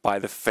run by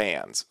the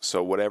fans.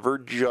 So whatever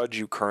judge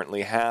you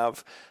currently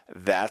have,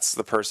 that's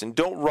the person.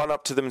 Don't run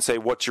up to them and say,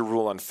 what's your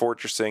rule on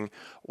fortressing?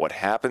 What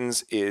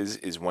happens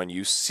is when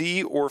you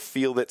see or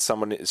feel that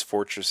someone is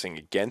fortressing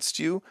against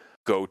you,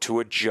 go to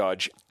a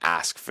judge,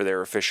 ask for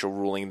their official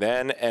ruling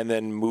then, and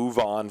then move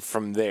on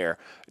from there.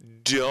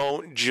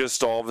 Don't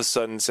just all of a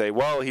sudden say,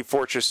 well, he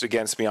fortressed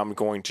against me, I'm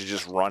going to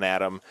just run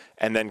at him,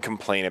 and then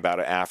complain about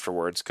it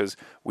afterwards. Because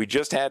we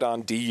just had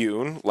on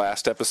D-Yoon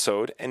last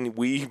episode, and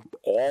we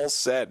all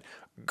said,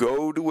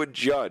 go to a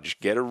judge,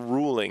 get a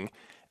ruling,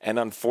 and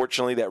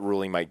unfortunately that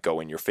ruling might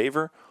go in your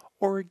favor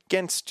or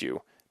against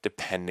you,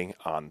 depending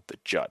on the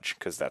judge,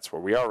 because that's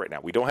where we are right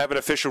now. We don't have an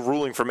official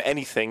ruling from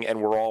anything,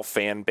 and we're all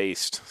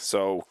fan-based,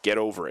 so get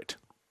over it.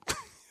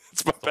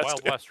 It's my best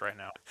Wild West right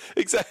now.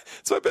 Exactly.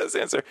 It's my best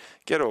answer.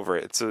 Get over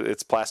it.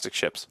 It's plastic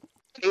ships.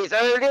 At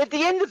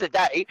the end of the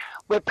day,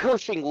 we're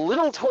pushing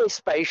little toy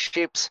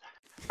spaceships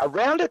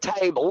around a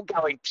table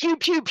going pew,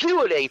 pew,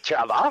 pew at each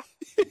other,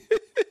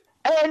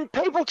 and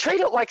people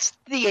treat it like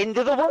the end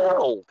of the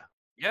world.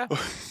 Yeah,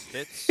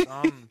 it's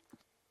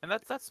and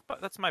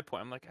that's my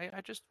point. I'm like,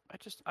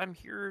 I'm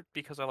here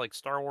because I like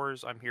Star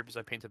Wars. I'm here because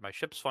I painted my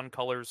ships fun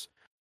colors.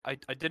 I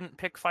didn't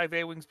pick 5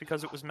 A-Wings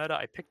because it was meta.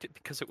 I picked it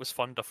because it was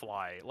fun to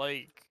fly.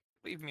 Like,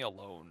 leave me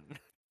alone.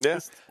 Yeah.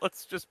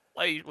 Let's just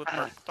play with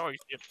our toy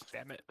ships,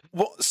 damn it.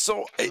 Well,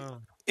 so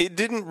it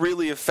didn't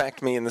really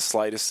affect me in the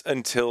slightest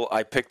until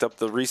I picked up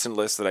the recent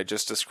list that I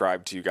just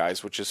described to you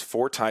guys, which is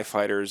 4 TIE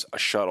fighters, a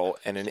shuttle,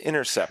 and an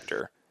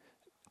interceptor.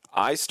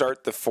 I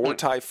start the 4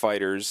 TIE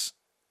fighters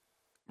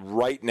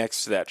right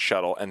next to that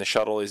shuttle, and the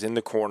shuttle is in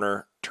the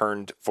corner,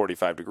 turned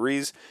 45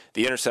 degrees.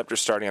 The interceptor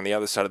starting on the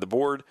other side of the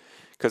board,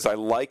 because I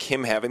like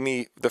him having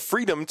the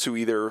freedom to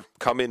either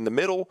come in the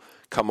middle,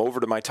 come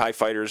over to my TIE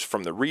fighters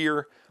from the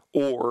rear,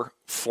 or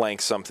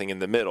flank something in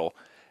the middle.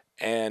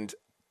 And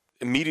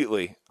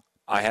immediately,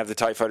 I have the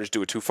TIE fighters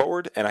do a 2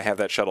 forward, and I have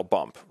that shuttle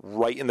bump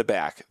right in the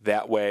back.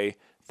 That way,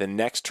 the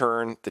next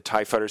turn, the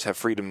TIE fighters have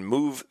freedom to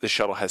move, the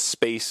shuttle has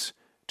space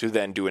to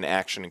then do an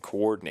action and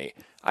coordinate.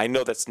 I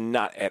know that's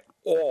not at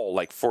all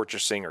like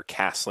fortressing or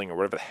castling or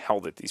whatever the hell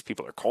that these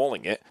people are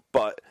calling it,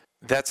 but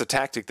that's a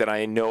tactic that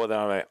I know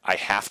that I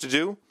have to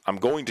do, I'm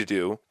going to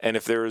do, and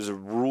if there is a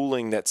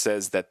ruling that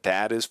says that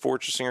that is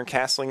fortressing or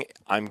castling,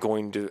 I'm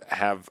going to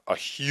have a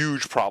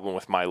huge problem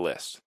with my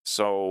list.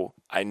 So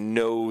I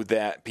know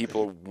that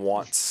people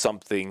want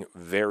something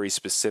very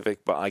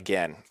specific, but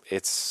again, you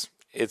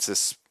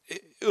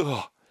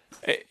know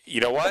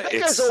what? That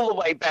goes all the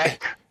way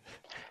back.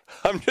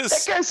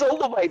 That goes all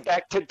the way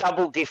back to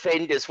double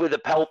defenders with a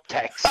Pelp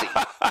taxi.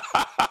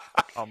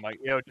 Oh my,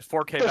 just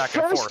 4K the back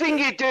and forth. first thing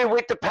you do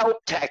with the Pelp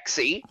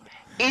taxi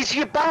is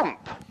you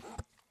bump.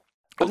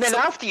 And then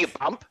after you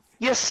bump,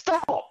 you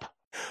stop.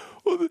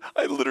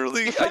 I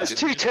literally... Your first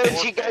 2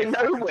 turns, you go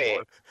nowhere.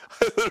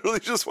 I literally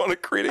just want to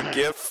create a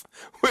GIF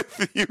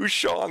with you,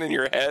 Sean, in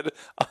your head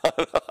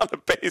on a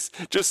base,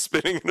 just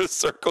spinning in a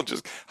circle,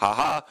 just,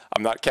 haha,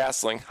 I'm not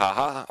castling,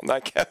 haha, I'm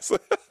not castling.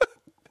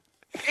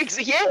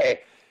 Yeah.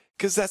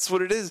 Because that's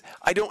what it is.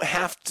 I don't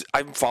have to,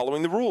 I'm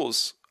following the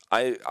rules.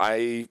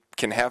 I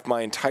can have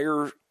my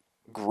entire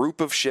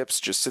group of ships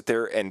just sit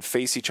there and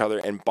face each other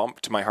and bump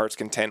to my heart's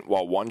content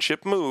while one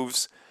ship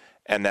moves,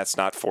 and that's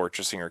not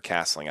fortressing or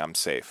castling. I'm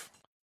safe.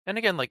 And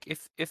again, like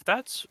if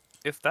that's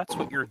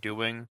what you're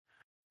doing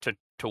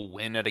to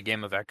win at a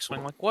game of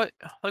X-Wing,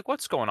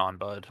 what's going on,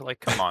 bud? Like,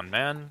 come on,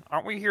 man.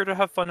 Aren't we here to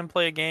have fun and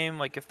play a game?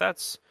 Like, if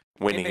that's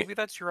Winning maybe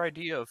that's your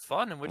idea of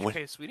fun, in which Win-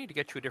 case we need to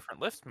get you a different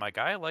lift, my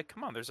guy. Like,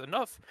 come on, there's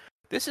enough.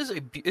 This is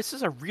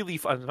a really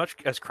fun, as much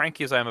as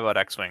cranky as I am about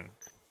X-Wing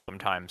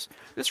sometimes.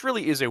 This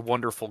really is a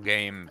wonderful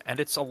game,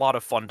 and it's a lot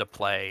of fun to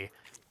play.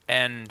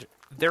 And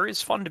there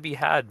is fun to be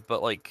had,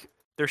 but like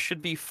there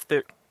should be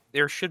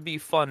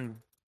fun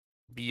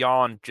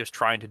beyond just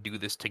trying to do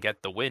this to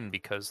get the win,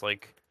 because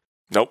like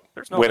Nope.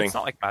 there's no Winning. It's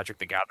not like Magic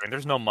the Gathering.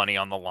 There's no money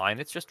on the line.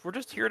 It's just we're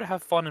just here to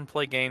have fun and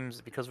play games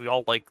because we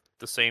all like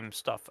the same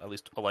stuff, at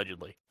least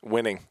allegedly.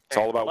 Winning. It's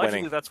all about Allegedly,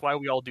 winning. that's why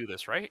we all do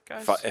this, right,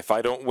 guys? If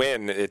I don't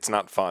win, it's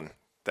not fun.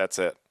 That's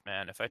it.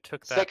 Man, if I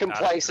took that Second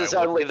attitude, place is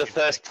I would only the be-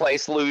 first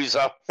place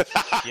loser.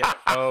 Yeah.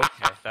 Okay,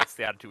 that's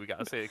the attitude we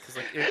gotta say. Because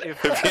like, if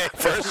If you ain't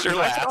first, you're if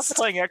I stopped last.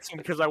 playing X-Wing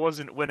because I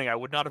wasn't winning, I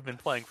would not have been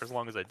playing for as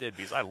long as I did,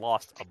 because I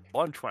lost a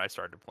bunch when I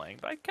started playing.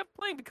 But I kept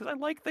playing because I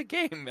like the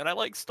game and I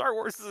like Star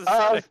Wars as a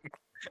setting,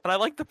 and I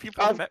like the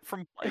people I met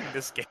from playing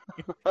this game.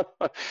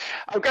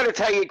 I've got to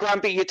tell you,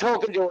 Grumpy, you're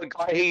talking to a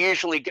guy who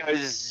usually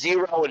goes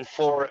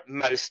 0-4 at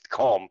most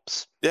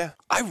comps. Yeah.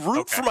 I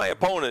root for my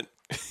opponent.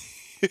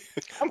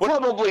 I'm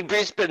probably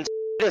Brisbane's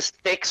best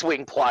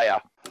X-Wing player.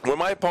 When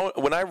I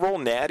roll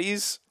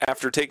natties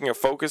after taking a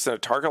focus and a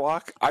target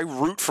lock, I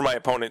root for my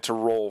opponent to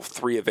roll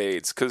 3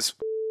 evades, because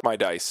my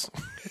dice.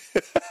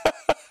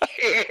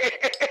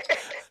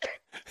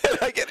 And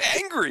I get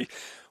angry.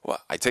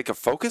 Well, I take a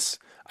focus,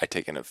 I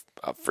take a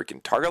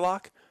freaking target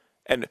lock,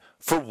 and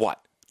for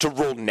what? To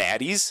roll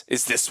natties?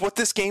 Is this what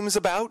this game is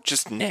about?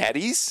 Just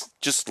natties?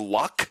 Just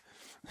luck?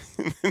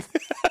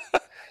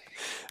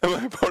 And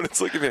my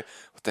opponent's looking at me,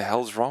 what the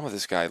hell is wrong with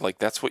this guy? Like,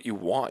 that's what you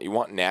want. You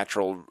want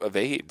natural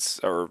evades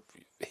or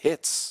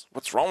hits.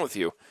 What's wrong with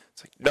you?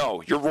 It's like,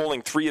 no, you're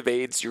rolling 3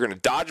 evades. You're going to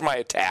dodge my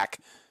attack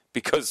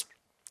because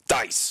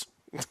dice.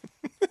 I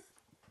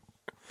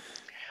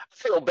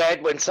feel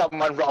bad when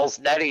someone rolls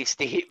natties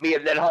to hit me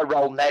and then I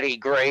roll natty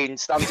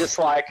greens. I'm just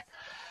like,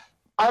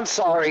 I'm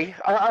sorry.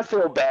 I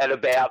feel bad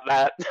about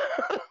that.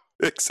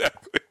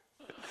 Exactly.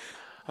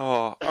 Oh,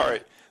 all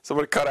right. So I'm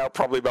going to cut out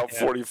probably about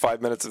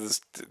 45 minutes of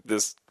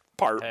this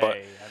part. But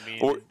Hey, I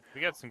mean,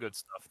 we got some good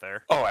stuff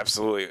there. oh,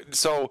 absolutely.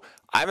 So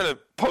I'm going to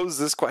pose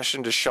this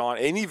question to Sean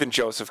and even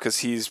Joseph, because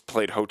he's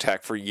played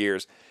HOTAC for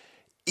years.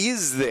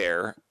 Is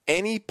there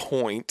any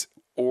point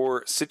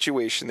or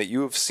situation that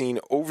you have seen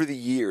over the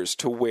years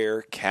to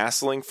where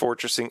castling,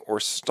 fortressing, or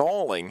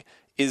stalling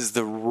is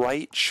the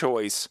right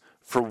choice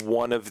for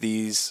one of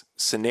these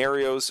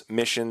scenarios,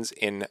 missions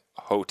in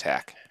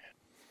HOTAC?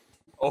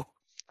 Oh,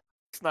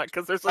 it's not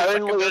because there's a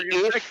Only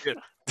secondary if- objective.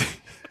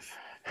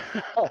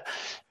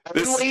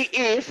 Only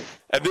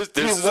if And this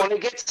you is want to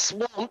get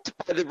swamped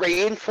by the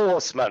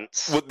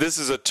reinforcements. well, this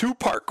is a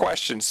 2-part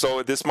question,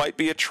 so this might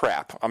be a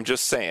trap. I'm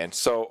just saying.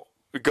 So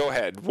go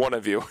ahead, one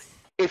of you.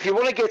 If you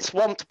want to get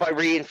swamped by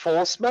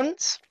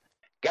reinforcements,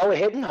 go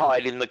ahead and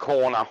hide in the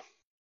corner.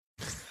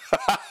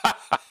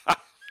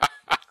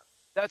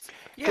 That's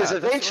Because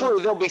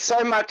eventually there'll be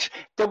so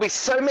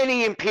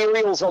many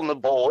Imperials on the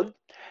board,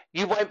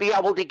 you won't be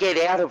able to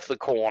get out of the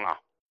corner.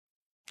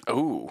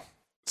 Ooh.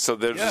 So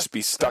they'll just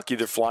be stuck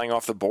either flying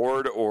off the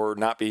board or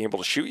not being able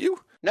to shoot you?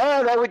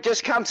 No, they would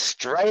just come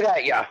straight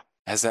at you.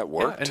 Has that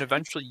worked? and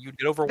eventually you'd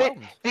get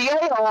overwhelmed. The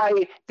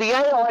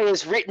AI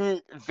is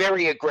written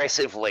very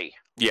aggressively.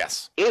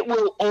 Yes. It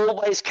will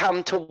always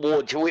come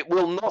towards you. It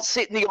will not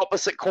sit in the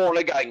opposite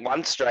corner going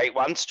one straight,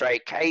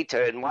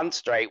 K-turn, one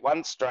straight.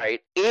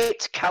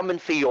 It's coming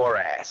for your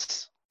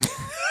ass.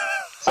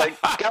 So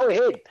go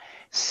ahead.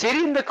 Sit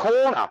in the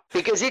corner,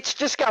 because it's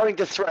just going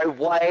to throw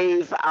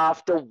wave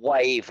after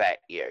wave at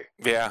you.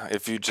 Yeah,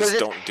 if you just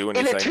don't do In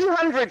anything. a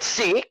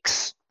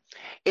 206,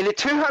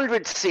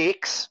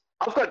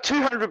 I've got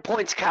 200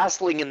 points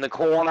castling in the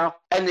corner,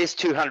 and there's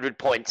 200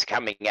 points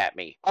coming at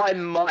me. I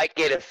might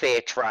get a fair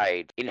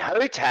trade. In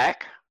HOTAC,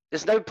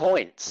 there's no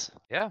points.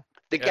 Yeah.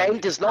 The Yeah, game you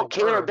does just not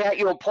go care for- about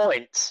your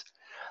points.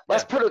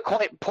 Let's put a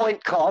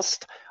point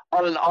cost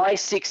on an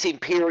I6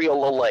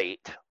 Imperial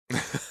Elite.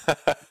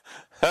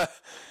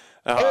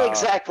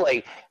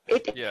 Exactly.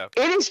 It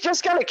is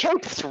just going to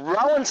keep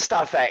throwing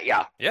stuff at you.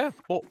 Yeah,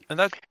 well, and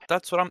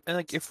that's what I'm and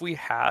like. If we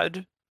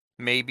had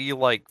maybe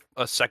like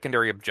a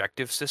secondary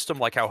objective system,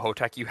 like how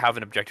HOTAC, you have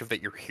an objective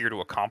that you're here to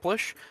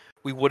accomplish,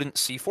 we wouldn't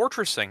see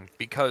fortressing,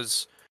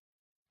 because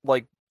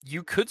like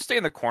you could stay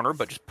in the corner,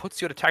 but just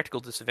puts you at a tactical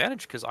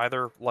disadvantage, because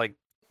either like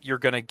you're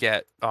gonna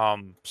get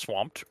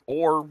swamped,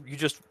 or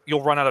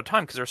you'll run out of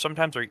time, because there's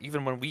sometimes where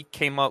even when we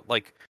came up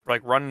like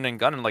running and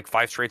gunning like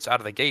 5 straights out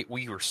of the gate,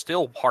 we were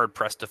still hard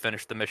pressed to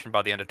finish the mission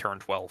by the end of turn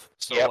 12.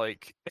 So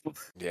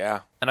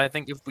yeah. And I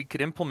think if we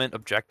could implement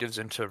objectives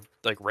into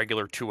like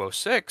regular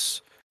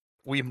 206,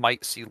 we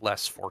might see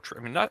less fortress.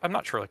 I mean, I'm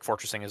not sure like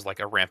fortressing is like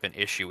a rampant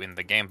issue in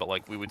the game, but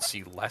like we would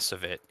see less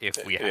of it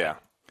if we had. Yeah,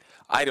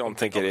 I don't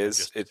think it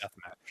is.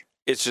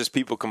 It's just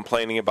people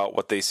complaining about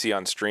what they see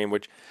on stream,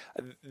 which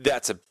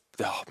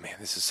oh man,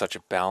 this is such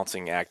a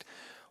balancing act.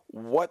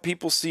 What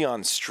people see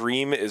on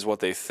stream is what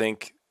they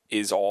think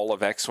is all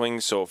of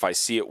X-Wing. So if I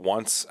see it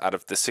once out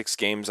of the 6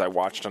 games I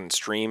watched on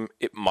stream,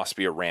 it must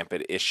be a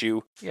rampant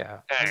issue.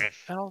 Yeah.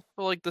 And also,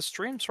 like, the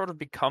stream sort of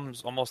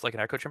becomes almost like an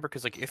echo chamber,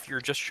 because like if you're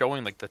just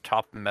showing like the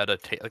top meta,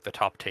 like the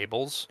top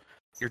tables,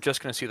 you're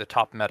just going to see the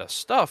top meta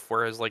stuff.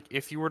 Whereas like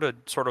if you were to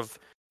sort of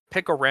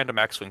pick a random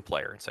X-Wing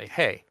player and say,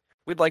 hey,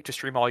 we'd like to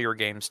stream all your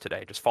games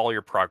today, just follow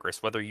your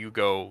progress, whether you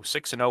go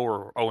 6-0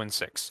 or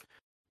 0-6.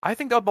 I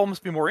think that would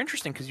almost be more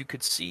interesting, because you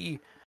could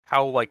see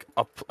how like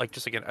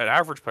just like an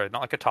average player,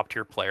 not like a top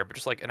tier player, but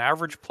just like an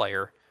average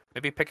player,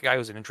 maybe pick a guy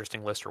who's an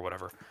interesting list or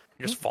whatever,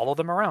 you just follow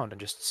them around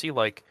and just see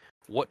like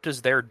what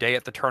does their day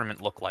at the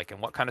tournament look like, and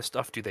what kind of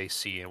stuff do they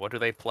see, and what do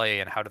they play,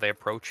 and how do they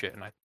approach it.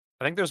 And I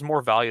think there's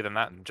more value than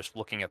that than just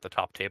looking at the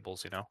top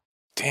tables, you know.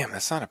 Damn,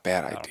 that's not a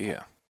bad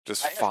idea.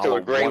 Just I have to follow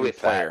agree one with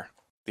player.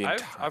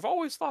 I've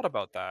always thought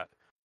about that.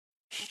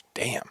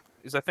 Damn.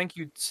 Is I think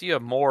you'd see a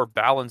more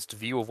balanced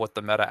view of what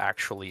the meta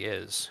actually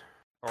is.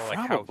 Or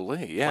like Probably,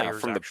 how yeah.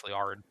 players actually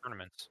are in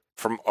tournaments.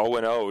 From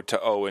 0-0 to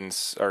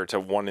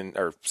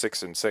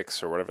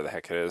 6-6 or whatever the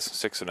heck it is,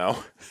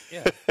 6-0.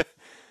 Yeah.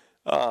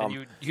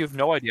 And you have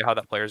no idea how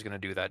that player is going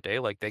to do that day.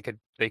 Like they could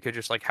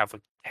just like have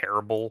like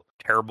terrible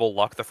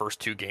luck the first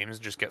 2 games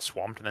and just get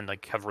swamped, and then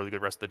like have a really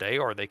good rest of the day,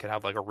 or they could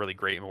have like a really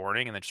great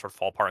morning and then just sort of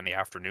fall apart in the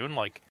afternoon.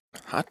 Like,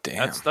 hot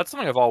damn. That's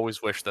something I've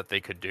always wished that they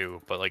could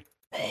do, but like.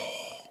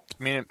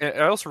 I mean,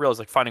 I also realize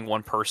like finding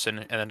one person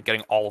and then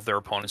getting all of their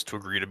opponents to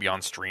agree to be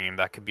on stream,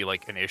 that could be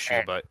like an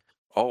issue, but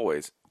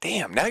always.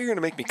 Damn, now you're going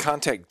to make me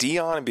contact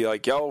Dion and be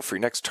like, yo, for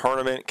your next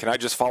tournament, can I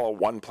just follow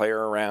one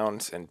player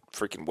around and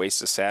freaking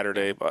waste a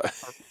Saturday? But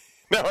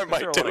now I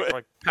might do it.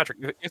 Like, Patrick,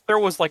 if there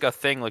was like a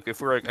thing, like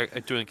if we were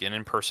doing an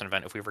in-person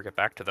event, if we ever get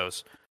back to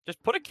those,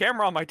 just put a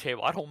camera on my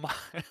table. I don't mind.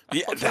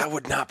 Yeah, that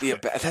would not be a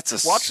bad, that's a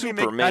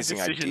super amazing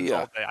idea.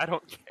 All day. I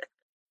don't care.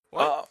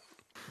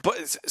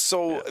 But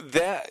so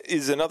that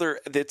is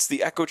it's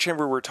the echo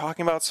chamber we're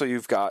talking about. So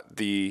you've got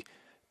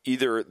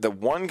either the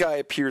one guy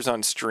appears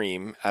on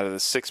stream out of the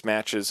 6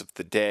 matches of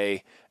the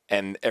day,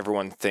 and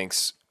everyone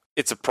thinks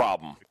it's a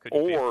problem,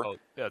 or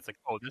it's like,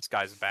 oh, this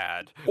guy's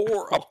bad,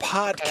 or a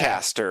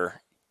podcaster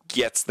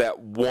gets that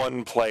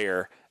one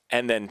player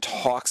and then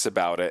talks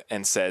about it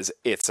and says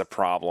it's a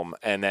problem,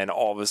 and then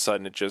all of a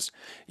sudden it just,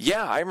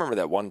 yeah, I remember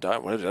that one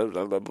time,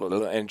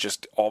 and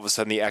just all of a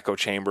sudden the echo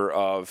chamber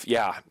of,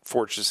 yeah,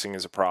 fortressing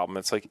is a problem.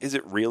 It's like, is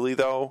it really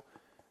though?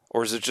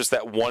 Or is it just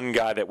that one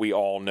guy that we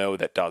all know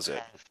that does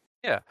it?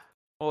 Yeah.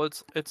 Well,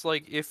 it's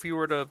like if you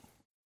were to,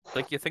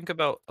 like, you think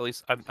about, at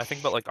least I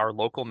think about like our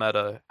local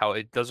meta, how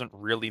it doesn't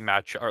really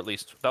match, or at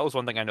least that was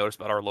one thing I noticed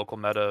about our local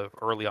meta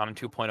early on in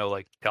 2.0.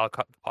 Like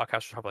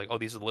podcasters talk like, oh,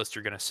 these are the lists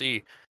you're going to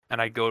see,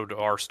 and I'd go to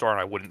our store and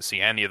I wouldn't see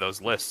any of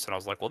those lists, and I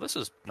was like, well, this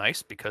is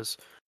nice, because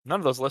none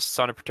of those lists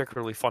sounded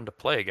particularly fun to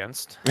play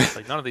against.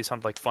 Like none of these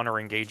sound like fun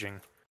or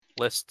engaging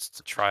lists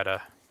to try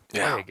to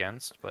play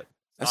against, but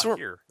that's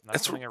here. And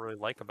that's something I really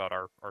like about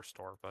our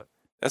store. But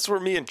that's where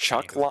me and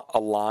Chuck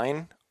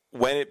align.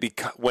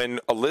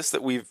 When a list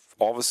that we've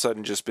all of a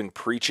sudden just been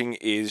preaching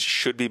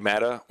should be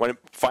meta, when it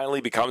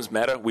finally becomes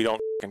meta, we don't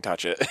fucking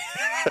touch it.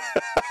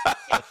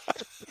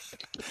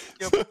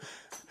 Yep.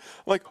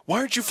 Like, why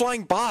aren't you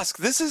flying Bosk?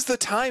 This is the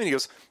time. And he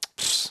goes,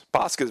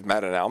 Bosk is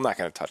meta now. I'm not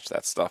going to touch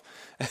that stuff.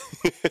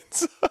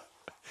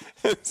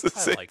 It's the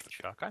same. I like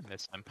Chuck. I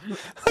miss him.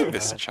 I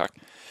miss Chuck.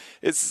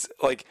 It's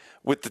like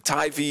with the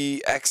TIE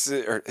V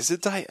X's, or is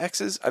it TIE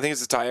X's? I think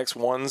it's the TIE X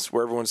ones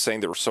where everyone's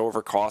saying they were so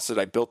overcosted.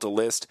 I built a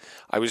list.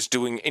 I was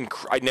doing,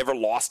 I never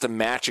lost a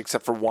match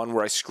except for one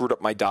where I screwed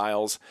up my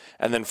dials.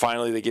 And then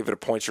finally they gave it a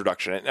points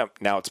reduction. And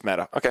now it's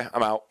meta. Okay,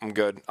 I'm out. I'm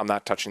good. I'm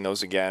not touching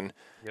those again.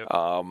 Yep.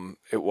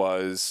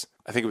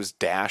 I think it was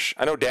Dash.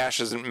 I know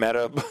Dash isn't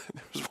meta, but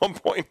there was one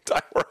point in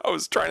time where I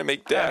was trying to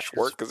make Dash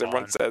work because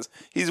everyone says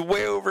he's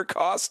way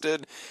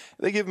overcosted.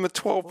 They give him a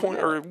 12 point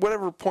or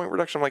whatever point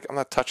reduction. I'm like, I'm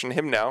not touching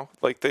him now.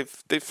 Like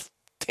they've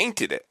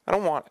tainted it. I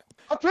don't want it.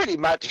 I pretty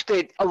much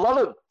did. A lot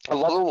of the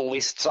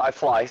lists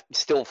I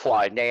still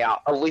fly now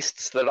are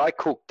lists that I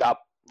cooked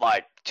up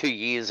like 2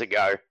 years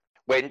ago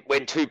when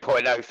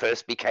 2.0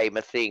 first became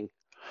a thing.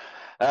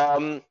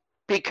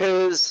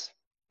 Because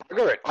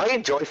I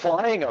enjoy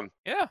flying them.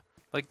 Yeah.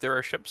 Like, there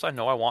are ships I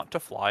know I want to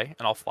fly,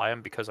 and I'll fly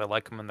them because I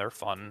like them and they're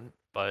fun,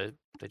 but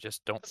they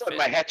just don't fit. Like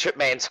my Hatchet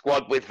Man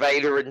squad with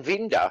Vader and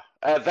Vinder.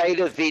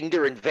 Vader,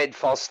 Vinder, and Ved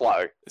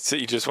Foslo. So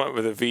you just went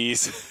with the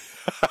V's?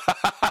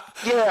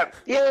 Yeah.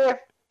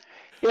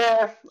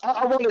 Yeah,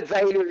 I wanted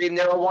Vader in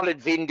there, I wanted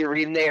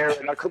Vinder in there,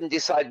 and I couldn't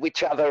decide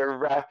which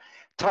other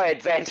TIE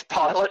Advanced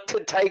pilot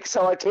to take,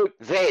 so I took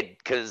Ved,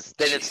 because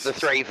then it's the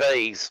Jesus. 3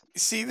 Vs.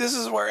 See, this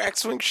is where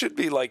X-Wing should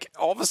be. Like,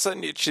 all of a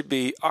sudden it should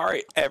be, all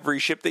right, every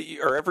ship that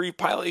you, or every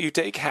pilot you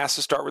take has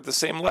to start with the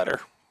same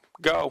letter.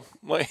 Go.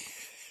 Like,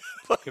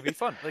 Could be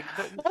fun. Like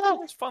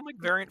there's fun like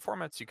variant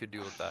formats you could do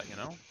with that, you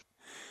know?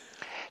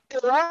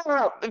 There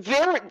are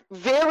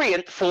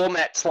variant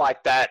formats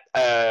like that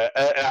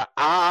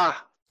are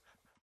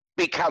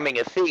becoming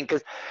a thing,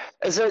 because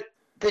is it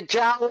the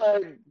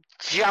Jawa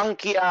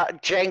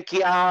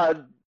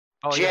Jankyard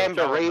Oh, yeah,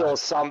 Jamboree Jawa. or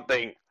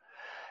something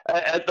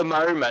at the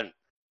moment?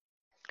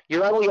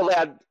 You're only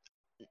allowed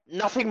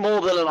nothing more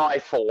than an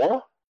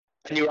I-4,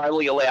 and you're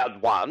only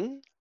allowed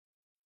one.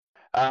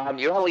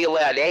 You're only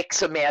allowed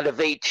X amount of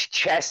each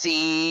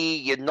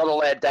chassis. You're not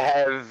allowed to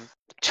have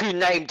 2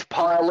 named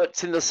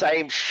pilots in the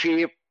same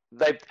ship.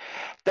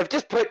 They've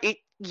just put it.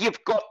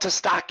 You've got to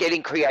start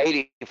getting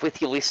creative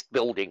with your list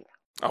building.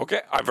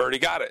 okay, I've already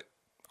got it.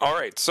 All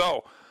right,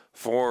 so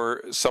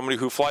for somebody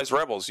who flies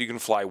Rebels, you can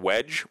fly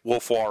Wedge,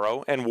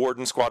 Wolfaro, and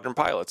Warden Squadron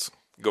pilots.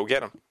 Go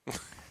get them.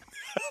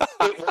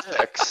 It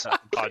works. It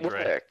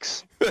Padre.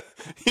 works.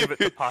 Give it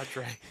to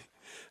Padre.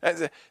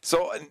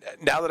 So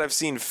now that I've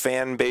seen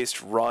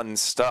fan-based run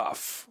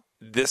stuff,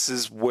 this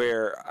is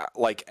where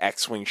like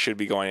X-Wing should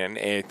be going, and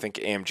I think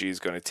AMG is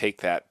going to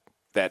take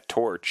that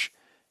torch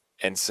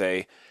and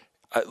say,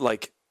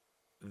 like,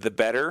 the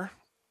better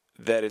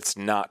that it's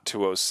not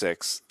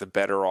 206, the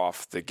better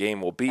off the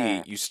game will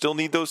be. You still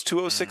need those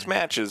 206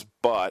 matches,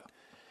 but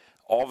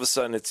all of a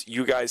sudden it's,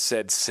 you guys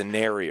said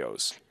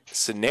scenarios.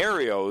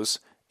 Scenarios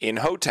in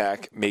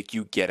HOTAC make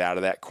you get out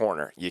of that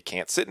corner. You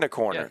can't sit in a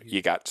corner. Yeah.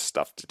 You got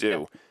stuff to do. You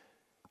need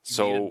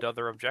So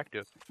another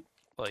objective.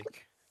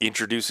 Like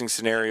introducing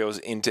scenarios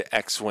into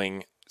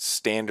X-Wing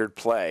standard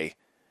play,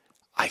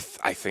 I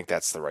think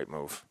that's the right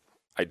move.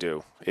 I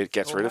do. It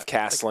gets rid of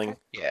castling.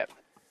 Yeah.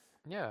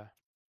 yeah.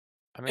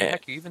 I mean,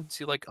 heck, you even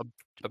see like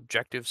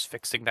objectives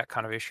fixing that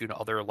kind of issue in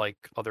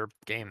other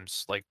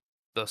games. Like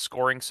the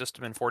scoring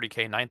system in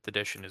 40K 9th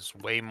edition is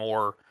way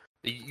more.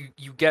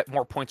 You get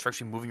more points for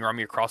actually moving your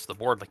army across the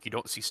board. Like you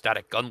don't see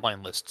static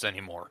gunline lists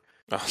anymore.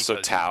 Oh, so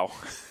Tau.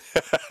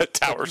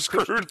 Tower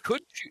screwed.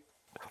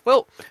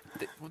 Well,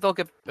 they'll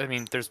get. I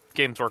mean, there's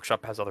Games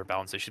Workshop has other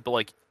balance issues, but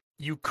like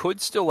you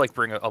could still like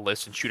bring a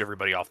list and shoot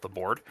everybody off the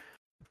board,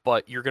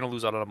 but you're gonna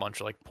lose out on a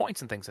bunch of like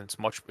points and things, and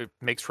it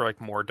makes for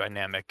like more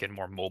dynamic and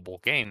more mobile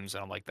games.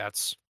 And I'm like,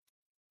 that's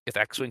if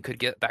X-Wing could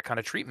get that kind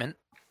of treatment,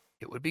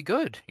 it would be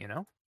good, you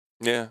know?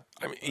 Yeah,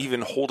 I mean,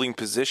 even holding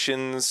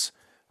positions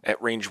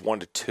at range 1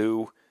 to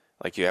 2,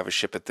 like you have a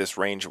ship at this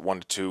range 1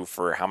 to 2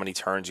 for how many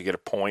turns you get a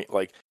point.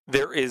 Like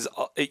there is,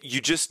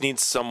 you just need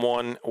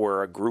someone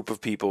or a group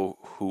of people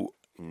who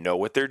know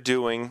what they're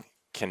doing,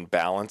 can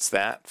balance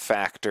that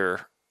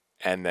factor,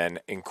 and then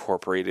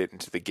incorporate it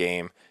into the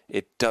game.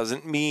 It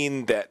doesn't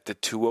mean that the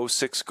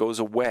 206 goes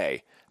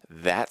away.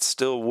 That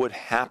still would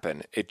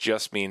happen. It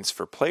just means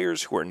for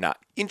players who are not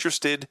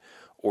interested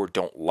or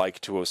don't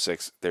like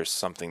 206, there's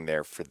something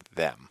there for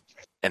them.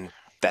 And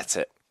that's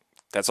it.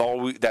 That's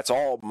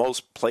all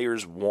most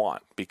players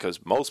want,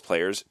 because most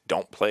players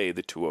don't play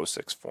the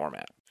 206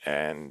 format.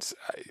 And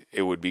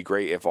it would be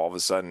great if all of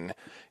a sudden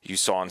you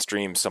saw on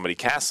stream somebody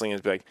castling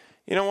and be like,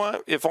 you know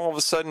what? If all of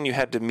a sudden you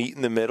had to meet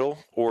in the middle,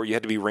 or you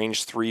had to be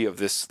range 3 of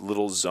this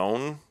little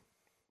zone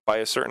by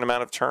a certain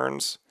amount of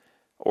turns,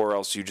 or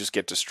else you just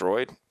get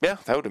destroyed, yeah,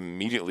 that would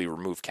immediately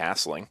remove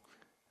castling.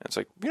 And it's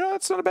like, you know,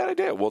 that's not a bad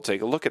idea. We'll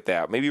take a look at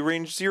that. Maybe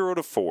range 0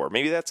 to 4.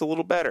 Maybe that's a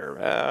little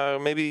better.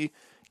 Maybe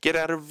get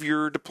out of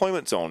your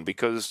deployment zone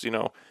because, you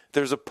know,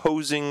 there's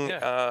opposing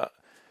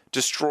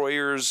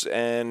destroyers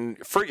and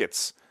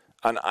frigates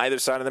on either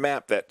side of the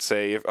map that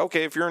say,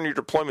 if you're in your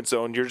deployment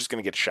zone, you're just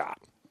going to get shot.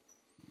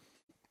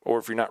 Or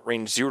if you're not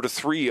range 0 to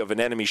 3 of an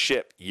enemy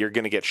ship, you're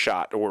going to get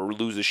shot or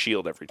lose a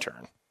shield every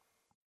turn.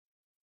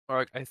 Or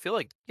like, I feel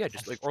like, yeah,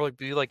 just like, or like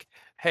be like,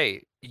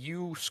 hey,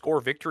 you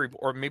score victory,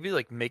 or maybe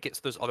like make it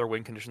so there's other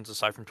win conditions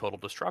aside from total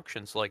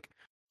destruction. So like,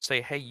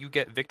 say, hey, you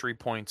get victory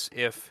points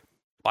if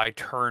by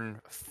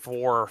turn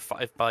 4,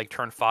 by like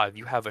turn 5,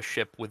 you have a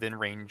ship within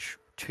range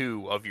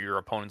 2 of your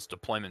opponent's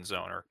deployment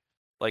zone, or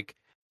like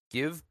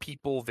give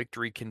people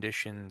victory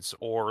conditions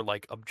or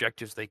like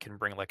objectives they can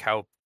bring. Like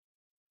how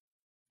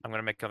I'm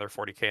gonna make another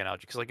 40K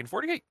analogy, because like in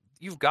 40K,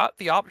 you've got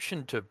the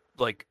option to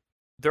like.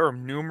 There are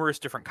numerous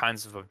different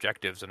kinds of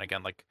objectives, and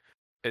again, like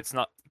it's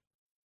not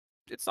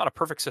a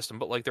perfect system,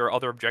 but like there are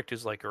other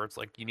objectives, like, or it's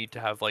like you need to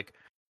have like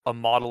a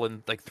model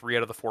in like 3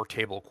 out of the 4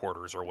 table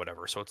quarters or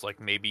whatever. So it's like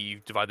maybe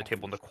you divide the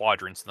table into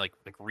quadrants, and like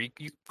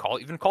you call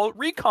it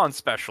recon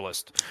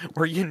specialist,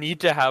 where you need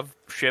to have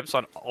ships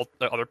on all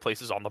the other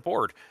places on the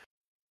board.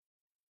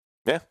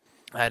 Yeah,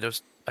 I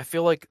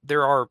feel like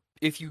there are,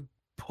 if you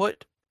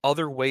put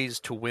other ways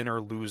to win or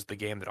lose the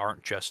game that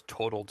aren't just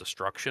total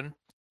destruction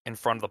in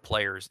front of the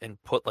players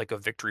and put like a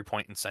victory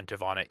point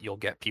incentive on it, you'll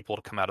get people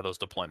to come out of those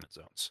deployment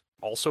zones.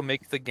 Also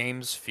make the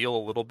games feel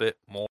a little bit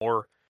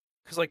more,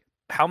 because like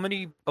how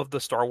many of the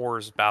Star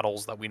Wars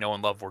battles that we know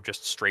and love were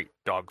just straight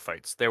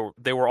dogfights?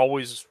 They were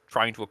always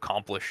trying to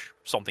accomplish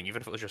something,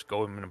 even if it was just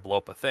go in and blow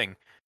up a thing.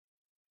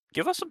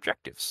 Give us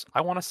objectives.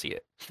 I want to see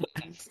it.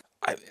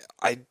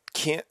 I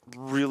can't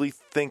really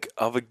think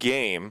of a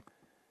game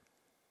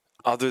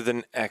other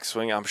than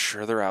X-Wing. I'm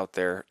sure they're out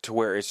there to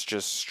where it's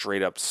just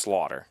straight up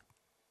slaughter.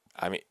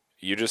 I mean,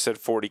 you just said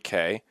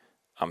 40K.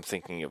 I'm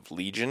thinking of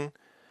Legion,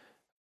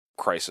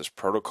 Crisis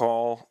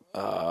Protocol.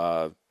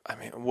 I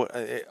mean, what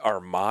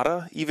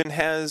Armada even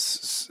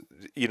has,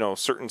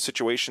 certain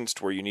situations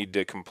to where you need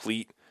to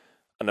complete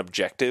an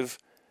objective.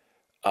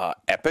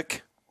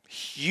 Epic,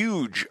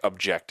 huge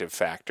objective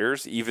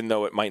factors, even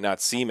though it might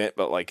not seem it,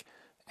 but like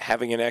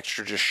having an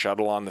extra just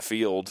shuttle on the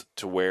field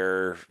to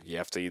where you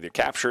have to either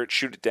capture it,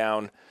 shoot it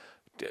down,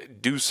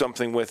 do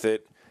something with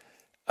it.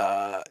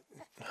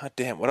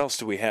 Damn, what else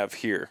do we have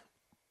here?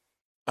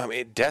 I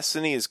mean,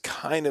 Destiny is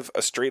kind of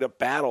a straight up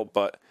battle,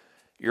 but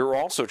you're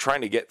also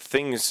trying to get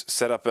things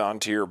set up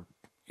onto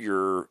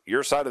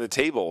your side of the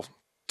table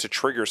to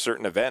trigger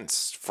certain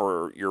events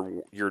for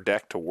your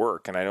deck to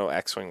work. And I know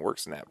X-Wing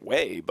works in that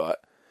way,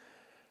 but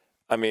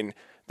I mean,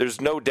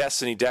 there's no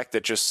Destiny deck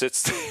that just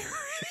sits there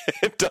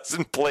and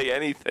doesn't play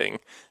anything.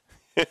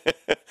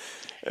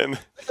 And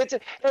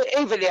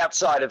even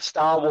outside of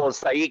Star Wars,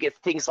 though, you get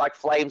things like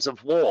Flames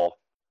of War.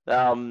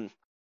 Oh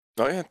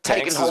yeah,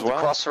 take and hold as well.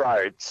 The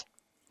crossroads.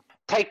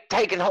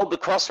 Take and hold the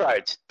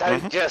crossroads.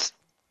 Don't just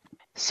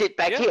sit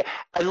back here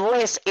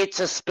unless it's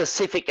a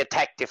specific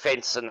attack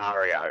defense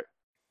scenario.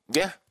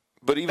 Yeah,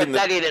 but even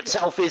that in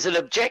itself is an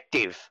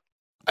objective.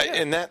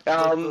 And that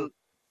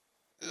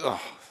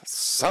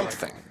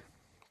something,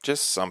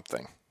 just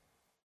something.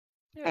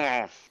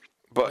 Yeah.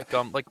 But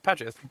like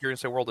Patrick, I think you're gonna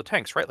say World of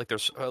Tanks, right? Like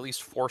there's at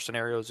least 4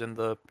 scenarios in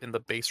the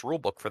base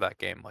rulebook for that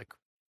game. Like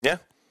yeah,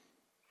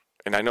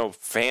 and I know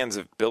fans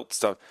have built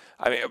stuff.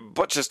 I mean,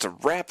 but just to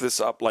wrap this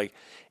up, like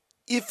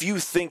if you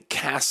think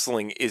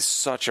castling is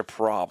such a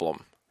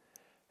problem,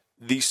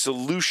 the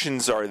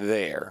solutions are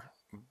there,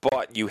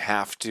 but you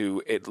have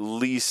to at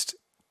least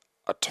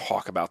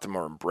talk about them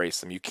or embrace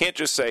them. You can't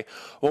just say,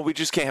 well, we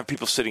just can't have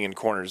people sitting in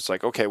corners. It's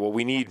like, okay, well,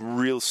 we need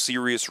real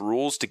serious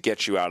rules to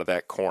get you out of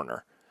that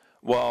corner.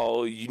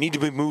 Well, you need to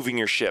be moving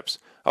your ships.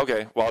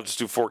 Okay, well, I'll just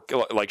do 4,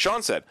 like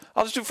Sean said,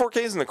 I'll just do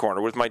 4Ks in the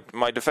corner with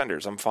my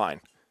defenders. I'm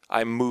fine.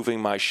 I'm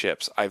moving my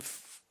ships.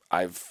 I've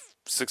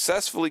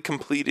successfully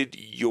completed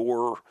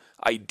your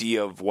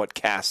idea of what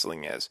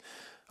castling is.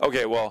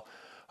 Okay, well,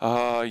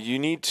 you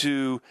need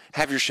to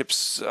have your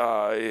ships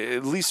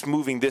at least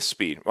moving this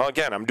speed. Well,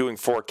 again, I'm doing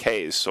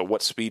 4Ks, so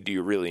what speed do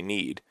you really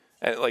need?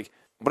 And, like,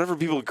 whatever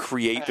people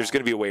create, there's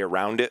going to be a way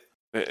around it.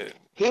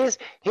 Here's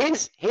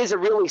a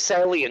really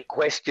salient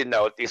question,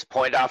 though, at this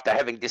point, after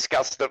having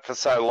discussed it for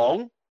so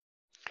long.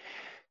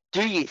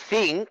 Do you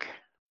think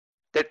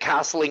that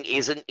castling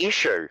is an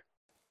issue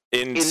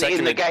in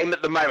the game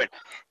at the moment?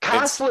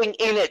 Castling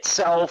in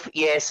itself,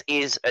 yes,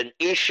 is an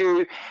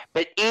issue,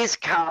 but is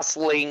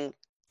castling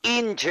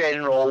in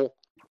general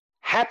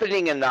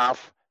happening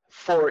enough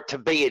for it to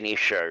be an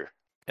issue?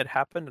 It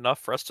happened enough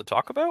for us to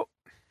talk about?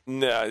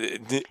 No,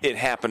 it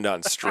happened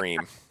on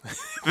stream.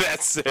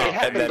 That's it.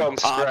 And then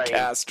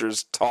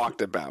podcasters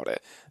talked about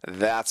it.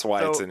 That's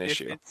why it's an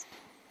issue.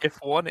 If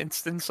one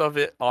instance of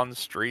it on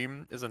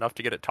stream is enough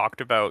to get it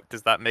talked about,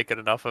 does that make it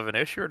enough of an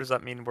issue, or does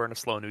that mean we're in a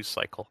slow news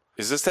cycle?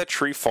 Is this that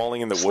tree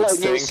falling in the woods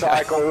thing?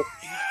 Cycle.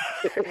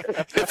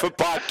 If a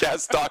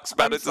podcast talks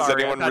about does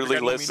anyone really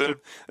listen?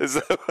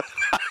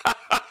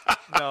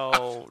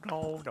 No.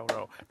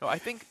 I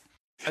think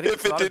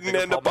if it didn't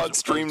end up on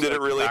stream, did it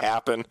really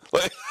happen?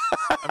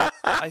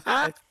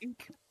 I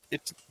think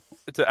it's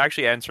to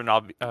actually answer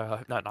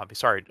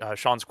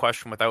Sean's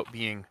question without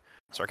being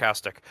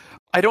sarcastic.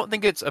 I don't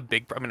think it's a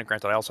big. I mean,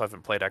 granted, I also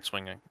haven't played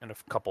X-Wing in a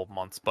couple of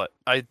months, but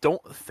I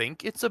don't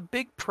think it's a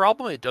big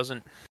problem. It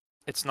doesn't.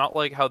 It's not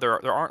like how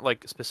there aren't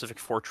like specific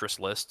fortress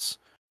lists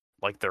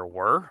like there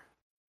were.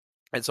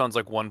 It sounds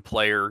like one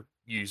player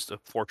used a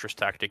fortress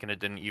tactic and it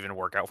didn't even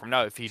work out for him.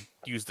 Now, if he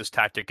used this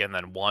tactic and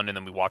then won, and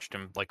then we watched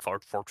him like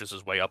fortress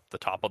his way up the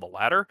top of the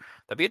ladder,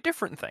 that'd be a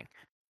different thing.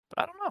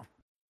 But I don't know.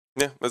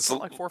 Yeah, it's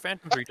not like 4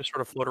 Phantoms where you just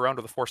sort of float around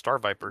with the 4 Star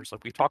Vipers.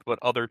 Like we talked about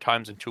other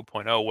times in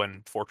 2.0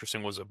 when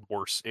fortressing was a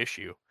worse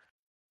issue.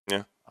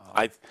 Yeah,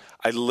 I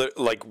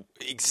like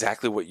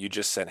exactly what you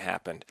just said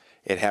happened.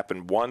 It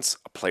happened once.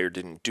 A player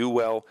didn't do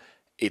well.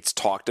 It's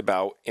talked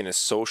about in a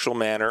social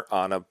manner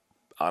on a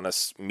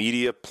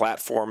media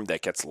platform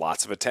that gets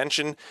lots of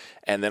attention,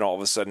 and then all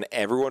of a sudden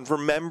everyone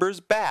remembers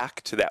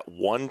back to that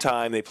one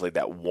time they played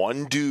that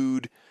one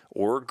dude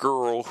or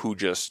girl who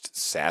just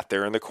sat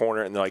there in the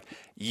corner, and they're like,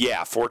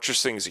 yeah,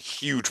 fortressing is a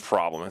huge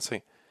problem. It's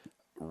like,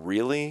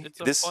 really?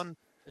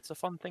 It's a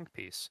fun think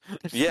piece.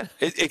 Yeah,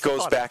 it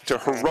goes back to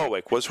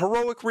heroic. Was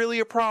heroic really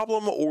a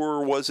problem,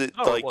 or was it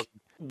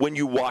when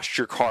you washed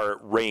your car it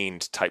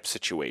rained type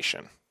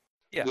situation?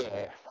 Yeah.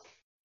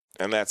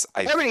 And that's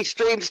how many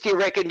streams do you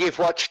reckon you've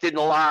watched in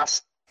the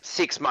last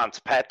 6 months,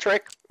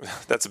 Patrick?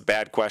 That's a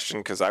bad question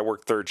because I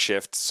work third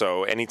shift,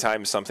 so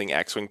anytime something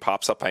X-Wing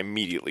pops up, I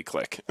immediately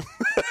click.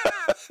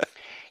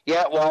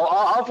 Yeah, well,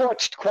 I've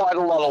watched quite a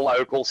lot of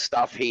local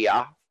stuff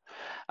here.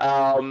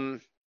 And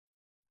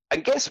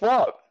guess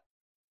what?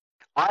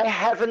 I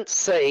haven't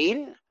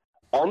seen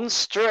on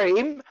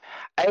stream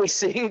a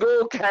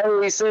single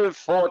case of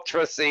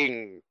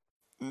fortressing.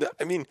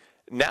 I mean,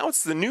 now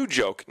it's the new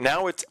joke.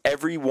 Now it's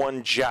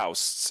everyone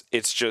jousts.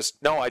 It's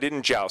just, no, I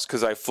didn't joust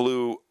because I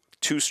flew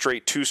 2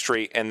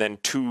 straight, and then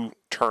 2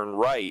 turn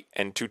right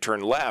and 2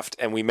 turn left,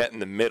 and we met in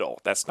the middle.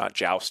 That's not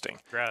jousting.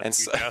 Right, And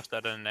you so,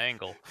 jousted at an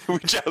angle. we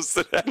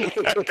jousted at an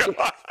angle.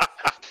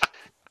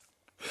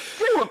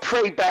 There were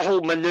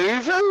pre-battle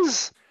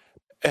maneuvers.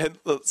 And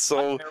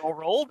so, Barrel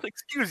rolled?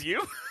 Excuse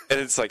you? and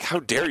it's like, how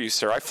dare you,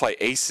 sir? I fly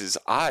aces.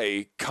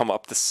 I come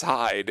up the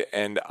side,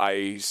 and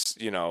I,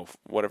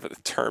 whatever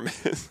the term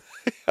is,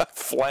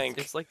 flank.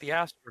 It's like the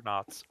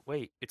astronauts.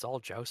 Wait, it's all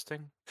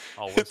jousting?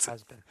 Always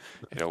has been.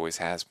 It always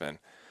has been.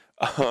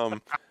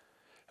 But,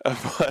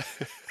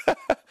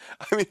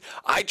 I mean,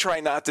 I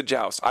try not to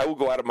joust. I will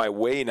go out of my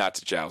way not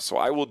to joust. So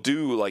I will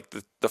do like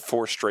the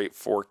 4 straight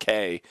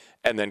 4K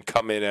and then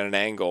come in at an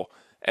angle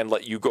and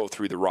let you go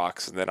through the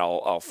rocks, and then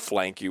I'll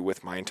flank you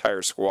with my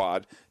entire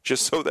squad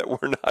just so that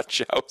we're not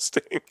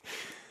jousting.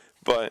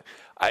 But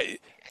I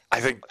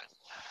think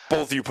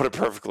both of you put it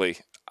perfectly.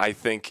 I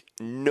think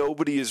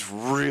nobody is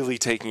really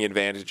taking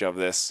advantage of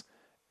this.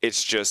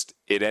 It's just,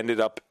 it ended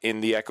up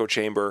in the echo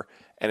chamber,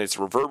 and it's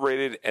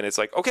reverberated, and it's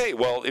like, okay,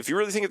 well, if you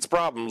really think it's a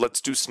problem,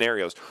 let's do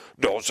scenarios.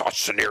 No, it's not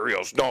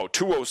scenarios. No,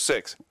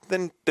 206.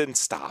 Then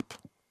stop.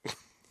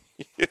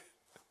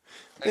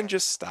 Then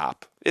just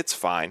stop. It's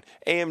fine.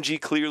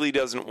 AMG clearly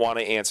doesn't want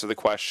to answer the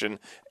question.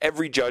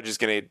 Every judge is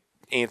going to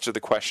answer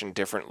the question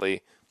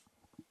differently.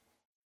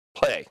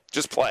 Play.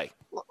 Just play.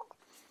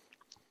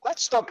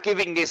 Let's stop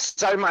giving this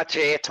so much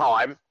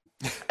airtime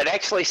and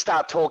actually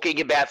start talking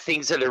about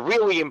things that are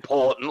really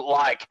important,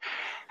 like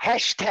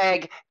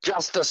hashtag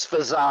Justice for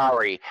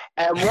Zari,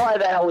 and why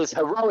the hell is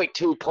heroic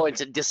 2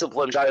 points and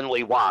disciplined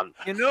only 1?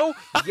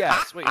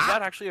 Yes. Wait, is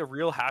that actually a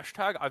real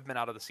hashtag? I've been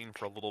out of the scene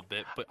for a little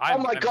bit, but Oh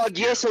my god,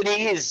 yes it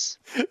is.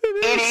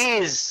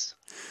 It is.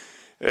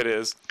 It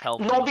is. Tell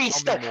me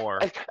more.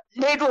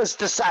 Needless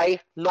to say,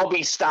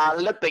 Nobby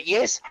started it, but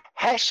yes,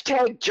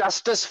 hashtag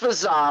Justice for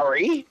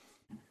Zari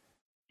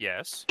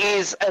Yes.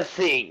 is a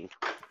thing.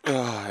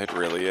 Oh, it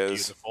really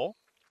is. Beautiful.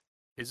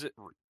 Is it?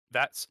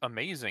 That's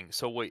amazing.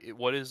 So wait,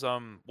 what is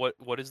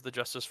the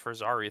Justice for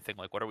Zari thing?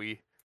 Like, what are we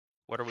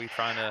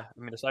trying to? I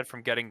mean, aside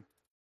from getting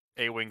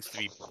A-Wings to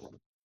be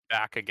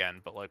back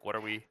again, but like, what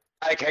are we?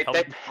 Okay, Tell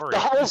me the story. the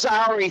whole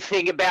Zari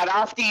thing about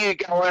after you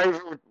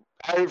go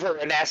over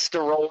an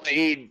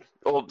asteroid,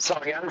 or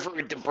sorry, over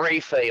a debris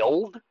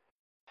field.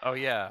 Oh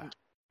yeah.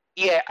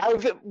 Yeah,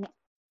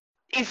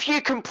 if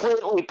you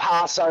completely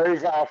pass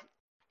over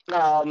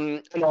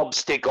an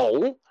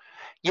obstacle,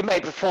 you may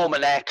perform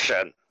an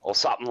action or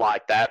something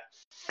like that.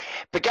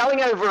 But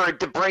going over a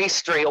debris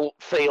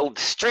field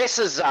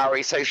stresses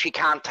Zari so she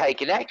can't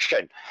take an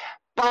action.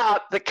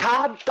 But the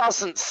card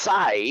doesn't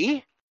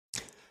say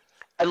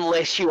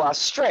unless you are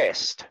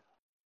stressed.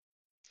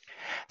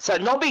 So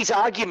Nobby's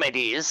argument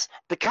is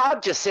the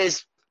card just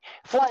says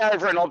fly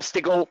over an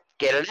obstacle,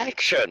 get an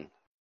action.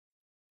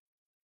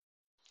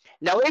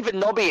 Now even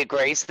Nobby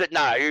agrees that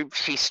no,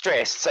 she's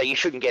stressed, so you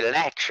shouldn't get an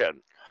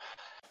action.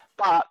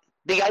 But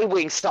the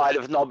A-Wing side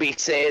of Nobby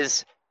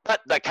says,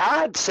 but the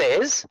card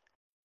says,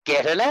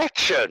 get an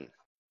action.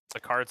 The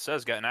card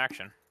says get an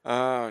action.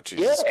 Oh,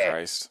 Jesus Yeah.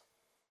 Christ.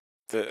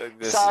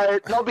 So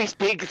Nobby's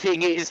big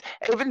thing is,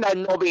 even though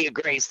Nobby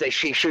agrees that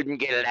she shouldn't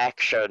get an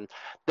action,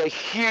 the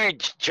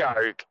huge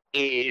joke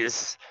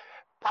is,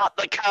 but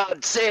the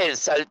card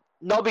says. So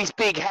Nobby's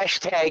big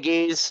hashtag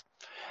is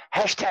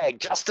hashtag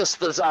Justice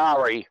for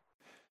Zari.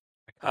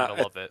 I kind of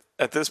love it.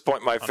 At this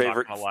point, my I'm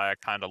favorite not gonna lie, I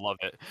kind of love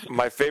it.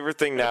 my favorite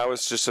thing now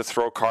is just to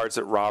throw cards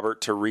at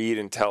Robert to read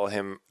and tell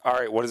him, all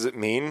right, what does it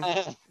mean?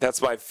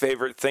 That's my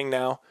favorite thing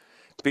now,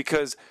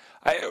 because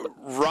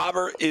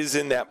Robert is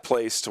in that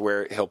place to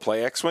where he'll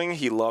play X-Wing.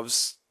 He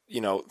loves,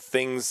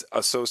 things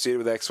associated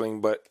with X-Wing,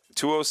 but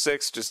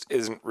 206 just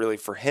isn't really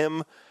for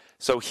him.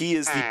 So he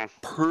is the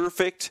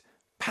perfect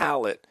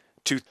palette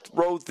to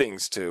throw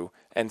things to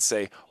and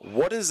say,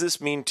 what does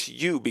this mean to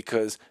you?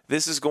 Because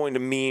this is going to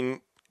mean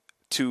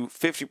to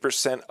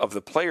 50% of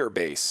the player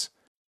base,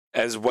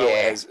 as well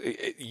as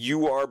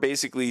you are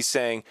basically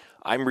saying,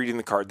 I'm reading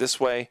the card this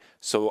way,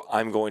 so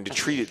I'm going to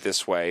treat it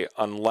this way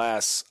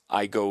unless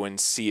I go and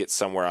see it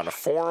somewhere on a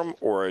forum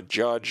or a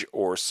judge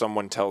or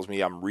someone tells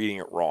me I'm reading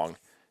it wrong.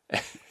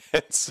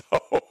 And so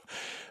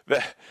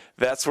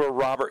that's where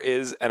Robert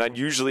is. And I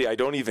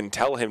don't even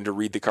tell him to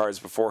read the cards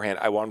beforehand.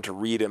 I want him to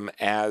read them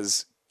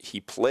as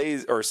he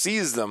plays or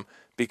sees them,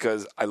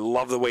 because I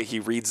love the way he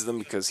reads them,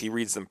 because he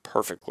reads them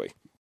perfectly.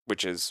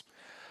 Which is,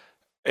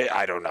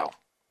 I don't know.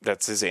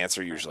 That's his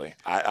answer usually.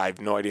 I have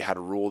no idea how to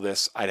rule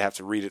this. I'd have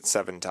to read it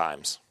 7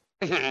 times.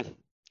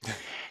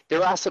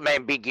 There are some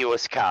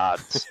ambiguous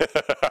cards.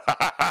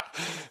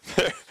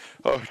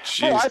 Oh,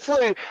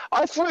 jeez.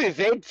 I flew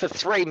Ved for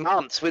 3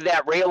 months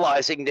without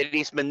realizing that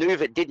his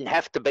maneuver didn't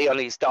have to be on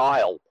his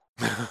dial.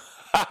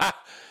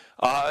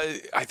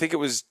 I think it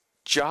was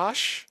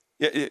Josh.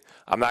 Yeah,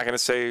 I'm not going to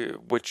say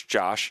which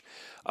Josh.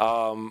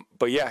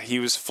 But yeah, he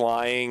was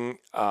flying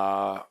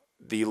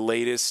the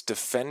latest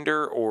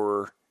Defender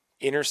or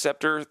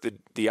Interceptor,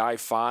 the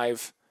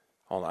I-5.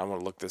 Hold on, I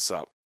want to look this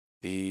up.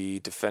 The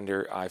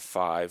Defender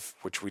I-5,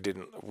 which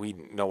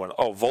no one.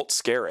 Oh, Volt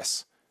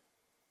Scarus.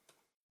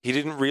 He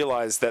didn't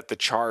realize that the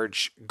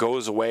charge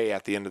goes away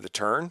at the end of the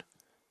turn.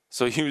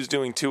 So he was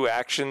doing 2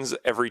 actions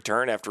every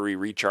turn after he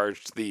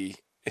recharged the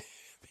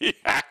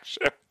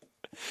action.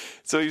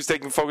 So he was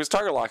taking focus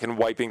target lock and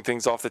wiping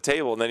things off the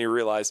table. And then he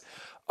realized,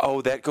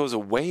 oh, that goes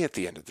away at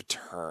the end of the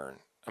turn.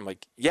 I'm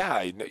like,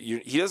 yeah,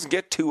 he doesn't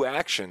get 2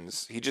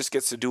 actions. He just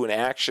gets to do an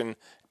action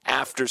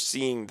after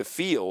seeing the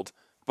field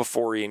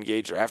before he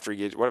engaged or after he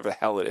engaged, whatever the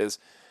hell it is.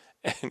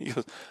 And he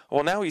goes,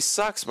 well, now he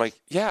sucks. I'm like,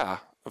 yeah,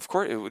 of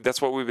course.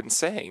 That's what we've been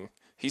saying.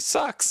 He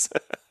sucks.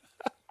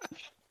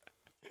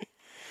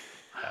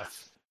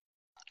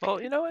 Well,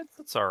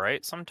 it's all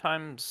right.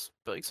 Sometimes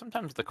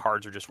the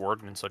cards are just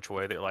worded in such a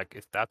way that, like,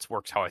 if that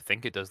works how I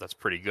think it does, that's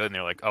pretty good. And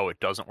they're like, oh, it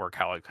doesn't work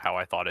how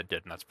I thought it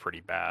did, and that's pretty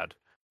bad.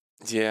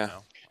 Yeah.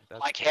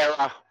 Like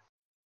Hera.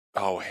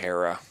 Oh,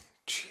 Hera.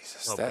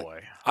 Jesus. Oh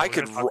boy. I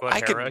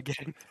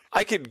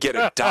could get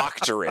a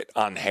doctorate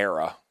on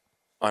Hera,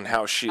 on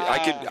how she. I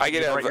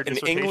could have an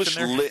English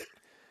lit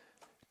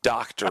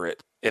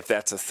doctorate if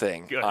that's a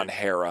thing on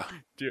Hera.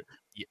 Dude,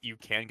 you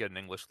can get an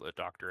English lit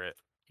doctorate.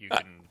 You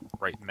can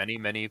write many,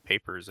 many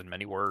papers and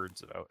many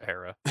words about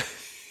Hera.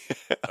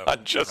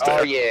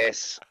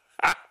 Yes.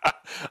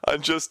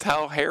 On just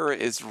how Hera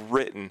is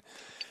written,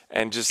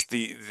 and just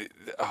the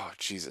oh,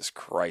 Jesus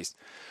Christ.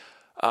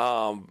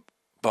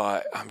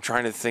 But I'm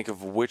trying to think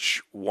of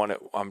which one.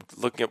 I'm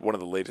looking at one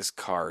of the latest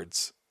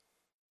cards.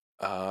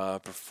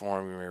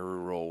 Perform your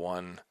reroll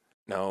 1.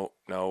 No,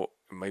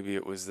 maybe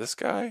it was this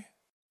guy.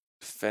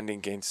 Defending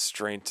gains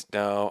strength.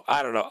 No,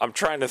 I don't know. I'm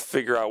trying to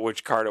figure out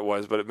which card it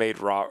was, but it made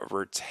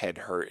Robert's head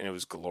hurt, and it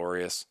was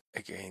glorious.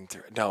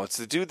 No, it's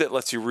the dude that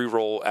lets you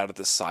reroll out of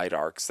the side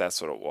arcs.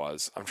 That's what it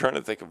was. I'm trying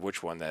to think of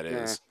which one that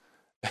is.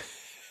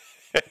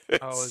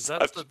 Oh, is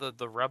that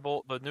the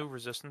Rebel, the new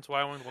Resistance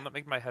one that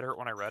made my head hurt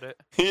when I read it?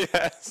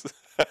 Yes.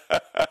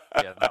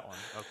 Yeah, that one.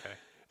 Okay.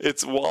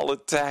 It's while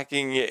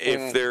attacking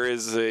if there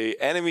is a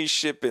enemy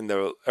ship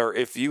or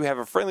if you have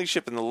a friendly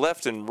ship in the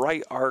left and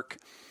right arc,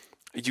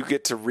 you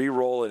get to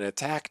re-roll an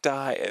attack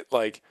die.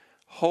 Like,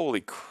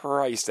 holy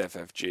Christ,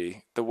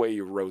 FFG, the way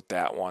you wrote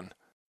that one.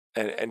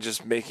 And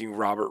just making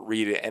Robert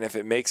read it. And if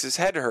it makes his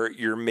head hurt,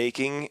 you're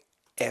making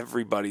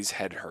everybody's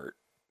head hurt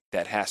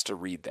that has to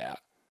read that.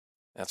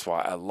 That's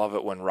why I love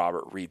it when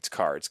Robert reads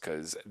cards,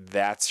 because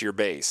that's your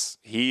base.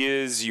 He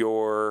is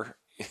your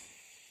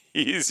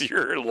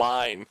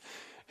line.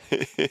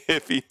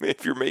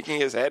 If you're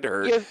making his head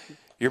hurt,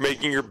 you're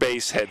making your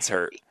base heads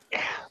hurt.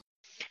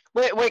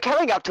 We're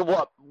coming up to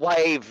what,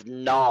 wave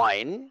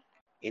 9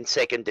 in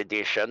 2nd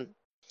edition,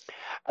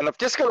 and I've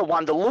just got to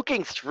wonder,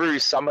 looking through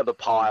some of the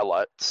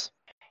pilots,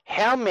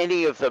 how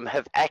many of them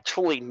have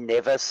actually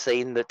never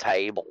seen the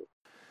table?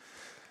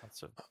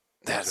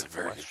 That's a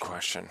very good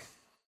question.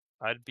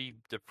 I'd be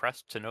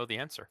depressed to know the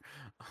answer.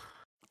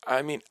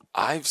 I mean,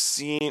 I've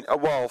seen.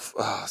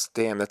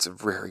 Damn, that's a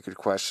very good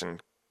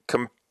question.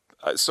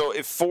 So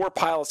if 4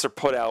 pilots are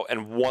put out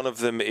and one of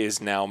them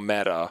is now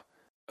meta,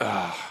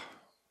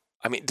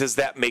 I mean, does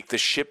that make the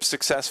ship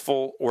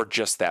successful or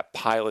just that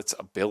pilot's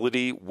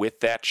ability with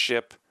that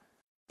ship?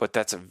 But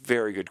that's a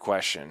very good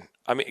question.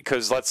 I mean,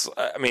 because let's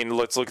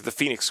look at the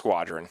Phoenix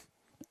Squadron.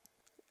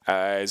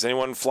 Is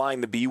anyone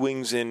flying the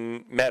B-Wings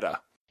in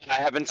meta? I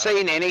haven't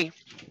seen any.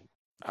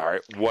 All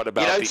right. What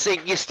about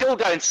you still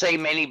don't see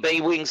many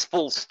B-Wings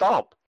full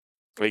stop.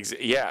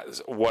 Yeah.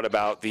 What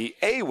about the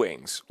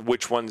A-Wings?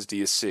 Which ones do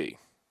you see?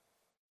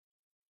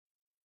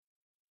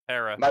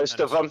 Hera. Most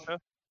of them.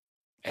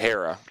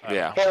 Hera,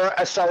 yeah. Hera,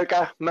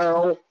 Ahsoka,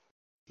 Merle.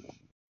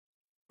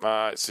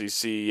 So you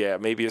see,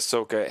 maybe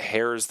Ahsoka.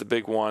 Hera's the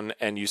big one,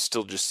 and you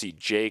still just see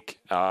Jake.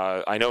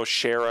 I know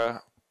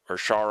Shara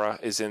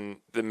is in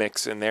the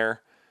mix in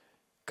there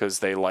because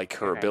they like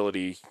her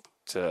ability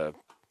to.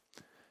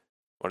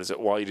 What is it?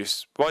 While you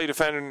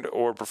defend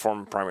or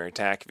perform a primary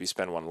attack, if you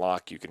spend 1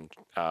 lock, you can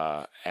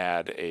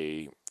add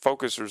a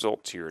focus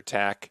result to your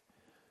attack.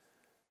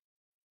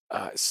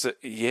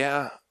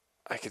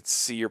 I could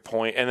see your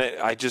point. And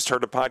I just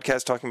heard a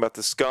podcast talking about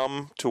the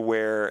Scum to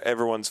where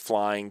everyone's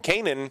flying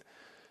Kanan.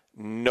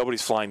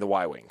 Nobody's flying the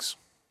Y-Wings.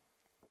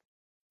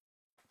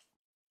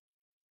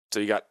 So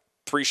you got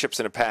 3 ships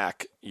in a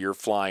pack. You're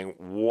flying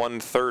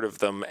 1/3 of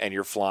them, and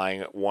you're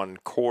flying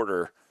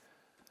 1/4.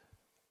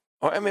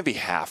 Or maybe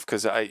half,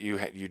 because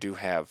you do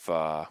have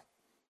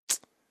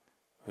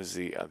who's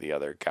the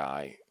other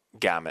guy?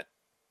 Gamut.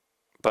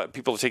 But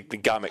people take the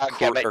Gamut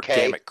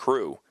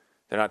crew.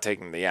 They're not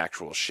taking the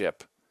actual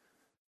ship.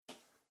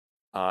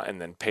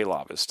 And then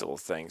Paylob is still a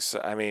thing. So,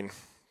 I mean,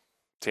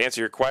 to answer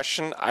your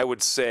question, I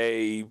would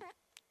say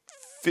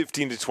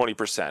 15 to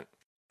 20%.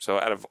 So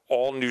out of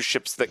all new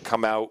ships that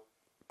come out,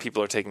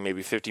 people are taking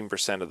maybe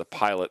 15% of the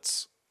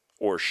pilots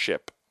or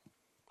ship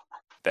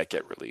that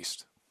get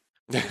released.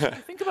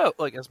 Think about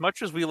like as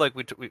much as we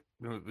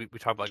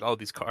talk about like, oh,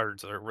 these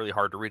cards are really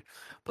hard to read,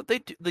 but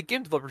the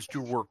game developers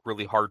do work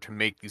really hard to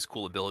make these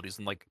cool abilities,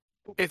 and like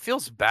it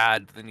feels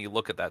bad. Then you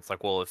look at that, it's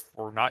like, well, if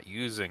we're not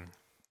using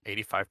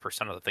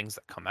 85% of the things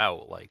that come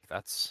out, like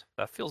that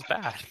feels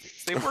bad.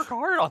 They work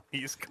hard on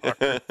these cards.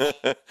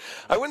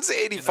 I wouldn't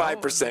say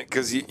 85%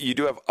 because you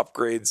do have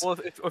upgrades. Well,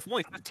 if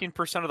only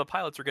 15% of the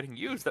pilots are getting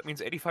used, that means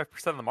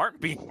 85% of them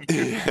aren't being used.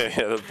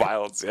 Yeah, the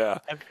pilots, yeah.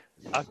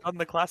 I've done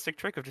the classic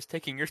trick of just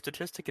taking your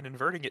statistic and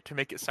inverting it to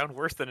make it sound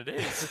worse than it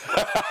is.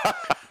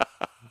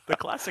 The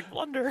classic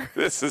blunder.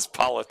 This is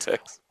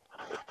politics.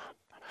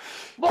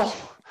 Well,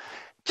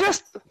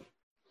 just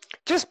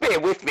bear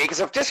with me, because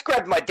I've just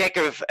grabbed my deck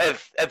of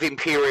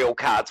Imperial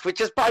cards,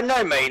 which is by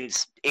no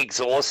means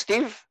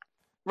exhaustive.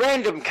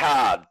 Random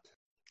card.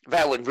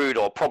 Valen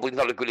Rudor, probably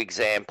not a good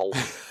example.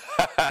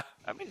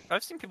 I mean,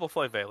 I've seen people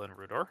play Valen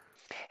Rudor.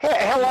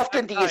 How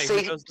often do you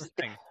see...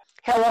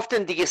 How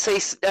often do you see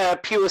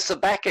Pure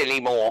Sabak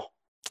anymore?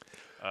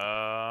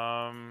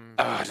 Oh,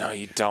 no,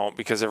 you don't,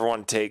 because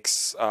everyone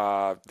takes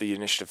the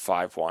Initiative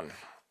 5 one.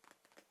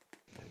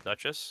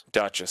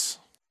 Duchess.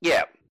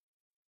 Yeah.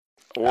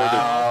 Or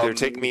they're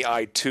taking the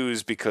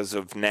I2s because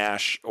of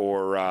Nash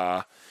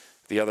or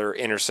the other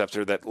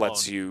interceptor that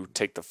lets you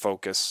take the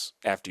focus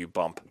after you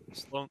bump.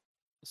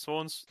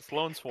 Sloan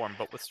Swarm,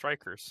 but with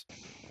strikers.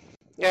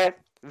 Yeah.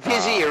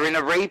 Vizier in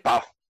a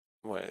Reaper.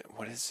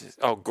 What is this?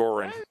 Oh,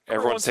 Goran.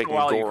 Everyone's taking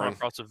Goran. You come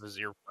across a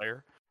Vizier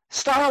player.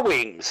 Star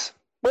Wings.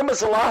 When was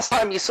the last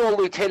time you saw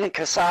Lieutenant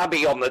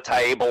Kasabi on the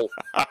table?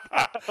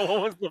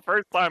 When was the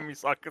first time you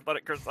saw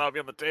Lieutenant Kasabi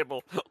on the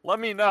table? Let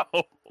me know.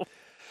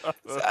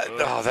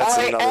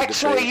 I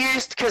actually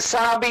used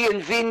Kasabi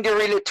and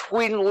Vinder in a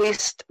twin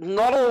list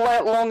not all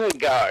that long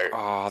ago.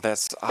 Oh,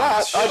 that's...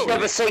 But I've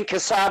never seen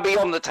Kasabi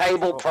on the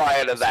table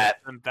prior to that.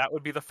 And that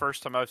would be the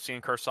first time I've seen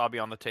Kasabi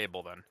on the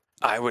table then.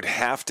 I would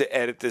have to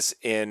edit this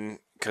in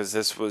because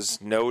this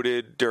was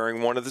noted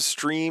during one of the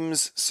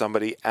streams.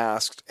 Somebody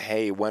asked,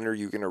 hey, when are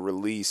you going to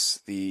release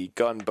the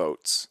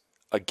gunboats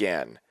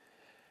again?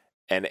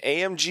 And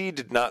AMG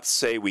did not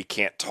say we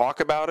can't talk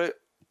about it.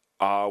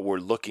 We're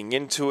looking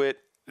into it.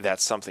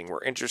 That's something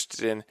we're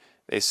interested in.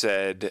 They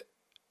said,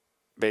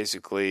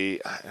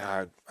 basically,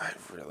 I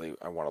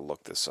want to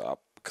look this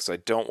up because I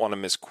don't want to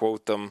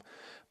misquote them.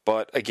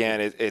 But again,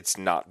 it's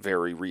not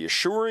very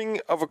reassuring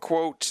of a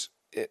quote.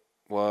 It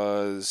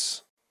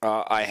was,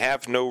 I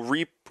have no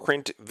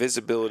reprint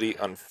visibility,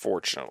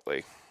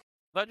 unfortunately.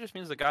 That just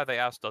means the guy they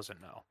asked doesn't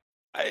know.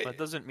 That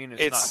doesn't mean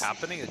it's not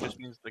happening. It just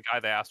means the guy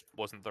they asked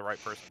wasn't the right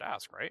person to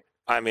ask, right?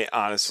 I mean,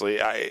 honestly,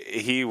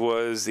 he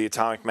was the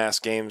Atomic Mass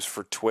Games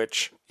for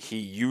Twitch. He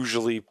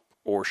usually,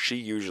 or she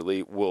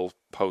usually, will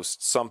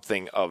post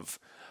something of,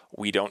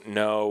 we don't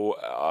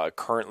know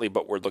currently,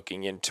 but we're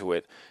looking into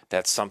it.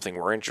 That's something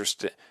we're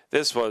interested in.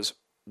 This was,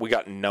 we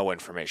got no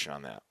information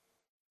on that.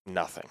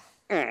 Nothing.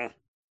 That's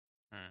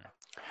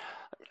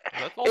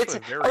also a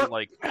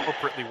very,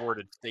 appropriately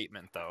worded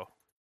statement, though.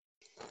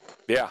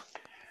 Yeah.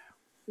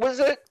 Was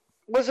it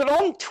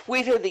on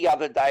Twitter the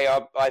other day,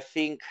 I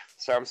think,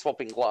 sorry, I'm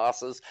swapping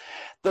glasses,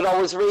 that I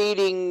was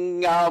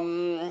reading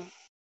a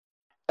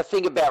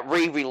thing about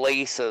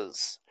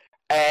re-releases,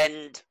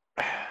 and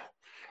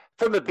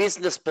from a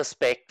business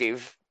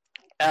perspective,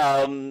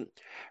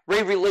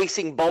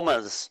 re-releasing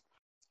bombers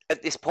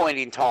at this point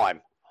in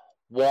time,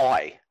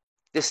 why?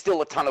 There's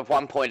still a ton of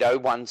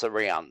 1.0 ones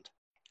around.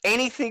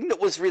 Anything that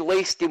was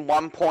released in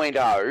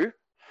 1.0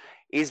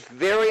 is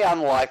very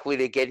unlikely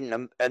to get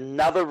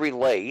another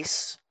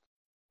release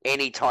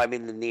anytime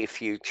in the near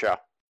future.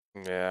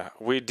 Yeah,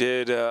 we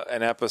did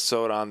an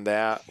episode on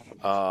that.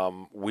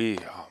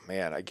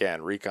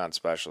 Again, Recon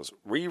Specialists.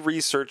 We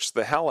researched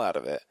the hell out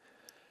of it.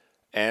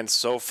 And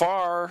so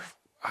far,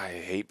 I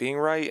hate being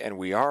right, and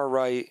we are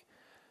right.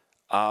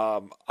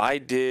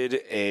 I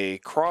did a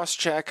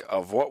cross-check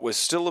of what was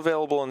still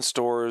available in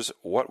stores,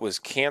 what was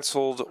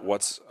canceled,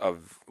 what's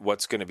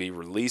going to be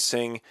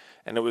releasing,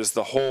 and it was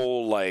the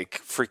whole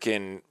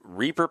freaking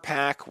Reaper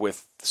pack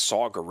with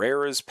Saw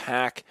Gerrera's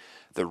pack,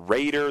 the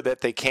Raider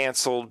that they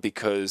canceled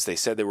because they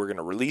said they were going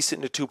to release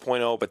it into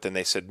 2.0, but then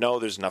they said no,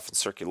 there's enough in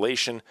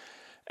circulation.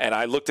 And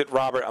I looked at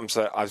Robert.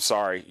 I'm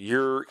sorry,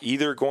 you're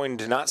either going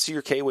to not see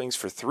your K-Wings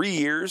for 3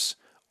 years,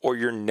 or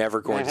you're never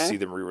going to see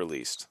them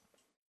re-released.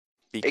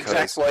 Because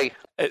exactly.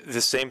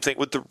 The same thing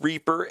with the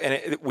Reaper,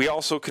 and we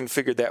also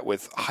configured that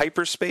with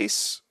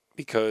Hyperspace,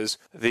 because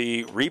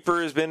the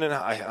Reaper has been in,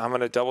 I'm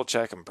going to double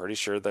check, I'm pretty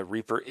sure the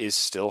Reaper is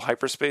still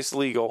Hyperspace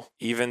legal,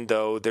 even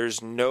though there's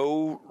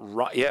still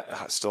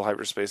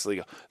Hyperspace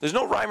legal. There's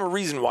no rhyme or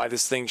reason why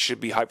this thing should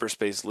be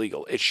Hyperspace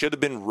legal. It should have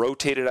been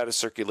rotated out of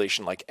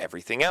circulation like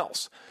everything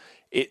else.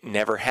 It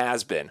never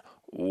has been.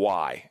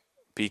 Why?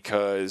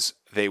 Because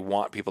they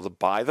want people to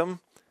buy them.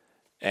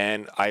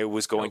 And I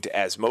was going to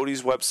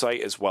Asmodee's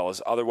website as well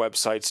as other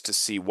websites to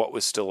see what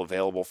was still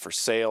available for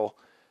sale.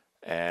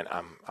 And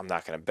I'm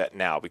not going to bet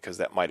now because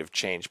that might have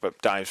changed.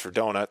 But Dimes for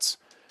Donuts,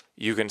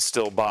 you can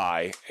still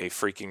buy a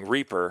freaking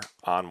Reaper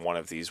on one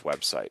of these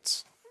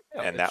websites.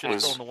 Yeah, and that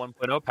was still in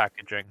the 1.0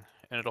 packaging.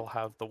 and it'll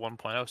have the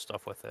 1.0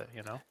 stuff with it,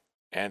 you know?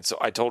 And so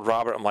I told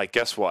Robert, I'm like,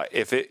 guess what?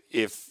 If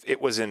it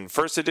was in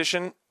first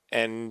edition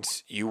and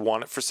you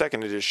want it for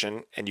second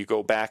edition and you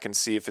go back and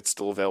see if it's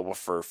still available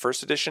for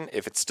first edition,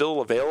 if it's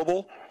still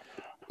available,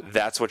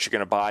 that's what you're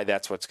going to buy.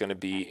 That's what's going to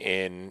be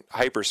in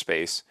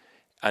hyperspace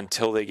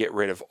until they get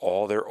rid of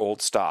all their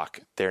old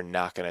stock. They're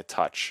not going to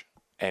touch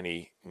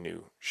any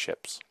new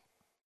ships.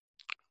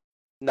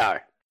 No.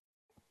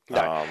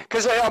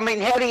 Because I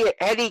mean, how do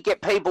you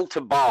get people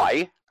to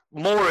buy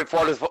more of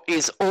what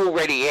is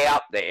already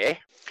out there?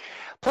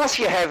 Plus,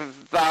 you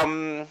have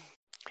the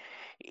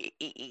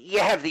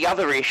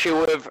other issue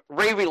of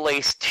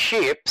re-released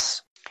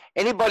ships.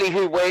 Anybody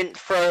who went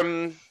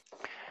from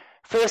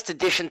first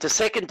edition to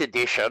second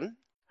edition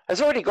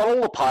has already got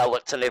all the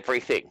pilots and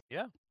everything.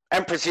 Yeah.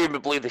 And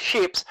presumably the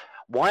ships.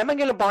 Why am I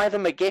going to buy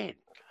them again?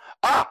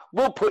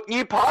 We'll put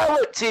new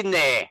pilots in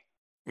there.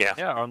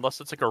 Yeah, or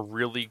unless it's like a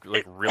really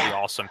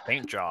awesome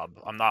paint job.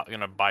 I'm not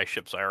gonna buy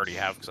ships I already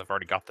have because I've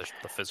already got the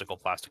physical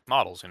plastic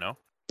models, you know?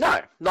 No,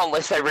 not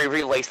unless they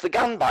re-release the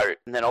gunboat,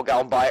 and then I'll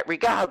go and buy it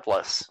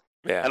regardless.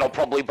 Yeah. And I'll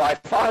probably buy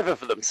 5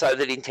 of them so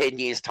that in 10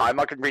 years' time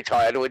I can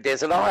retire to a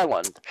desert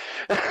island.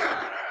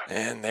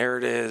 And there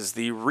it is.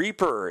 The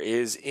Reaper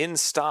is in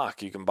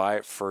stock. You can buy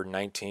it for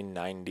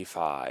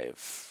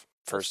 $19.95.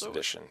 First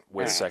edition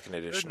with second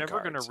edition. They're never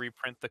going cards. to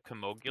reprint the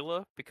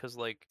Kimogula because,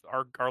 like,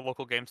 our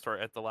local game store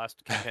at the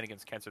last campaign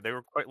against cancer, they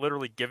were quite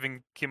literally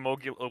giving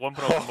Kimogula 1.0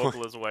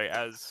 Kimogulas away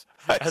as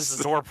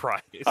the door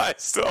prize. I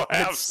still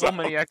have so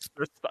many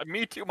extras.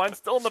 Me too. Mine's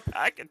still in the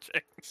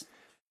packaging.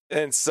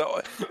 And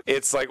so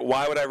it's like,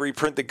 why would I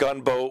reprint the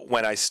gunboat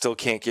when I still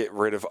can't get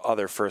rid of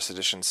other first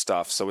edition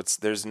stuff? So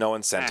there's no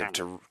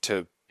incentive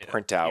to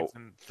print out.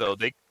 So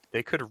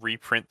they could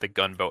reprint the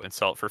gunboat and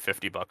sell it for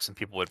 $50 and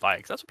people would buy it.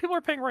 Because that's what people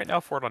are paying right now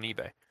for it on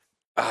eBay.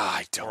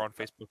 I Or don't. on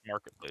Facebook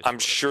Marketplace. I'm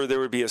sure there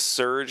would be a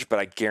surge, but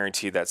I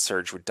guarantee that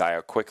surge would die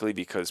out quickly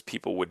because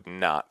people would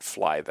not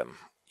fly them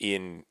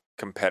in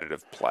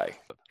competitive play.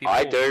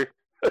 I do.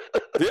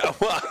 Yeah,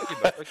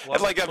 well,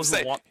 like I'm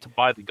saying, who want to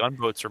buy the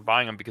gunboats are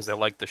buying them because they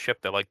like the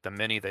ship, they like the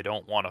mini, they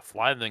don't want to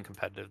fly them in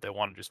competitive, they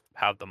want to just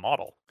have the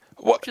model.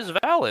 Which is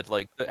valid.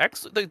 Like the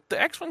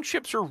X-wing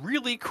ships are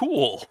really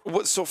cool.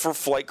 So for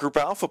Flight Group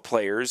Alpha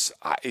players,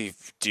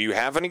 do you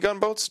have any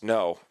gunboats?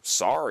 No,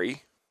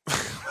 sorry.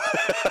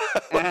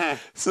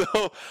 So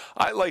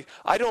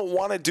I don't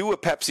want to do a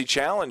Pepsi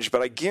challenge,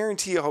 but I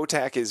guarantee you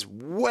HOTAC is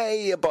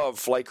way above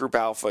Flight Group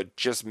Alpha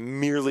just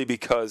merely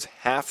because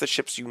half the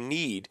ships you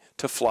need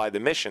to fly the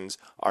missions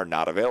are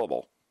not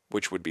available,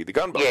 which would be the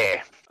gunboat.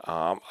 Yeah.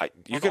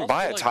 You can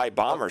buy a TIE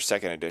Bomber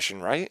second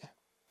edition, right?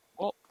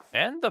 Well,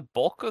 and the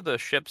bulk of the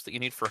ships that you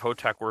need for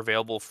HOTAC were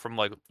available from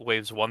like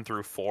waves 1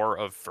 through 4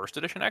 of first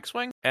edition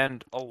X-wing,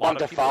 and a lot 1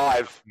 to of people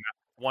 5.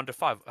 1 to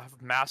 5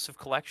 have massive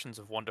collections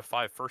of 1 to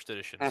 5 first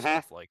edition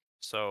stuff. Like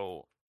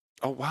so.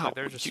 Oh wow! Like,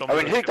 there's just so I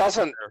mean, many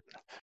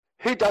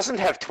who doesn't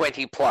have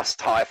 20 plus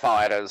TIE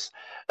fighters?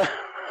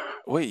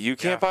 Wait, you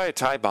can't buy a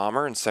TIE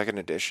Bomber in second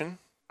edition?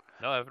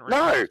 No, I haven't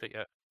No. released it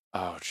yet.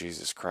 Oh,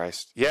 Jesus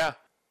Christ. Yeah,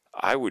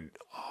 I would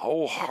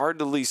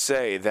wholeheartedly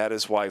say that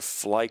is why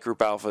Flight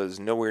Group Alpha is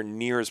nowhere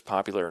near as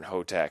popular in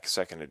HOTAC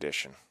second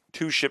edition.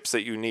 2 ships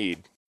that you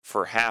need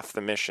for half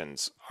the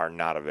missions are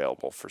not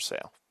available for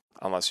sale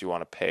unless you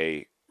want to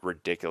pay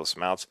ridiculous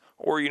amounts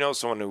or you know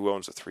someone who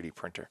owns a 3D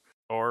printer.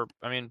 Or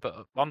I mean,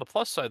 but on the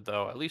plus side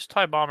though, at least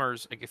TIE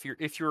Bombers, like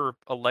if you're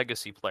a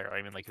legacy player,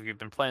 I mean, like if you've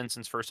been playing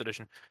since first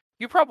edition,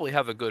 you probably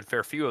have a good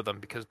fair few of them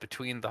because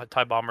between the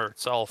TIE Bomber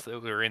itself, they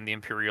were in the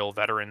Imperial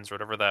Veterans or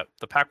whatever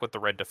the pack with the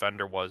Red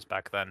Defender was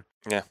back then.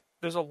 Yeah,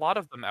 there's a lot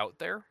of them out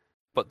there,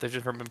 but they've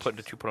just never been put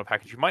into 2.0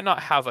 package. You might not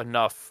have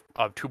enough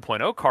of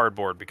 2.0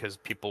 cardboard because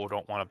people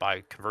don't want to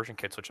buy conversion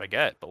kits, which I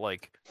get, but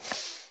like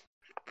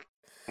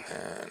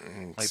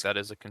that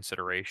is a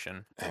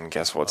consideration. And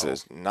guess what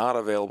is not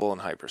available in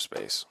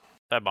hyperspace?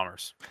 TIE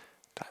Bombers.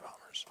 TIE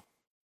Bombers.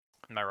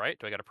 Am I right?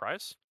 Do I get a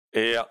prize?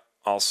 Yeah,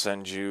 I'll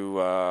send you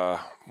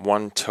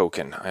 1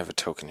 token. I have a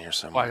token here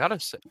somewhere. Well,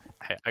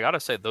 I gotta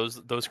say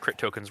those crit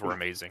tokens were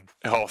amazing.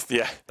 Oh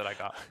yeah, that I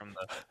got from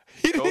the.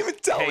 He didn't even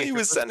tell me he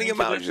was sending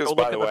them out. Just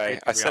by the way,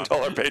 I sent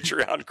all our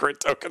Patreon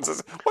crit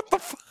tokens. What the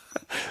fuck?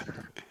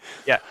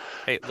 Yeah.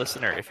 Hey,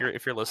 listener, if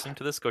you're listening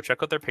to this, go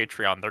check out their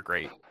Patreon. They're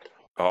great.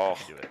 Oh,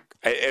 do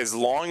it. As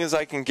long as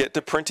I can get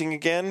to printing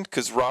again,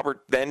 because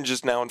Robert then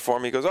just now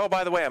informed me, he goes, oh,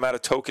 by the way, I'm out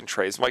of token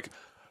trays. I'm like,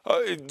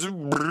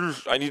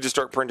 I need to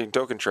start printing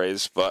token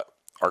trays, but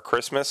our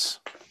Christmas,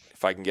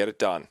 if I can get it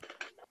done,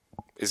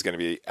 is going to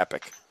be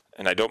epic.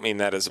 And I don't mean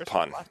that as a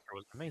pun. Last year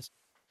was amazing.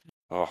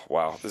 Oh,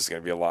 wow. This is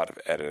going to be a lot of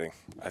editing.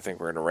 I think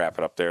we're going to wrap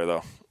it up there,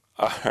 though.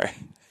 All right.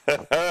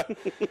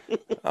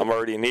 I'm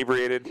already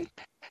inebriated.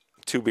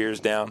 2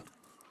 beers down.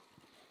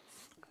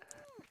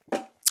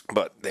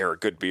 But they are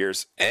good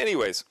beers.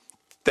 Anyways,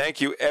 thank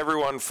you,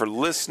 everyone, for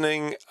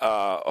listening.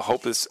 I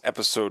hope this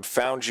episode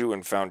found you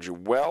and found you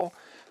well.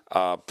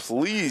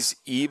 Please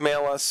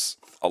email us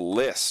a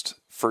list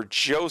for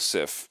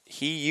Joseph.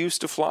 He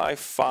used to fly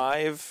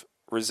 5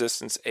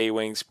 resistance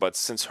A-wings, but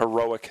since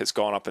heroic has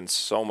gone up in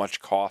so much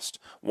cost,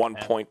 1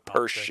 point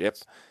per ship.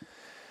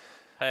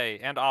 Hey,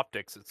 and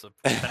optics. It's a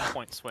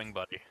 10-point swing,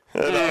 buddy.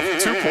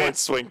 2 point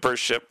swing per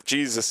ship.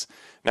 Jesus.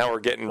 Now we're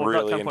getting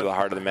really into the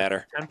heart of the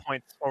matter. 10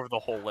 points over the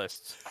whole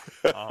list.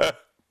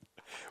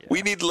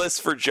 We need lists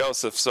for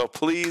Joseph, so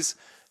please...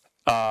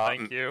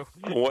 Thank you.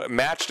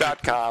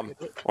 Match.com,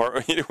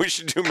 or we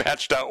should do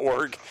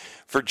match.org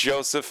for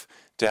Joseph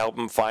to help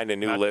him find a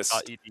new list.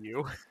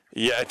 Match.edu.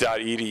 Yeah,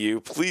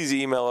 .edu. Please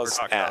email us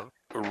at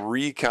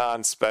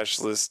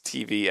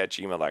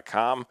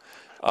reconspecialisttv@gmail.com.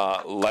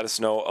 Let us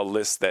know a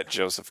list that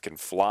Joseph can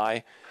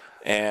fly.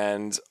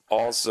 And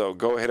also,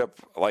 go hit up,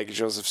 like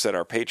Joseph said,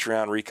 our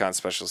Patreon, Recon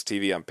Specialist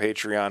TV on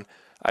Patreon.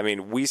 I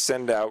mean, we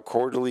send out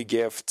quarterly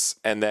gifts,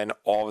 and then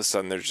all of a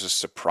sudden there's just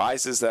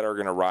surprises that are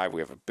going to arrive. We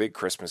have a big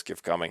Christmas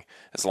gift coming,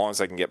 as long as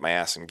I can get my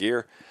ass in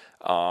gear.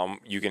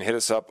 You can hit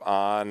us up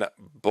on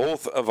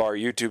both of our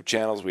YouTube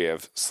channels. We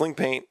have Sling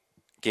Paint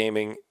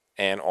Gaming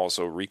and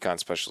also Recon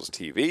Specialist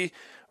TV.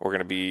 We're going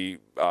to be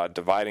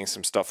dividing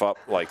some stuff up,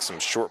 like some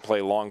short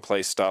play, long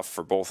play stuff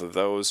for both of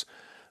those.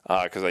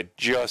 Because I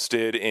just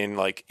did in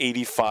like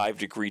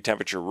 85-degree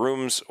temperature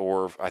rooms,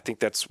 or I think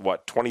that's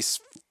what,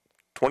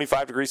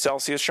 25 degrees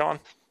Celsius, Sean?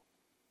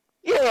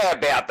 Yeah,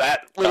 about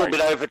that. A little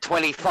bit over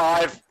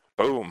 25.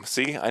 Boom.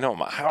 See, I know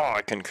how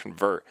I can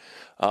convert.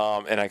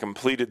 And I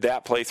completed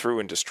that playthrough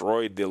and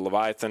destroyed the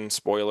Leviathan.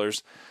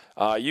 Spoilers.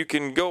 You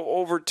can go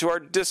over to our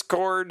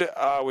Discord,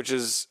 which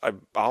is,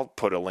 I'll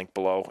put a link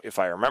below if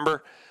I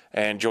remember,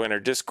 and join our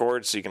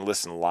Discord so you can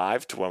listen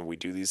live to when we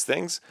do these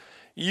things.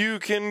 You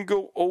can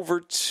go over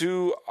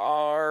to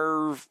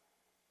our,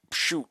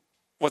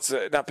 what's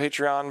it? Not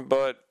Patreon,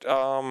 but,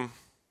 well,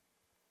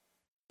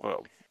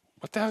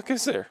 what the heck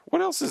is there?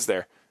 What else is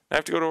there? I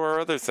have to go to our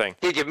other thing.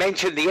 Did you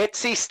mention the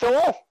Etsy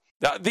store?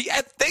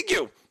 Thank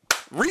you.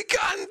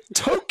 Recon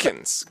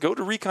Tokens. Go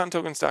to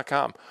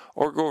recontokens.com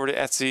or go over to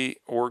Etsy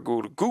or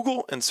go to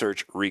Google and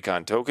search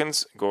Recon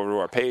Tokens. Go over to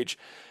our page.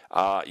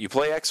 You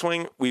play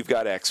X-Wing, we've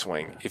got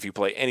X-Wing. If you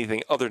play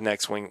anything other than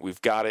X-Wing,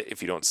 we've got it.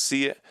 If you don't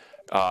see it,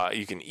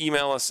 you can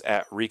email us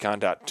at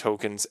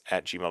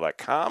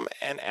recon.tokens@gmail.com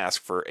and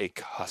ask for a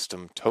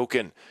custom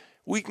token.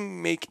 We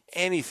can make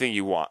anything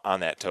you want on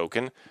that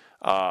token.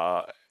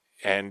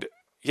 And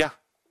yeah,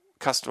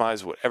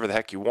 customize whatever the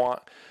heck you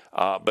want.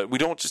 But we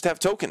don't just have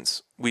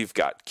tokens. We've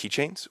got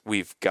keychains.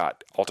 We've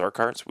got altar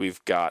cards.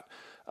 We've got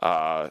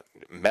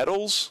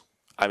medals.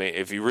 I mean,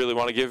 if you really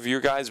want to give your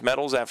guys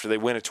medals after they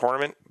win a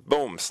tournament,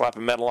 boom, slap a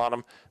medal on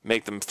them,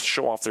 make them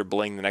show off their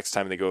bling the next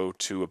time they go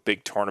to a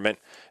big tournament,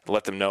 and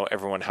let them know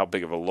everyone how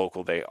big of a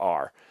local they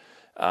are.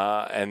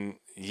 And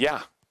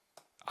yeah,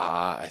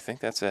 I think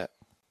that's it.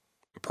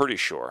 I'm pretty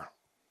sure.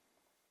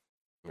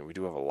 I mean, we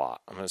do have a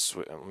lot. I'm going to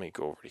let me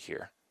go over to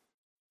here.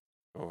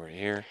 Over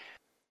here. I'm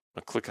going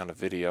to click on a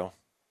video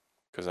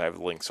because I have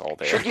links all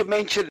there. Should you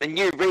mention the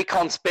new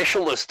Recon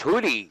Specialist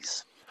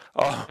hoodies?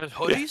 Oh, There's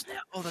hoodies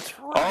now? Oh, that's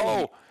right.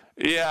 Oh,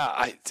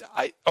 yeah.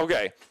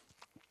 Okay.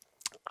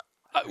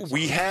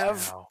 We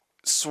have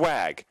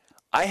swag.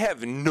 I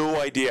have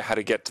no idea how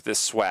to get to this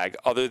swag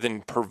other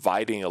than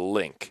providing a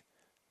link.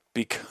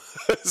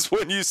 Because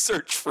when you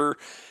search for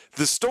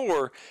the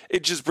store,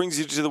 it just brings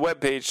you to the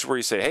webpage where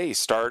you say, hey,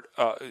 start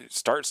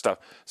stuff.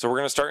 So we're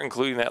going to start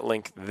including that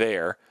link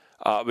there.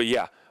 But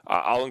yeah,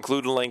 I'll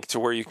include a link to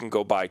where you can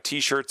go buy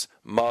T-shirts,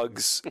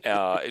 mugs,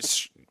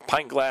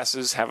 pint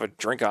glasses, have a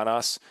drink on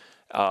us,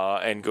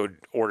 and go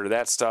order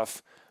that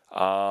stuff.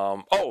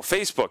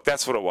 Facebook,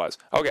 that's what it was.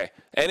 Okay,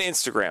 and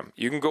Instagram.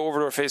 You can go over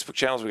to our Facebook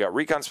channels. We got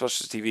Recon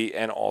Specialist TV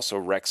and also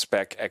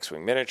RecSpec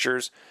X-Wing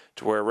Miniatures,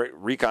 to where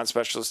Recon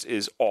Specialist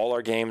is all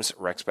our games.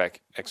 RecSpec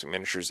X-Wing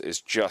Miniatures is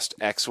just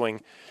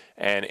X-Wing.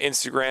 And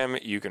Instagram,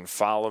 you can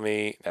follow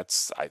me.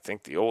 That's, I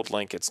think, the old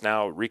link. It's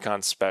now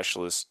Recon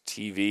Specialist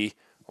TV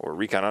or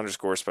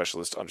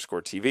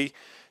Recon_Specialist_TV,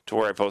 to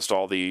where I post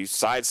all the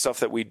side stuff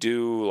that we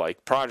do,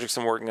 like projects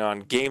I'm working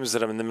on, games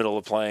that I'm in the middle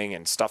of playing,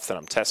 and stuff that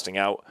I'm testing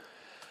out.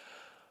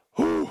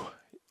 Whew.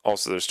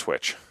 Also, there's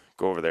Twitch.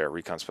 Go over there,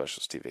 Recon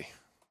Specialist TV.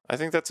 I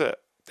think that's it.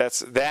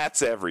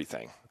 That's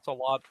everything. That's a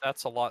lot.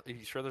 That's a lot. Are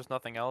you sure there's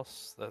nothing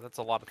else? That's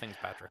a lot of things,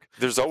 Patrick.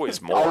 There's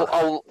always more.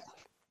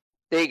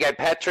 There you go,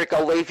 Patrick.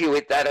 I'll leave you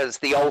with that as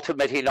the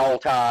ultimate in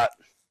alt art.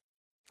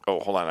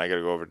 Oh, hold on. I got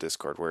to go over to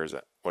Discord. Where is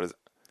it? What is it?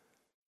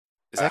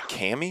 Is that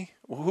Cammy?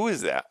 Who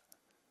is that?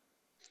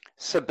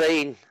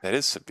 Sabine. That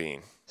is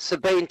Sabine.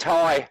 Sabine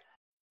Tai.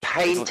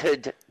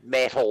 Painted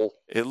metal.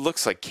 It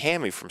looks like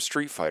Cammy from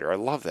Street Fighter. I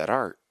love that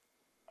art.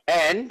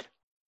 And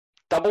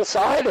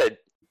double-sided.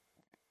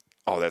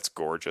 Oh, that's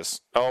gorgeous.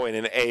 Oh, and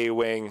an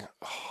A-wing.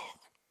 Oh.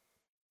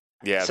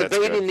 Yeah, Sabine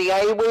that's good. in the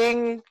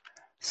A-wing,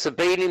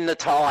 Sabine in the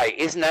tie.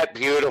 Isn't that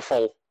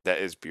beautiful? That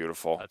is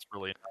beautiful. That's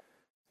really nice.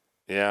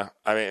 Yeah,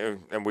 I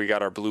mean, and we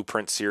got our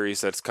Blueprint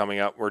series that's coming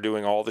up. We're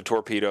doing all the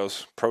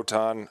torpedoes,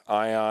 Proton,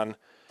 Ion,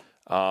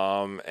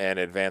 and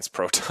Advanced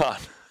Proton.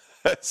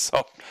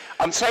 So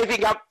I'm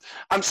saving up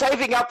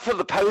for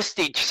the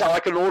postage so I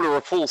can order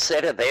a full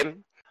set of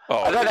them.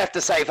 Oh, I don't have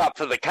to save up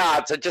for the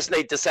cards. I just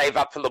need to save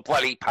up for the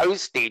bloody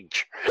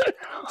postage.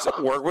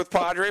 so work with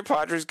Padre.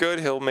 Padre's good.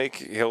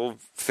 He'll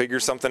figure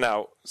something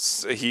out.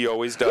 He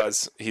always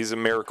does. He's a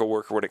miracle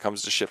worker when it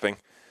comes to shipping.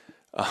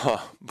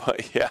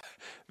 But yeah,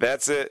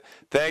 that's it.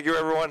 Thank you,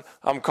 everyone.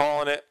 I'm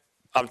calling it.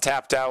 I'm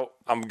tapped out.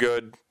 I'm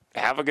good.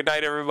 Have a good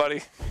night, everybody.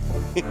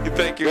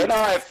 Thank you. Good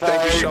night,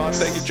 Thank you, folks. Sean.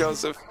 Thank you,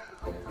 Joseph.